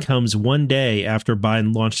meeting comes one day after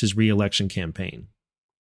Biden launched his re-election campaign.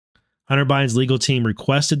 Hunter Biden's legal team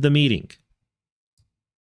requested the meeting.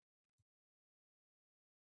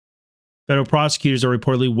 Federal prosecutors are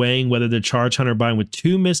reportedly weighing whether to charge Hunter Biden with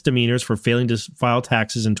 2 misdemeanors for failing to file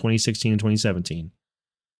taxes in 2016 and 2017,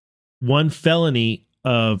 1 felony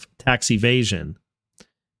of tax evasion,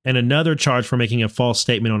 and another charge for making a false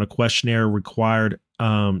statement on a questionnaire required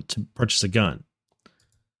to purchase a gun.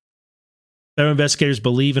 Federal investigators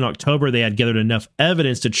believe in October they had gathered enough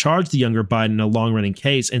evidence to charge the younger Biden in a long-running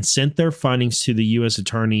case and sent their findings to the U.S.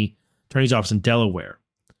 Attorney's Office in Delaware.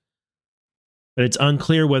 But it's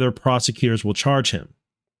unclear whether prosecutors will charge him.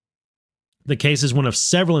 The case is one of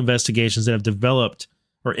several investigations that have developed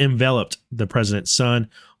or enveloped the president's son.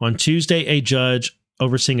 On Tuesday, a judge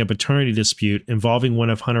overseeing a paternity dispute involving one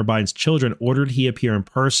of Hunter Biden's children ordered he appear in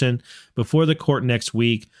person before the court next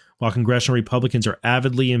week, while congressional Republicans are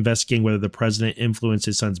avidly investigating whether the president influenced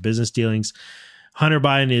his son's business dealings. Hunter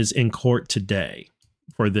Biden is in court today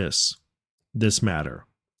for this matter.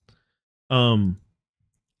 But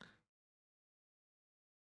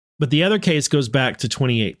the other case goes back to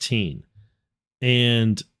 2018,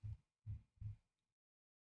 and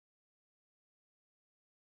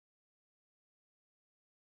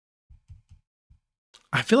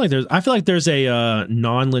I feel like there's a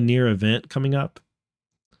non-linear event coming up.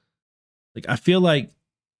 Like, I feel like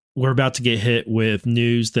we're about to get hit with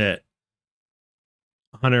news that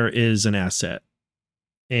Hunter is an asset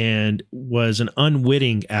and was an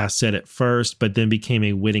unwitting asset at first, but then became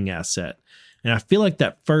a witting asset. And I feel like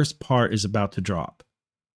that first part is about to drop.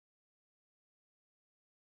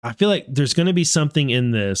 I feel like there's going to be something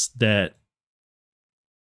in this that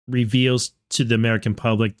reveals to the American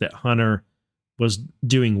public that Hunter was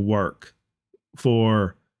doing work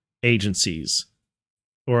for agencies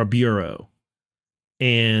or a bureau.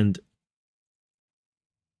 And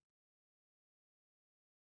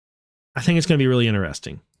I think it's going to be really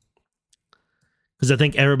interesting because I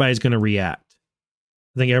think everybody's going to react.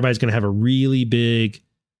 I think everybody's going to have a really big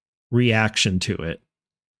reaction to it.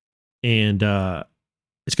 And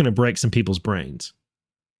it's going to break some people's brains.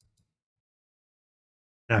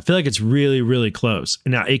 And I feel like it's really, really close.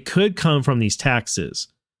 Now, it could come from these taxes.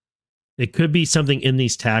 It could be something in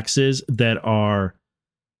these taxes that are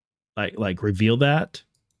like reveal that.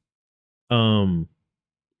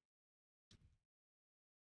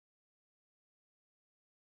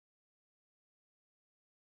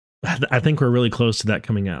 I think we're really close to that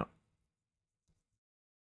coming out.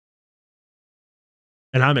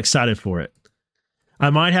 And I'm excited for it. I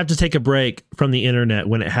might have to take a break from the internet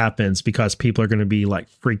when it happens because people are going to be like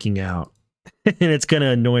freaking out and it's going to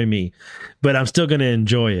annoy me, but I'm still going to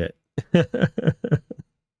enjoy it.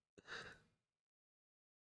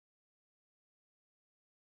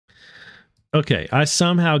 Okay, I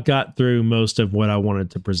somehow got through most of what I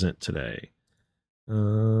wanted to present today.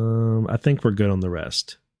 I think we're good on the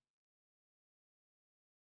rest.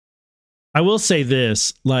 I will say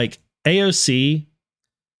this, like AOC,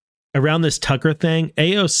 around this Tucker thing,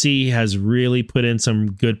 AOC has really put in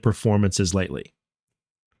some good performances lately.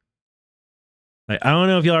 Like, I don't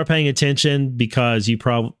know if y'all are paying attention because you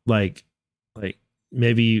probably like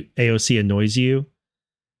maybe AOC annoys you.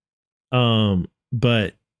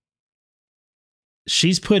 But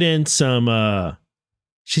she's put in some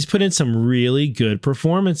really good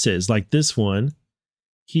performances, like this one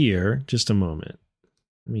here. Just a moment.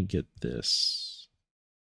 Let me get this.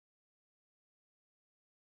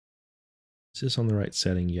 Is this on the right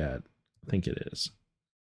setting yet? I think it is.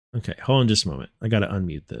 Okay, hold on just a moment. I got to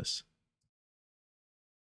unmute this.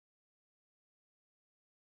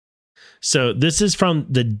 So this is from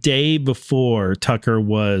the day before Tucker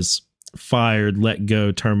was fired, let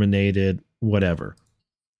go, terminated, whatever.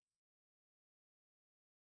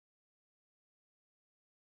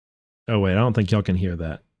 Oh, wait, I don't think y'all can hear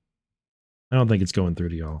that. I don't think it's going through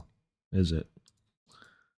to y'all, is it?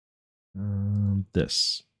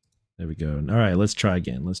 This. There we go. All right, let's try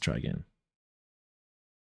again.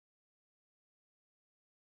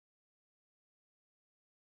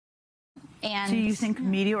 And do you think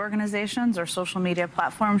media organizations or social media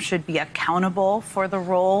platforms should be accountable for the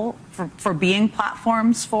role for being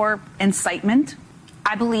platforms for incitement?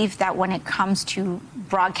 I believe that when it comes to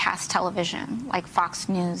broadcast television, like Fox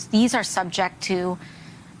News, these are subject to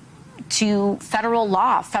federal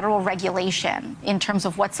law, federal regulation in terms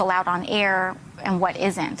of what's allowed on air and what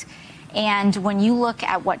isn't. And when you look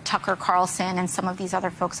at what Tucker Carlson and some of these other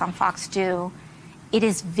folks on Fox do, it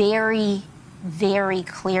is very, very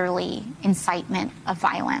clearly incitement of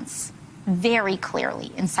violence. Very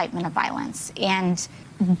clearly incitement of violence. And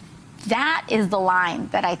that is the line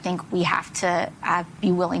that I think we have to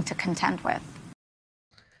be willing to contend with.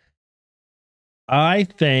 I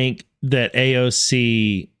think that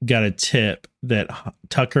AOC got a tip that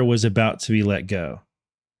Tucker was about to be let go.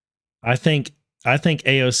 I think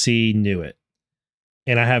AOC knew it.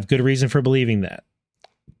 And I have good reason for believing that.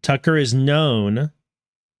 Tucker's known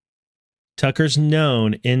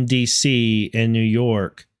in DC and New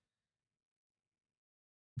York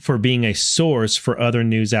for being a source for other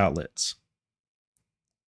news outlets.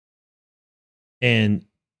 And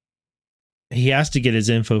he has to get his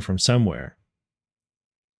info from somewhere.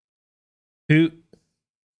 What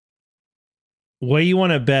do you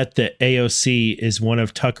want to bet that AOC is one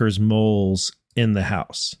of Tucker's moles in the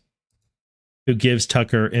House who gives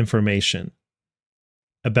Tucker information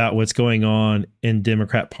about what's going on in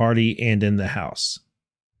Democrat Party and in the House?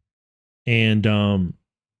 And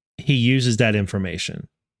he uses that information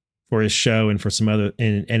for his show and for some other,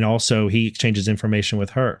 and also he exchanges information with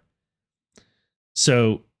her.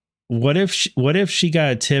 So what if she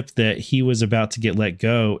got a tip that he was about to get let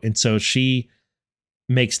go, and so she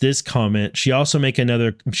makes this comment? She also made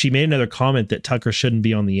another comment that Tucker shouldn't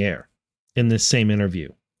be on the air in this same interview.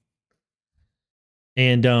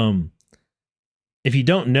 And if you've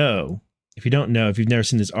never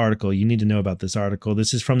seen this article, you need to know about this article.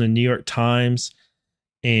 This is from the New York Times,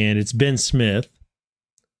 and it's Ben Smith.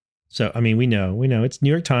 So, I mean, we know it's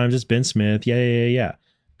New York Times, it's Ben Smith. Yeah.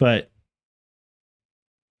 But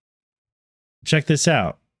check this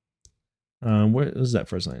out. What was that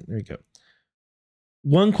first line? There you go.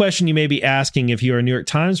 One question you may be asking if you're a New York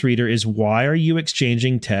Times reader is, why are you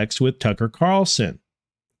exchanging text with Tucker Carlson?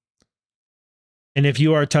 And if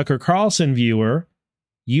you are a Tucker Carlson viewer,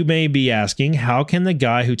 you may be asking, how can the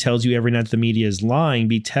guy who tells you every night the media is lying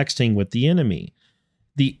be texting with the enemy?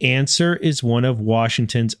 The answer is one of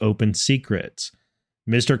Washington's open secrets.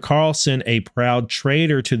 Mr. Carlson, a proud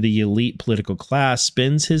traitor to the elite political class,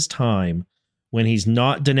 spends his time, when he's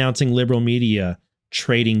not denouncing liberal media,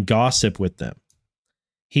 trading gossip with them.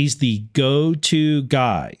 He's the go-to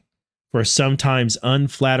guy for sometimes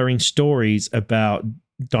unflattering stories about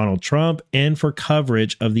Donald Trump and for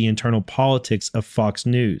coverage of the internal politics of Fox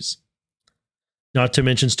News. Not to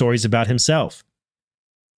mention stories about himself.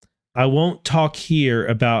 I won't talk here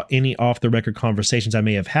about any off-the-record conversations I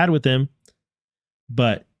may have had with him,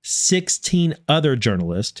 but 16 other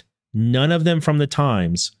journalists, none of them from the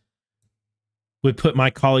Times, would put my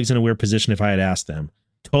colleagues in a weird position if I had asked them,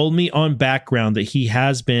 told me on background that he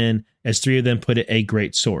has been, as three of them put it, a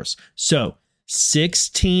great source. So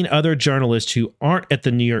 16 other journalists who aren't at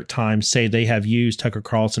the New York Times say they have used Tucker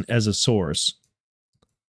Carlson as a source.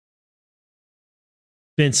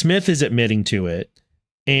 Ben Smith is admitting to it,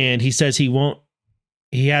 and he says he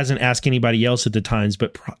hasn't asked anybody else at the Times,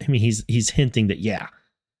 but he's hinting that,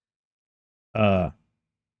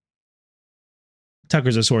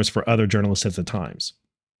 Tucker's a source for other journalists at the Times.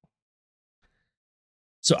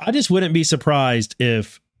 So I just wouldn't be surprised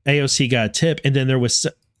if AOC got a tip, and then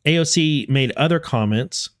AOC made other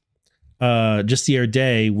comments just the other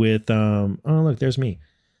day with, oh, look, there's me.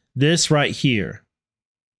 This right here.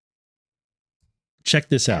 Check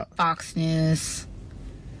this out. Fox News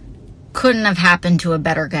couldn't have happened to a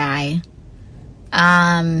better guy.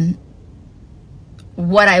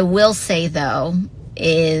 What I will say, though,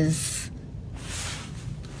 is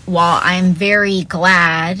while I'm very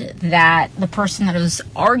glad that the person that was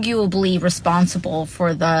arguably responsible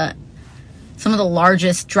for some of the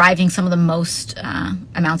largest, driving some of the most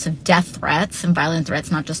amounts of death threats and violent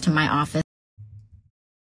threats, not just to my office.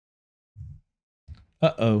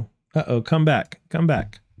 Come back.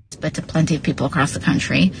 But to plenty of people across the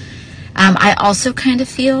country. I also kind of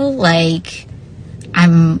feel like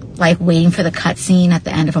I'm like waiting for the cutscene at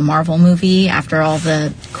the end of a Marvel movie after all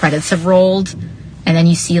the credits have rolled. And then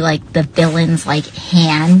you see like the villain's like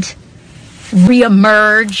hand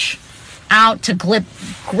reemerge out to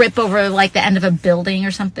grip over like the end of a building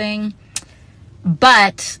or something.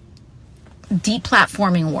 But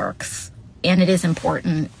deplatforming works, and it is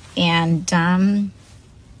important. And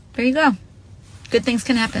there you go. Good things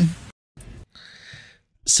can happen.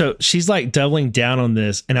 So she's like doubling down on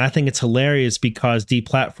this, and I think it's hilarious because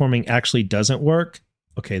deplatforming actually doesn't work.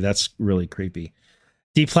 Okay, that's really creepy.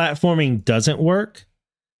 Deplatforming doesn't work.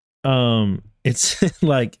 It's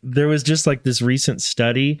like there was just like this recent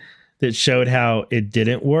study that showed how it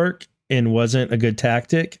didn't work and wasn't a good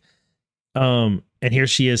tactic. And here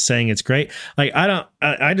she is saying it's great. Like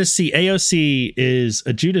I just see AOC is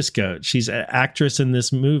a Judas goat. She's an actress in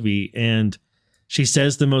this movie, and she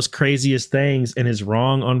says the most craziest things and is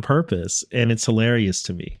wrong on purpose, and it's hilarious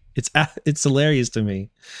to me. It's hilarious to me.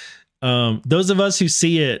 Those of us who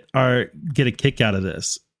see it get a kick out of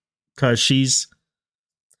this because she's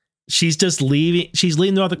just leaving. She's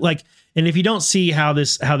leading the like. And if you don't see how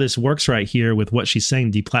this works right here with what she's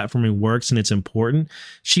saying, deplatforming works and it's important.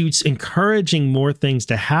 She's encouraging more things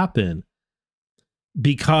to happen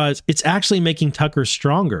because it's actually making Tucker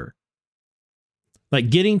stronger. Like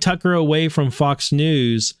getting Tucker away from Fox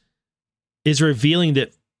News is revealing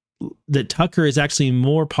that Tucker is actually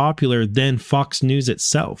more popular than Fox News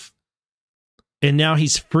itself. And now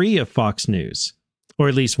he's free of Fox News, or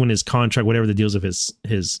at least when his contract, whatever the deals of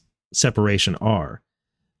his separation are.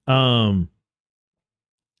 And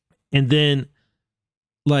then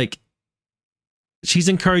like she's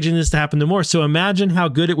encouraging this to happen to more. So imagine how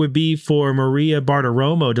good it would be for Maria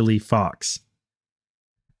Bartiromo to leave Fox.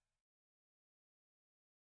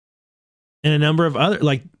 And a number of other,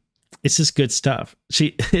 like, it's just good stuff.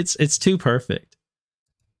 It's too perfect.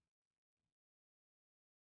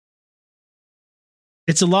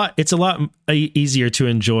 It's a lot easier to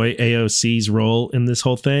enjoy AOC's role in this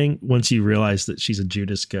whole thing once you realize that she's a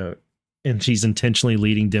Judas goat and she's intentionally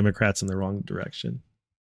leading Democrats in the wrong direction.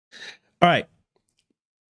 All right.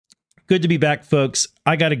 Good to be back, folks.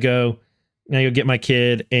 I got to go. Now you'll get my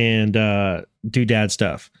kid and do dad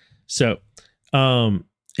stuff. So,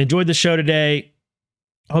 enjoyed the show today.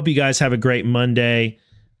 I hope you guys have a great Monday.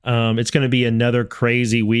 It's going to be another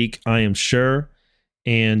crazy week, I am sure.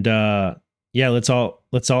 And yeah, let's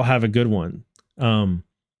all have a good one.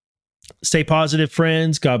 Stay positive,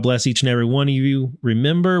 friends. God bless each and every one of you.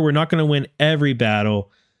 Remember, we're not going to win every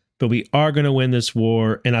battle, but we are going to win this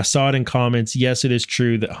war. And I saw it in comments. Yes, it is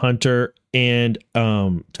true that Hunter and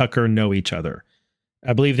Tucker know each other.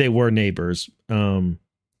 I believe they were neighbors.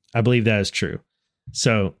 I believe that is true.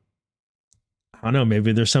 So I don't know.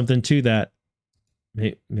 Maybe there's something to that.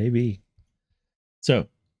 Maybe. So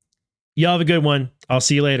y'all have a good one. I'll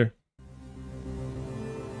see you later.